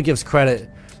he totally gives credit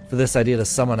for this idea to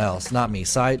someone else, not me.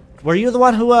 Side, were you the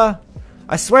one who, I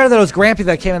swear that it was Grampy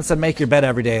that came and said make your bed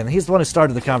every day, and he's the one who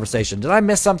started the conversation. Did I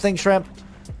miss something, Shrimp?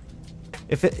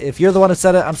 If you're the one who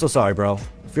said it, I'm so sorry, bro.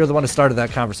 If you're the one who started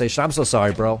that conversation, I'm so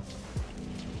sorry, bro.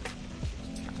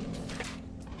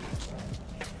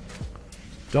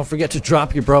 Don't forget to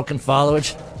drop your broken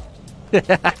followage. You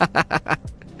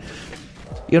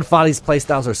and Fadi's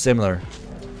playstyles are similar.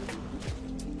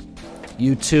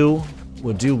 You two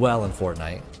would do well in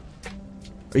Fortnite.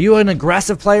 Are you an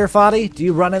aggressive player, Fadi? Do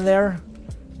you run in there?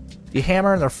 You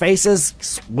hammer in their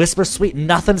faces, whisper sweet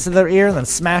nothings in their ear, and then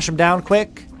smash them down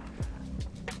quick?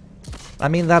 I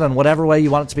mean that in whatever way you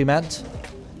want it to be meant.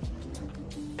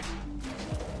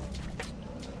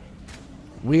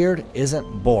 Weird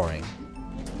isn't boring.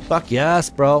 Fuck yes,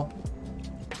 bro.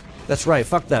 That's right,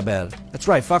 fuck that bed. That's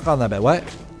right, fuck on that bed. What?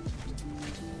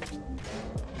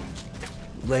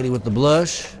 Lady with the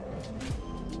blush.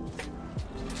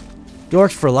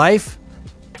 Dorks for life?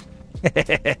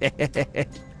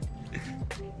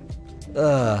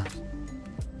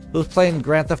 Who's playing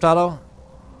Grand Theft Auto?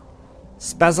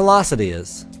 Spazolocity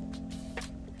is.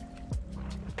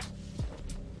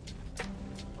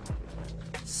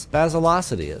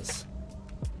 Spazolocity is.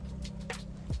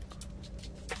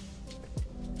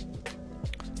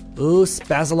 Ooh,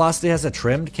 Spazolocity has a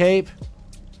trimmed cape?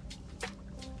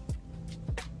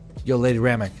 Yo, Lady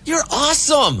Ramek. You're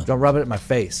awesome! Don't rub it in my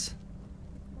face.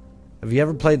 Have you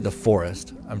ever played The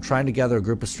Forest? I'm trying to gather a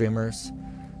group of streamers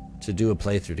to do a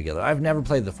playthrough together. I've never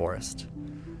played The Forest.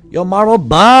 Yo, Marvel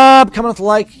Bob coming with a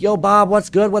like. Yo, Bob, what's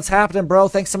good? What's happening, bro?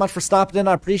 Thanks so much for stopping in.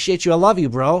 I appreciate you. I love you,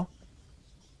 bro.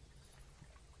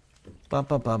 Bum,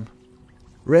 bum, bum.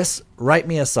 Riss, write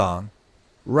me a song.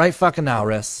 Right fucking now,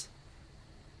 Riss.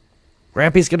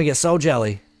 Grampy's gonna get so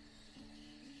jelly.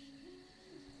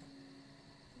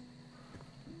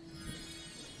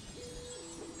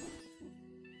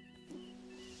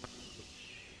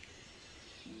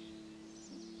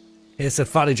 He said,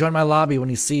 Fadi, join my lobby when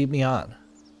you see me on.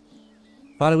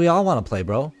 Fadi, we all want to play,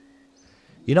 bro.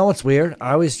 You know what's weird?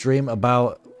 I always dream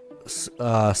about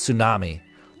tsunami.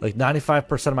 Like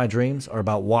 95% of my dreams are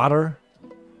about water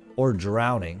or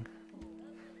drowning.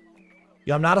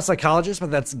 Yo, I'm not a psychologist,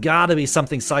 but that's gotta be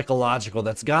something psychological.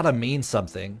 That's gotta mean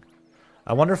something.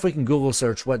 I wonder if we can Google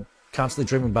search what constantly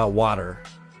dreaming about water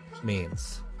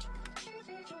means.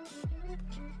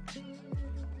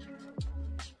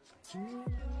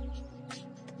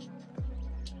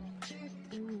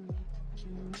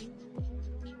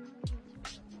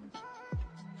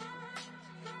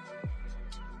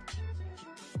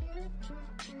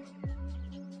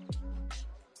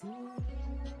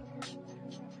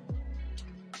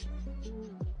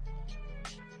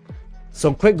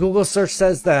 So quick Google search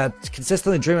says that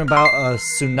consistently dreaming about a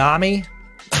tsunami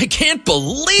I can't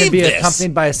believe can be this.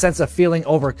 accompanied by a sense of feeling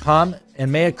overcome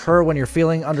and may occur when you're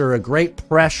feeling under a great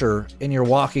pressure in your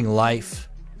walking life.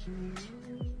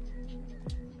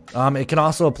 It can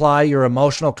also apply your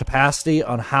emotional capacity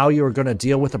on how you are going to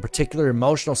deal with a particular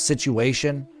emotional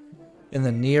situation in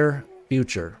the near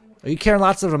future. Are you carrying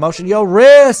lots of emotion? Yo,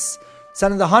 Riss!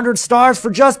 Sending the 100 stars for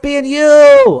just being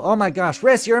you! Oh my gosh,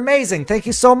 Riss, you're amazing. Thank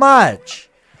you so much.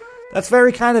 That's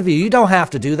very kind of you. You don't have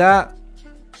to do that.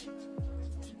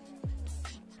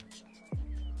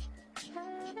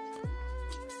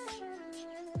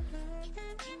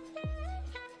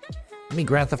 I mean,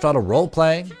 Grand Theft Auto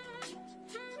role-playing.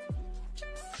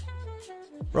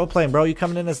 Role-playing, bro. You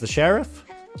coming in as the sheriff?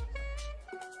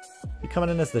 You coming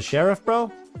in as the sheriff,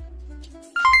 bro?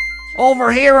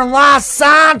 Over here in Los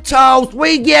Santos,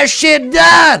 we get shit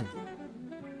done!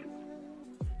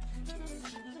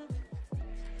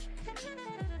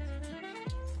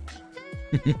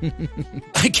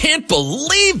 I can't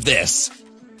believe this.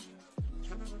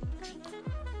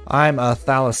 I'm a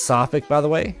thalassopic, by the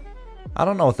way. I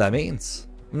don't know what that means.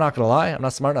 I'm not gonna lie, I'm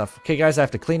not smart enough. Okay, guys, I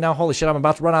have to clean now. Holy shit, I'm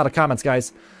about to run out of comments,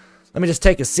 guys. Let me just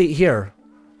take a seat here.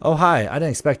 Oh, hi, I didn't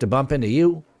expect to bump into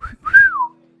you.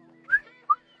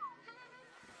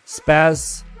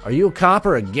 Spaz, are you a cop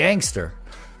or a gangster?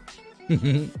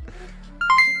 No,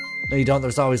 you don't.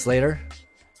 There's always later.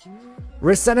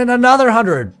 We're sending another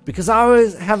 100 because I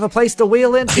always have a place to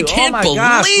wheel into. I can't oh my believe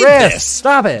gosh, Riss, this.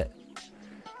 stop it.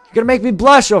 You're gonna make me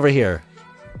blush over here.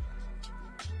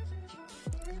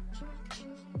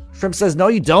 Shrimp says, no,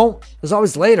 you don't. There's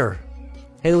always later.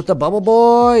 Hey, with the bubble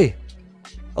boy.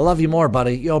 I love you more,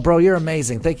 buddy. Yo, bro, you're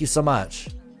amazing. Thank you so much.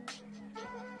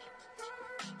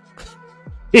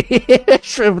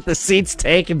 Shrimp with the seats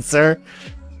taken, sir.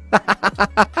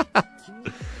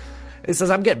 He says,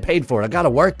 I'm getting paid for it. I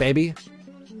gotta work, baby.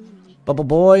 Bubble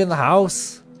boy in the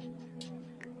house.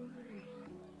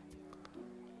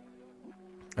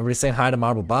 Everybody saying hi to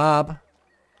Marble Bob.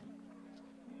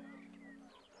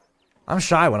 I'm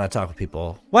shy when I talk with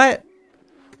people. What?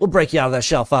 We'll break you out of that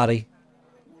shell, Foddy.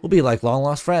 We'll be like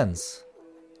long-lost friends.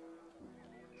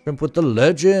 Shrimp with the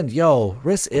legend. Yo,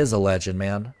 Riss is a legend,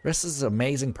 man. Riss is an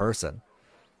amazing person.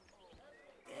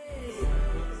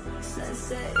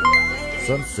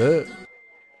 Sunset.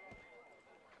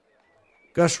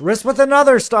 Gosh, Riss with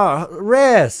another star.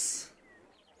 Riss.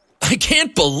 I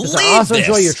can't believe I also this.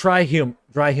 enjoy your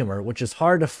dry humor, which is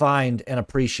hard to find and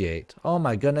appreciate. Oh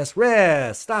my goodness,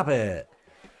 Riss, stop it.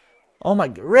 Oh my,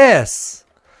 Riss.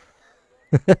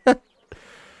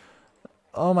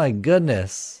 Oh my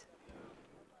goodness.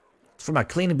 For my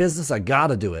cleaning business, I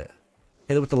gotta do it.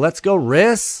 Hit it with the let's go,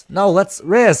 Riss. No,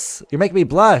 Riss. You're making me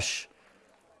blush.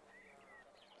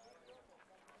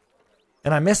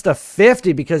 And I missed a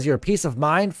 50 because you're a peace of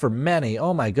mind for many.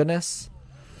 Oh my goodness.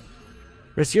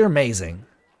 Riss, you're amazing.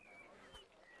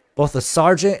 Both the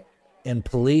sergeant in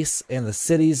police and the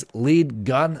city's lead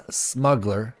gun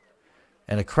smuggler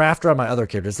and a crafter on my other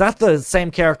character. Is that the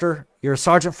same character? You're a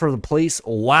sergeant for the police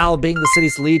while being the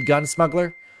city's lead gun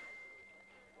smuggler?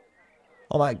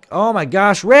 Oh my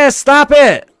gosh, Riss, stop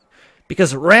it!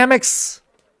 Because Ramix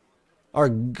are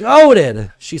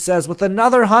goated, she says, with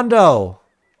another hundo.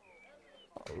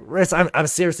 Riss, I'm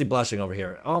seriously blushing over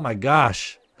here. Oh my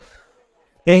gosh.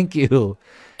 Thank you.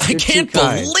 I can't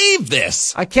believe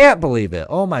this. I can't believe it.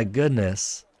 Oh my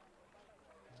goodness.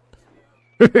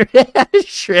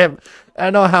 Shrimp. I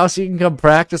know a house you can come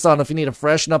practice on if you need to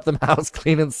freshen up them house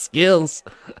cleaning skills.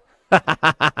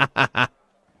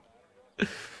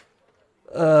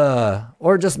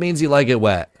 Or it just means you like it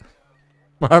wet.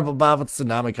 Marble Bob with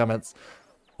tsunami comments.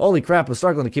 Holy crap, I'm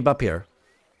struggling to keep up here.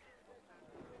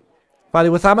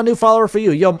 Foddy, I'm a new follower for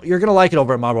you. Yo, you're gonna like it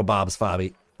over at Marble Bob's,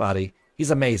 Foddy.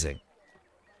 He's amazing.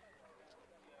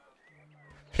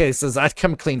 Okay, he says, I'd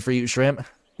come clean for you, Shrimp.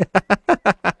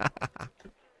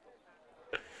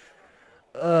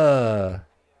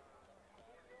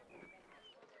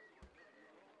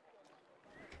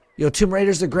 Yo, Tomb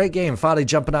Raider's a great game. Foddy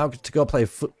jumping out to go play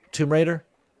Tomb Raider.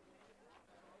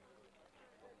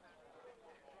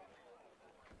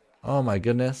 Oh my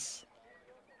goodness.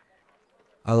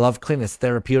 I love clean. It's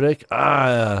therapeutic.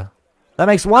 That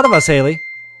makes one of us, Haley.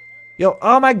 Yo,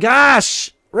 oh my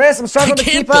gosh. Riz, I'm struggling to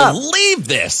keep up. I can't believe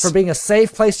this. For being a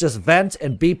safe place, just vent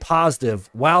and be positive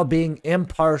while being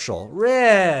impartial.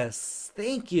 Riz,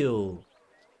 thank you.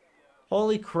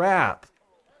 Holy crap.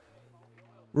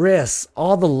 Riz,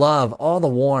 all the love, all the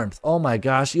warmth. Oh my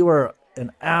gosh, you are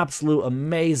an absolute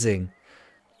amazing.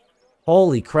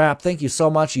 Holy crap, thank you so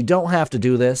much. You don't have to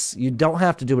do this. You don't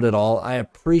have to do it at all. I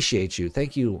appreciate you.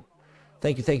 Thank you.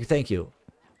 Thank you, thank you, thank you.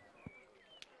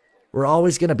 We're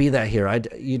always going to be that here.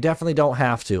 You definitely don't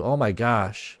have to. Oh my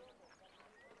gosh.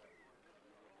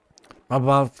 I'm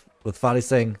about with Fadi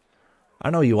saying, I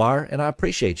know you are, and I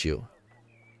appreciate you.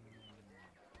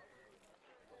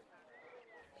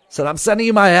 Said, I'm sending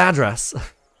you my address.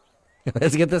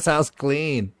 Let's get this house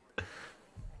clean.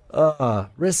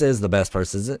 Riz is the best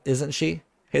person, isn't she?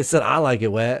 He said, I like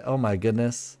it wet. Oh my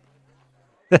goodness.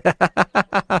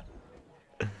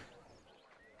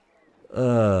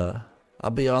 I'll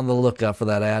be on the lookout for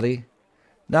that Addie.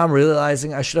 Now I'm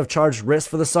realizing I should have charged Riz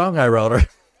for the song I wrote her.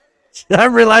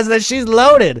 I'm realizing that she's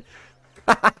loaded.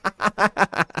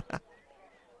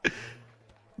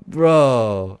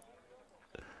 Bro.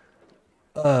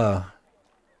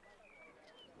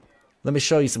 Let me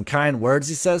show you some kind words,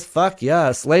 he says. Fuck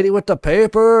yes. Lady with the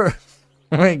paper.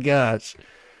 Oh my gosh.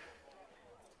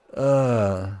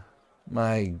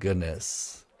 My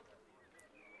goodness.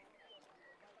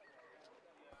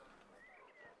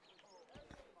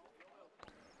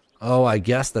 Oh, I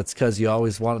guess that's because you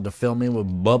always wanted to fill me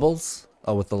with bubbles.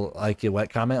 Oh, with the like your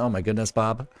wet comment. Oh my goodness,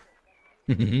 Bob.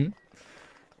 We're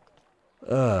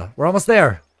almost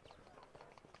there.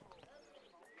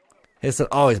 He said,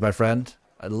 always, my friend.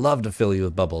 I'd love to fill you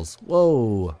with bubbles.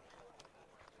 Whoa.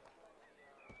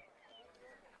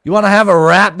 You want to have a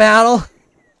rap battle?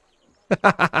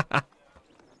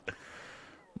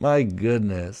 My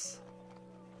goodness.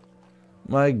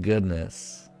 My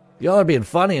goodness. Y'all are being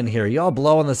funny in here. Y'all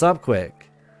blowing this up quick.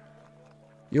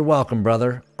 You're welcome,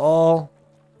 brother. All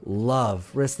love.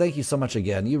 Riz, thank you so much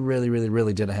again. You really, really,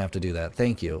 really didn't have to do that.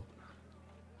 Thank you.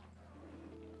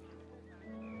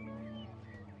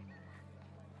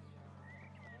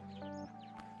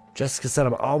 Jessica said,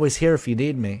 I'm always here if you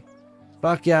need me.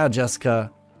 Fuck yeah,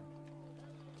 Jessica.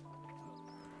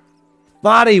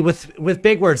 Body with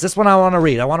big words. This one I want to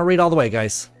read. I want to read all the way,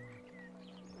 guys.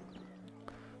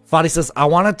 Fadi says, I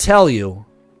want to tell you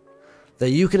that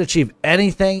you can achieve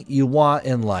anything you want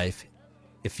in life.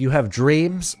 If you have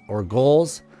dreams or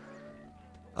goals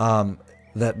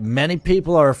that many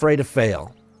people are afraid to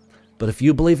fail. But if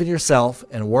you believe in yourself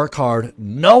and work hard,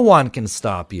 no one can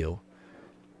stop you.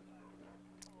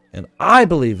 And I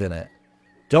believe in it.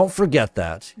 Don't forget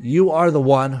that. You are the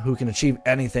one who can achieve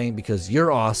anything because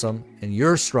you're awesome and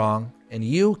you're strong and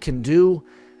you can do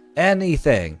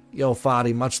anything. Yo,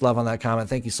 Fadi, much love on that comment.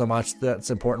 Thank you so much.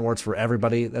 That's important words for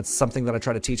everybody. That's something that I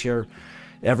try to teach here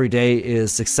every day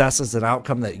is success is an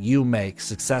outcome that you make.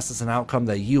 Success is an outcome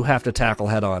that you have to tackle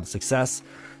head on. Success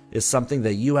is something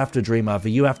that you have to dream of.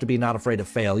 You have to be not afraid to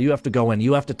fail. You have to go in.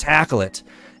 You have to tackle it.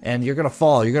 And you're going to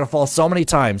fall. You're going to fall so many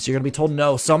times. You're going to be told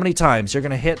no so many times. You're going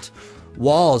to hit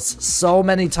walls so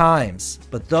many times.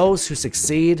 But those who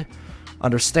succeed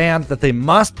understand that they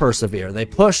must persevere. They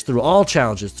push through all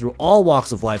challenges, through all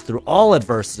walks of life, through all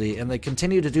adversity, and they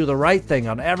continue to do the right thing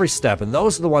on every step. And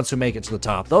those are the ones who make it to the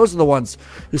top. Those are the ones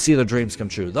who see their dreams come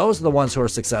true. Those are the ones who are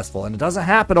successful. And it doesn't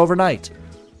happen overnight.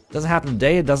 It doesn't happen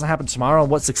today. It doesn't happen tomorrow.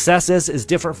 And what success is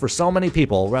different for so many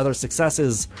people. Rather, success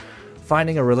is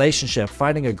finding a relationship,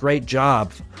 finding a great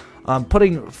job,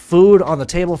 putting food on the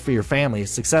table for your family.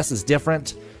 Success is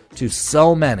different to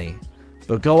so many.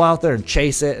 But go out there and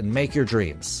chase it and make your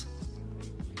dreams.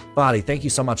 Fadi, thank you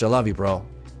so much. I love you, bro.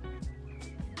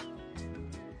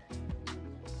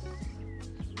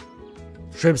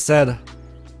 Shrimp said,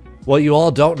 what you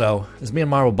all don't know is me and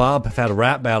Marvel Bob have had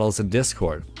rap battles in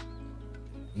Discord.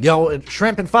 Yo,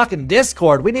 Shrimp and fucking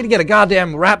Discord. We need to get a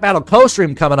goddamn rap battle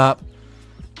co-stream coming up.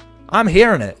 I'm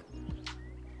hearing it.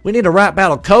 We need a rap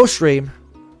battle co-stream.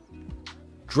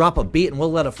 Drop a beat and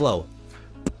we'll let it flow.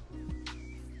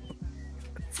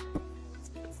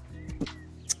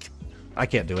 I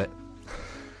can't do it.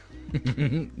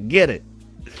 Get it.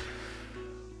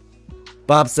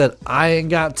 Bob said, I ain't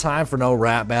got time for no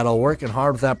rap battle. Working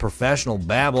hard with that professional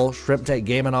babble. Shrimp Take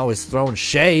Gaming always throwing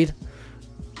shade.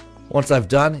 Once I've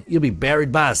done, you'll be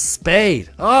buried by a spade.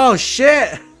 Oh,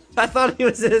 shit. I thought he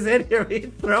was in here. He's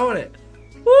throwing it.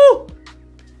 Woo.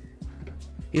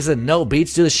 He said, no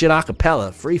beats, do the shit a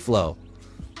cappella. Free flow.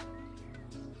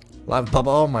 Live Bubba.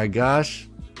 Oh, my gosh.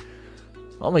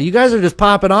 Oh my, you guys are just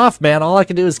popping off, man. All I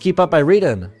can do is keep up by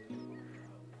reading.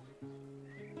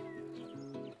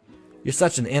 You're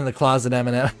such an in-the-closet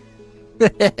Eminem.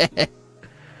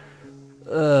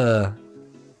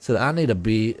 Said I need to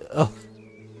be... Oh.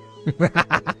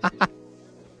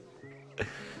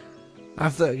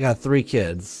 I've got 3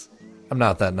 kids. I'm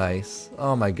not that nice.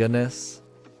 Oh my goodness.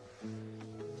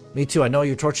 Me too, I know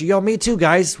you're tortured. Yo, me too,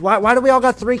 guys. Why do we all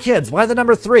got 3 kids? Why the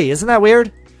number 3? Isn't that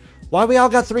weird? Why we all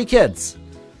got 3 kids?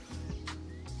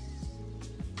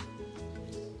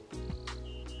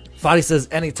 Fadi says,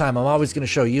 anytime, I'm always going to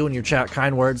show you and your chat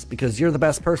kind words because you're the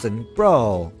best person.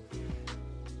 Bro.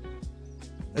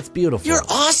 That's beautiful. You're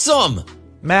awesome!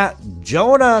 Matt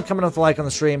Jonah coming with a like on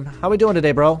the stream. How we doing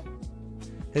today, bro?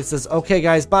 It says, okay,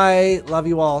 guys, bye. Love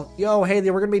you all. Yo,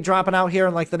 Haley, we're going to be dropping out here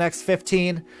in like the next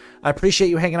 15. I appreciate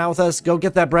you hanging out with us. Go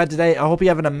get that bread today. I hope you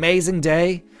have an amazing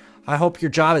day. I hope your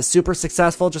job is super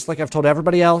successful, just like I've told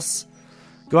everybody else.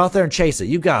 Go out there and chase it.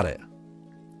 You got it.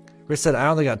 Chris said, I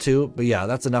only got 2, but yeah,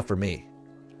 that's enough for me.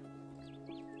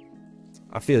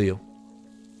 I feel you.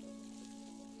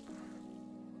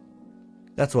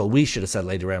 That's what we should have said,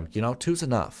 Lady Ram. You know, 2's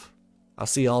enough. I'll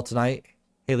see you all tonight.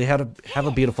 Haley, have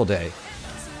a beautiful day.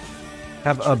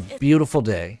 Have a beautiful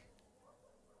day.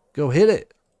 Go hit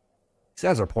it. These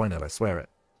guys are pointed, I swear it.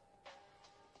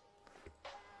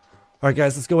 Alright,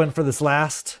 guys, let's go in for this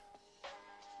last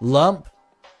lump.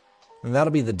 And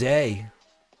that'll be the day.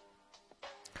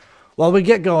 While we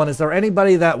get going, is there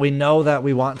anybody that we know that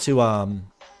we want to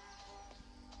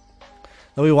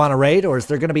raid, or is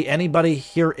there going to be anybody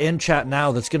here in chat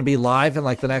now that's going to be live in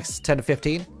like the next 10 to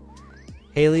 15?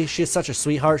 Haley, she's such a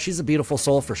sweetheart. She's a beautiful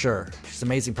soul for sure. She's an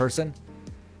amazing person.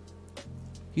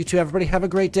 You too, everybody. Have a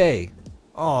great day.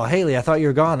 Oh, Haley, I thought you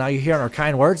were gone. Now you're hearing our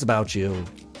kind words about you.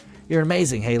 You're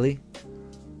amazing, Haley.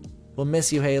 We'll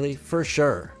miss you, Haley, for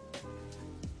sure.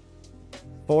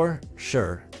 For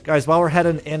sure. Guys, while we're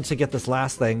heading in to get this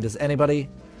last thing, does anybody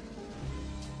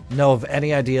know of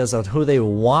any ideas on who they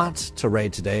want to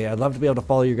raid today? I'd love to be able to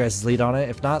follow your guys' lead on it.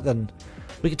 If not, then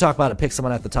we can talk about it, pick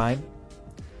someone at the time.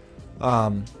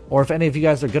 Or if any of you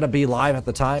guys are going to be live at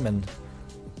the time and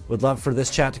would love for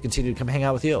this chat to continue to come hang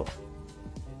out with you.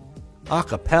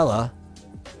 Acapella?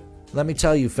 Let me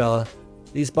tell you, fella,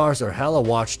 these bars are hella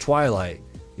watch Twilight.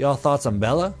 Y'all thoughts on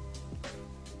Bella?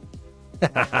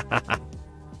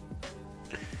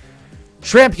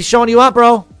 Shrimp, he's showing you up,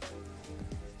 bro.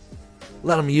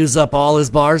 Let him use up all his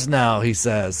bars now, he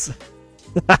says.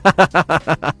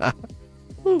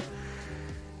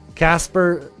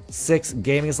 Casper 6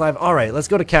 Gaming is live. Alright, let's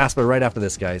go to Casper right after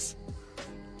this, guys.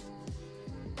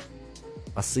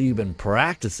 I see you've been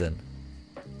practicing.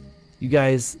 You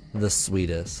guys, the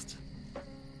sweetest.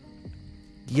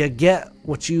 You get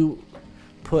what you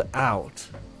put out.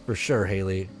 For sure,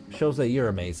 Haley. Shows that you're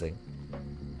amazing.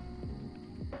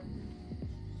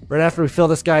 Right after we fill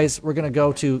this, guys, we're going to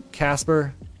go to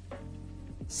Casper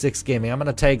 6 Gaming. I'm going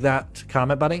to tag that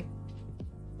comment, buddy.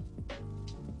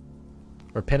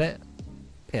 Or pin it.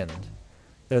 Pinned.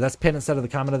 There, that's pinned instead of the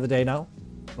comment of the day now.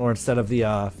 Or instead of the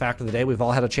fact of the day. We've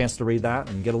all had a chance to read that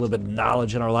and get a little bit of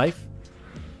knowledge in our life.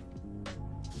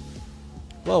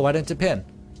 Whoa, why didn't it pin?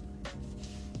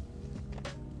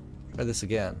 Try this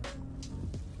again.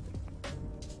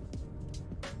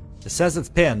 It says it's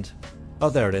pinned. Oh,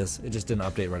 there it is. It just didn't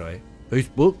update right away.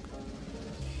 Facebook.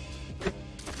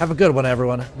 Have a good one,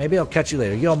 everyone. Maybe I'll catch you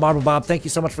later. Yo, Marble Bob, thank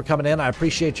you so much for coming in. I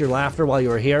appreciate your laughter while you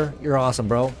were here. You're awesome,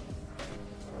 bro.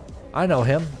 I know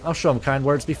him. I'll show him kind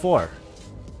words before.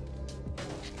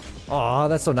 Aw,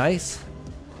 that's so nice.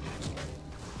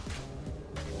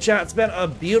 Chat, it's been a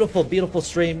beautiful, beautiful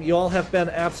stream. You all have been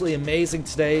absolutely amazing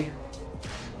today.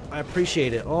 I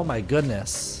appreciate it. Oh my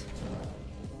goodness.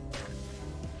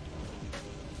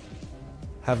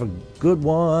 Have a good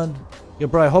one. Yo,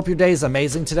 bro, I hope your day is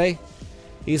amazing today.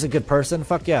 He's a good person.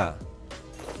 Fuck yeah.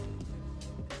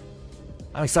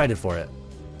 I'm excited for it.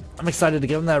 I'm excited to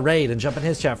give him that raid and jump in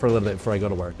his chat for a little bit before I go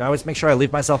to work. I always make sure I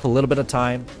leave myself a little bit of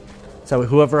time. So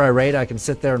whoever I raid, I can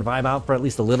sit there and vibe out for at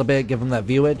least a little bit, give them that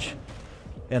viewage,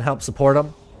 and help support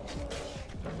them.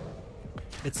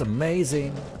 It's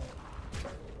amazing.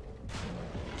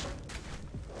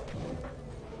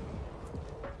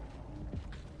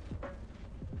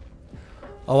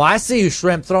 Oh, I see you,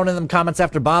 Shrimp, throwing in them comments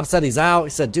after Bob said he's out. He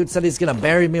said, dude said he's going to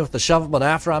bury me with the shovel, but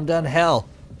after I'm done, hell,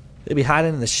 they'll be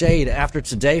hiding in the shade. After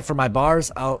today for my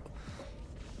bars, I'll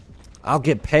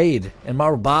get paid. And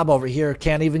Marble Bob over here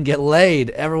can't even get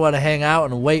laid. Everyone to hang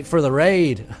out and wait for the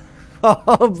raid.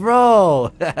 Oh,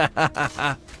 bro.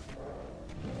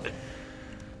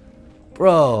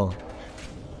 Bro.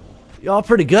 Y'all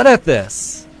pretty good at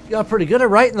this. Y'all pretty good at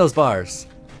writing those bars.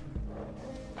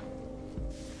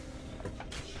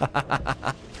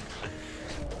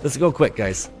 Let's go quick,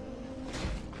 guys.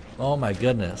 Oh my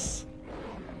goodness.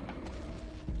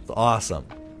 It's awesome.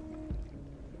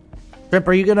 Shrimp,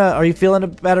 are you feeling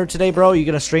better today, bro? Are you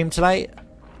gonna stream tonight?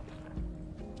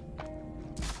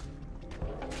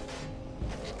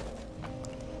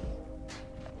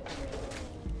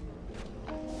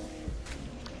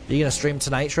 Are you gonna stream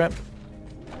tonight, Shrimp?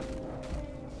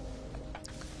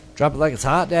 Drop it like it's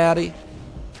hot, daddy.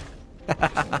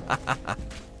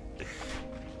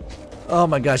 Oh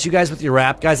my gosh, you guys with your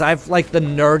rap. Guys, I've like the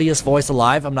nerdiest voice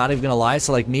alive. I'm not even gonna lie.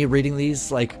 So like me reading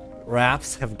these like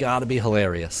raps have gotta be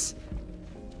hilarious.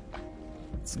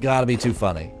 It's gotta be too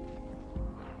funny.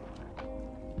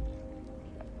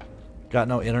 Got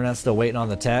no internet, still waiting on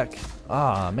the tech.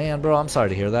 Ah, man, bro, I'm sorry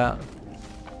to hear that.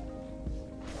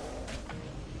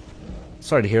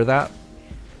 Sorry to hear that.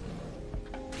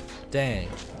 Dang.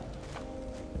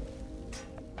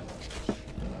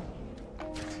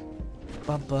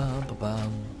 Bum, bum, bum,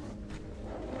 bum.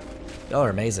 Y'all are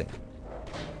amazing.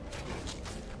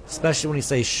 Especially when you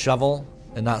say shovel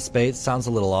and not spade. Sounds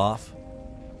a little off.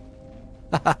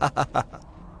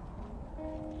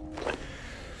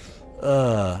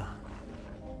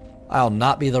 I'll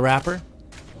not be the rapper,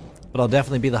 but I'll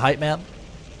definitely be the hype man.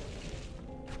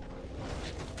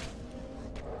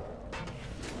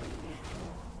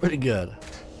 Pretty good.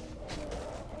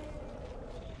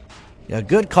 Yeah,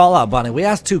 good call out, Bunny. We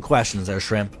asked 2 questions there,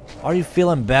 Shrimp. Are you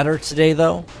feeling better today,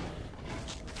 though?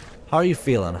 How are you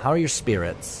feeling? How are your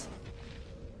spirits?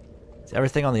 Is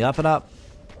everything on the up and up?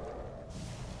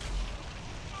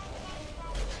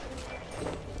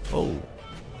 Oh.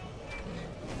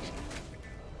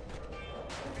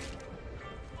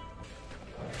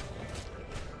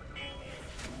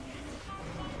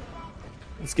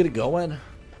 Let's get it going.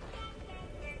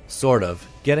 Sort of.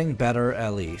 Getting better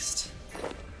at least.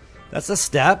 That's a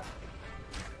step.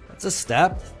 That's a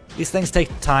step. These things take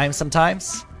time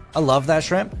sometimes. I love that,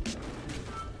 Shrimp.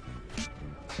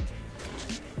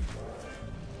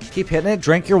 Keep hitting it.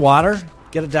 Drink your water.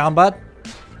 Get it down, bud.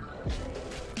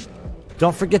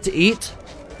 Don't forget to eat.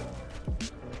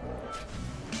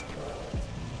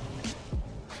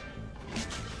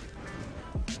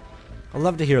 I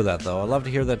love to hear that, though. I love to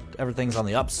hear that everything's on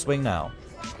the upswing now.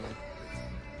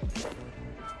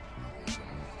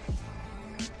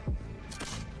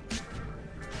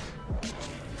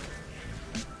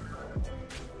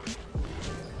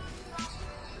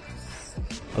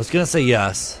 I was gonna say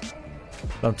yes,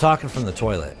 but I'm talking from the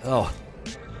toilet. Oh.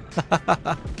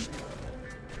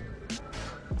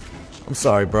 I'm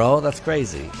sorry, bro. That's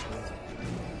crazy.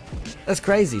 That's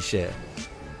crazy shit.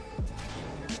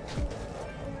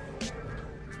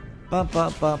 Bum,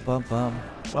 bum, bum, bum, bum.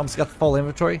 Mom's got the full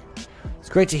inventory. It's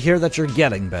great to hear that you're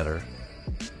getting better.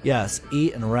 Yes,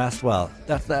 eat and rest well.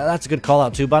 That's a good call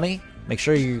out too, Bunny. Make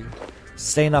sure you're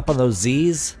staying up on those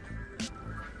Z's.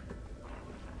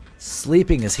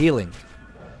 Sleeping is healing.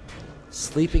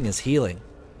 Sleeping is healing.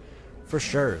 For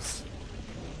sure.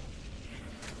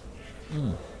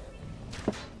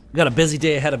 Got a busy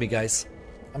day ahead of me, guys.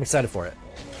 I'm excited for it.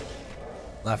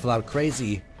 Laugh aloud,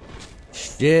 crazy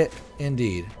shit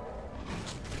indeed.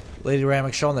 Lady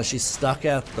Ramic showing that she's stuck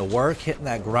at the work, hitting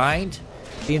that grind,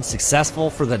 being successful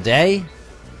for the day.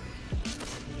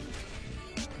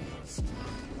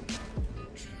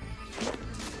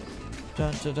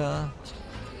 Dun, dun, dun.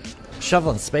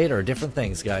 Shovel and spade are different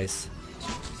things, guys.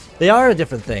 They are a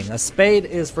different thing. A spade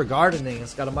is for gardening.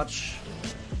 It's got a much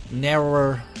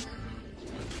narrower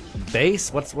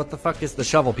base. What the fuck is the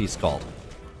shovel piece called?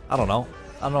 I don't know.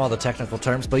 I don't know all the technical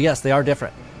terms, but yes, they are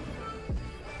different.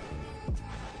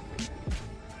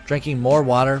 Drinking more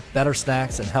water, better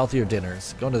snacks, and healthier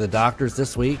dinners. Going to the doctors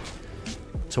this week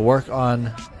to work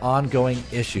on ongoing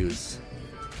issues.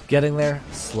 Getting there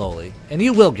slowly. And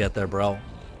you will get there, bro.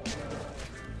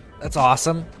 That's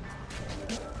awesome.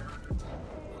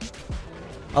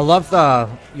 I love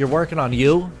you're working on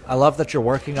you. I love that you're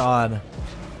working on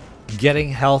getting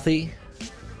healthy,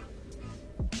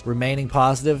 remaining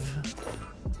positive.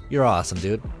 You're awesome,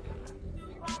 dude.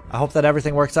 I hope that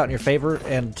everything works out in your favor,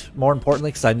 and more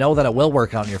importantly, because I know that it will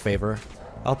work out in your favor,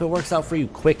 I hope it works out for you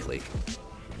quickly.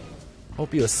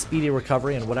 Hope you a speedy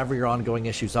recovery and whatever your ongoing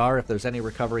issues are, if there's any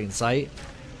recovery in sight.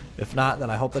 If not, then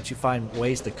I hope that you find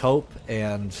ways to cope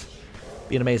and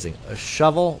be amazing. A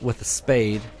shovel with a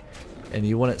spade, and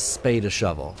you wouldn't spade a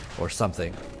shovel or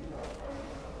something.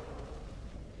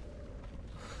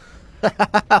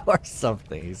 Or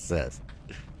something, he says.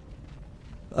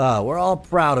 We're all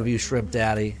proud of you, Shrimp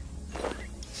Daddy.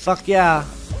 Fuck yeah.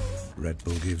 Red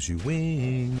Bull gives you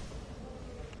wings.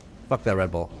 Fuck that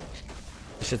Red Bull.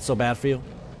 This shit's so bad for you.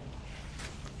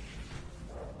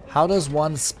 How does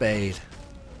one spade?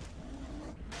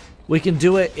 We can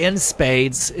do it in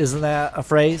spades. Isn't that a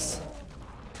phrase?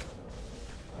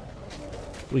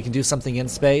 We can do something in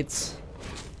spades.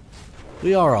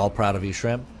 We are all proud of you,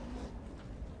 Shrimp.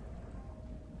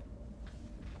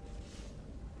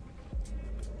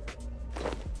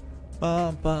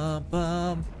 Bum, bum,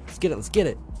 bum. Let's get it, let's get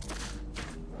it.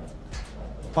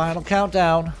 Final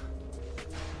countdown.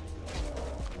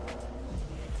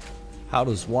 How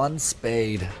does one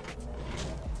spade?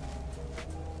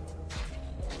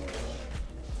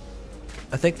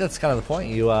 I think that's kind of the point.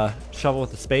 You shovel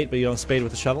with a spade, but you don't spade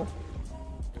with a shovel.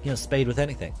 You don't spade with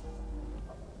anything.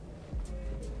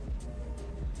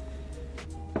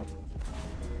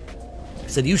 I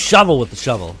said you shovel with the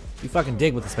shovel. You fucking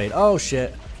dig with the spade. Oh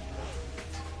shit.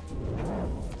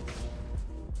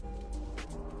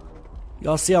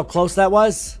 Y'all see how close that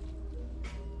was?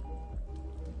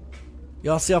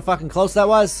 Y'all see how fucking close that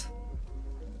was?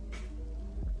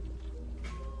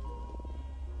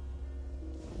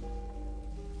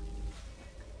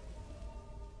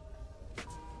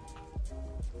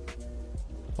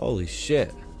 Holy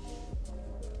shit.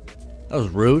 That was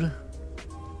rude.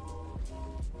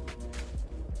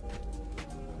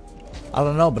 I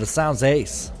don't know, but it sounds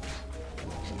ace.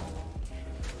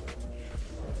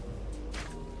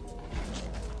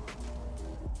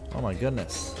 Oh my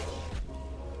goodness.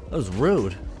 That was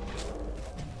rude.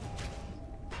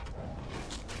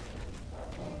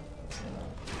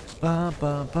 Bum,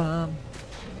 bum, bum.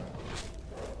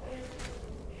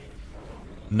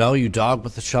 No, you dog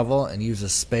with the shovel and use a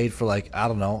spade for, like, I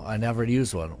don't know. I never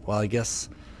use one. Well, I guess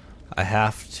I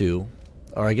have to.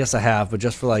 Or I guess I have, but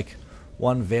just for, like,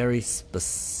 one very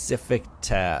specific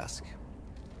task.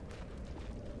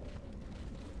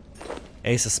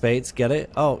 Ace of spades, get it?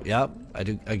 Oh, yep, I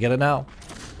do. I get it now.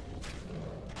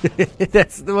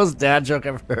 That's the most dad joke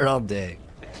I've heard all day.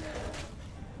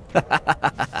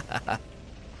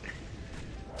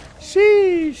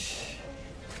 Sheesh.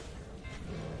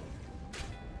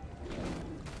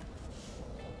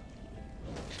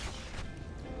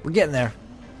 We're getting there.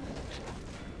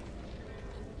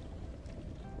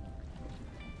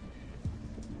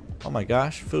 Oh my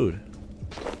gosh, food.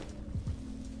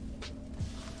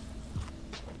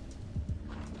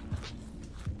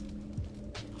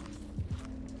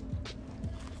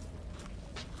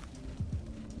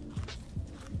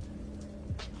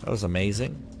 That was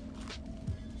amazing.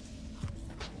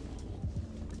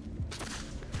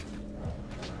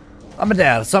 I'm a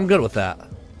dad, so I'm good with that.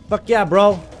 Fuck yeah,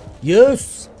 bro.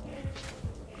 Yes.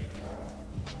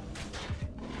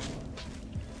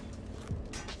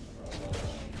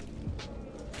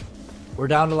 We're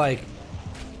down to like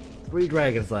 3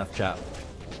 dragons left, chap.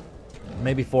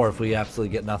 Maybe 4 if we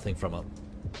absolutely get nothing from them.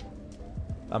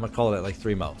 I'm gonna call it like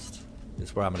 3 most.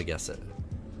 Is where I'm gonna guess it.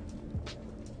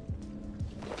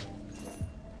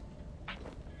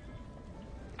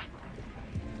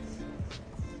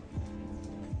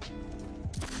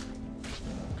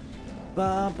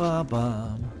 Bum, bum,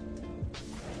 bum.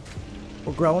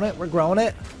 We're growing it, we're growing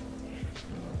it.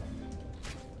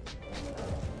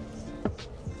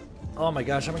 Oh my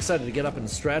gosh, I'm excited to get up and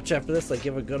stretch after this, like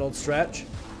give a good old stretch.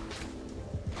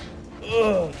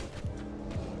 Ugh.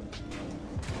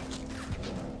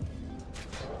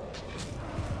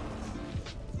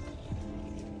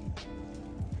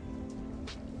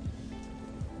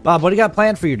 Bob, what do you got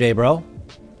planned for your day, bro?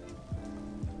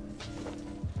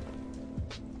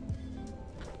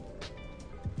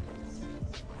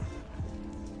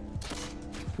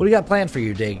 What do you got planned for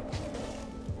your day?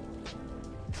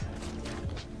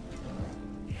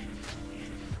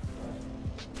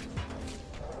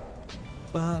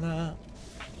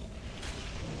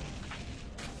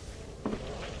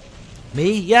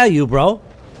 Me? Yeah, you, bro.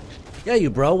 Yeah, you,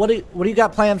 bro. What do you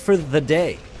got planned for the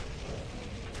day?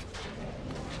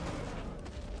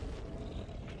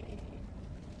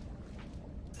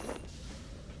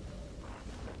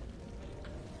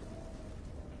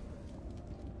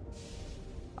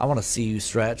 I want to see you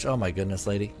stretch. Oh my goodness,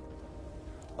 lady.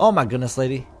 Oh my goodness,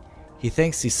 lady. He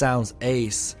thinks he sounds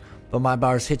ace, but my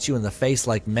bars hit you in the face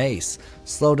like mace.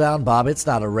 Slow down, Bob. It's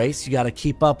not a race. You got to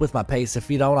keep up with my pace. If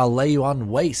you don't, I'll lay you on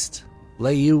waste.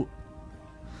 Lay you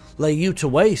to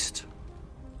waste.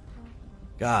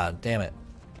 God damn it.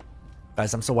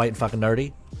 Guys, I'm so white and fucking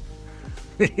nerdy.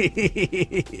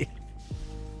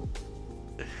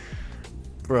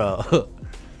 Bro.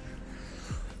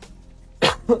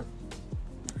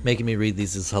 Making me read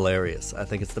these is hilarious. I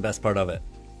think it's the best part of it.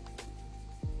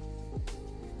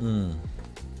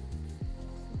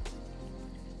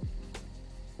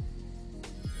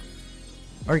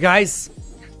 Alright guys,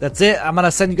 that's it. I'm going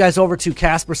to send you guys over to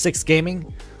Casper 6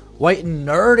 Gaming White and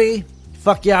nerdy.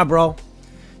 Fuck yeah, bro.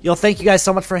 Yo, thank you guys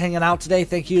so much for hanging out today.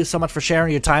 Thank you so much for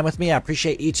sharing your time with me. I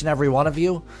appreciate each and every one of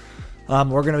you.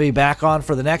 We're going to be back on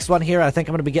for the next one here. I think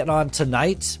I'm going to be getting on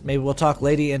tonight. Maybe we'll talk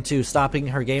Lady into stopping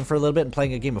her game for a little bit and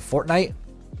playing a game of Fortnite.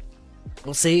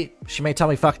 We'll see. She may tell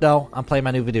me, fuck no, I'm playing my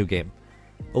new video game.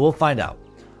 But we'll find out.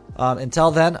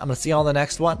 Until then, I'm going to see you all in the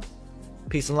next one.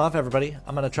 Peace and love, everybody.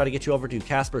 I'm going to try to get you over to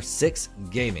Casper6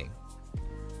 Gaming.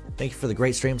 Thank you for the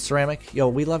great stream, Ceramic. Yo,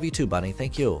 we love you too, Bunny.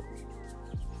 Thank you.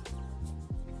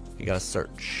 You gotta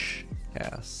search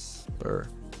Casper.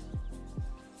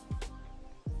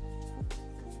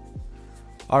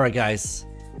 Alright, guys.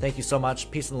 Thank you so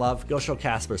much. Peace and love. Go show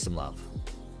Casper some love.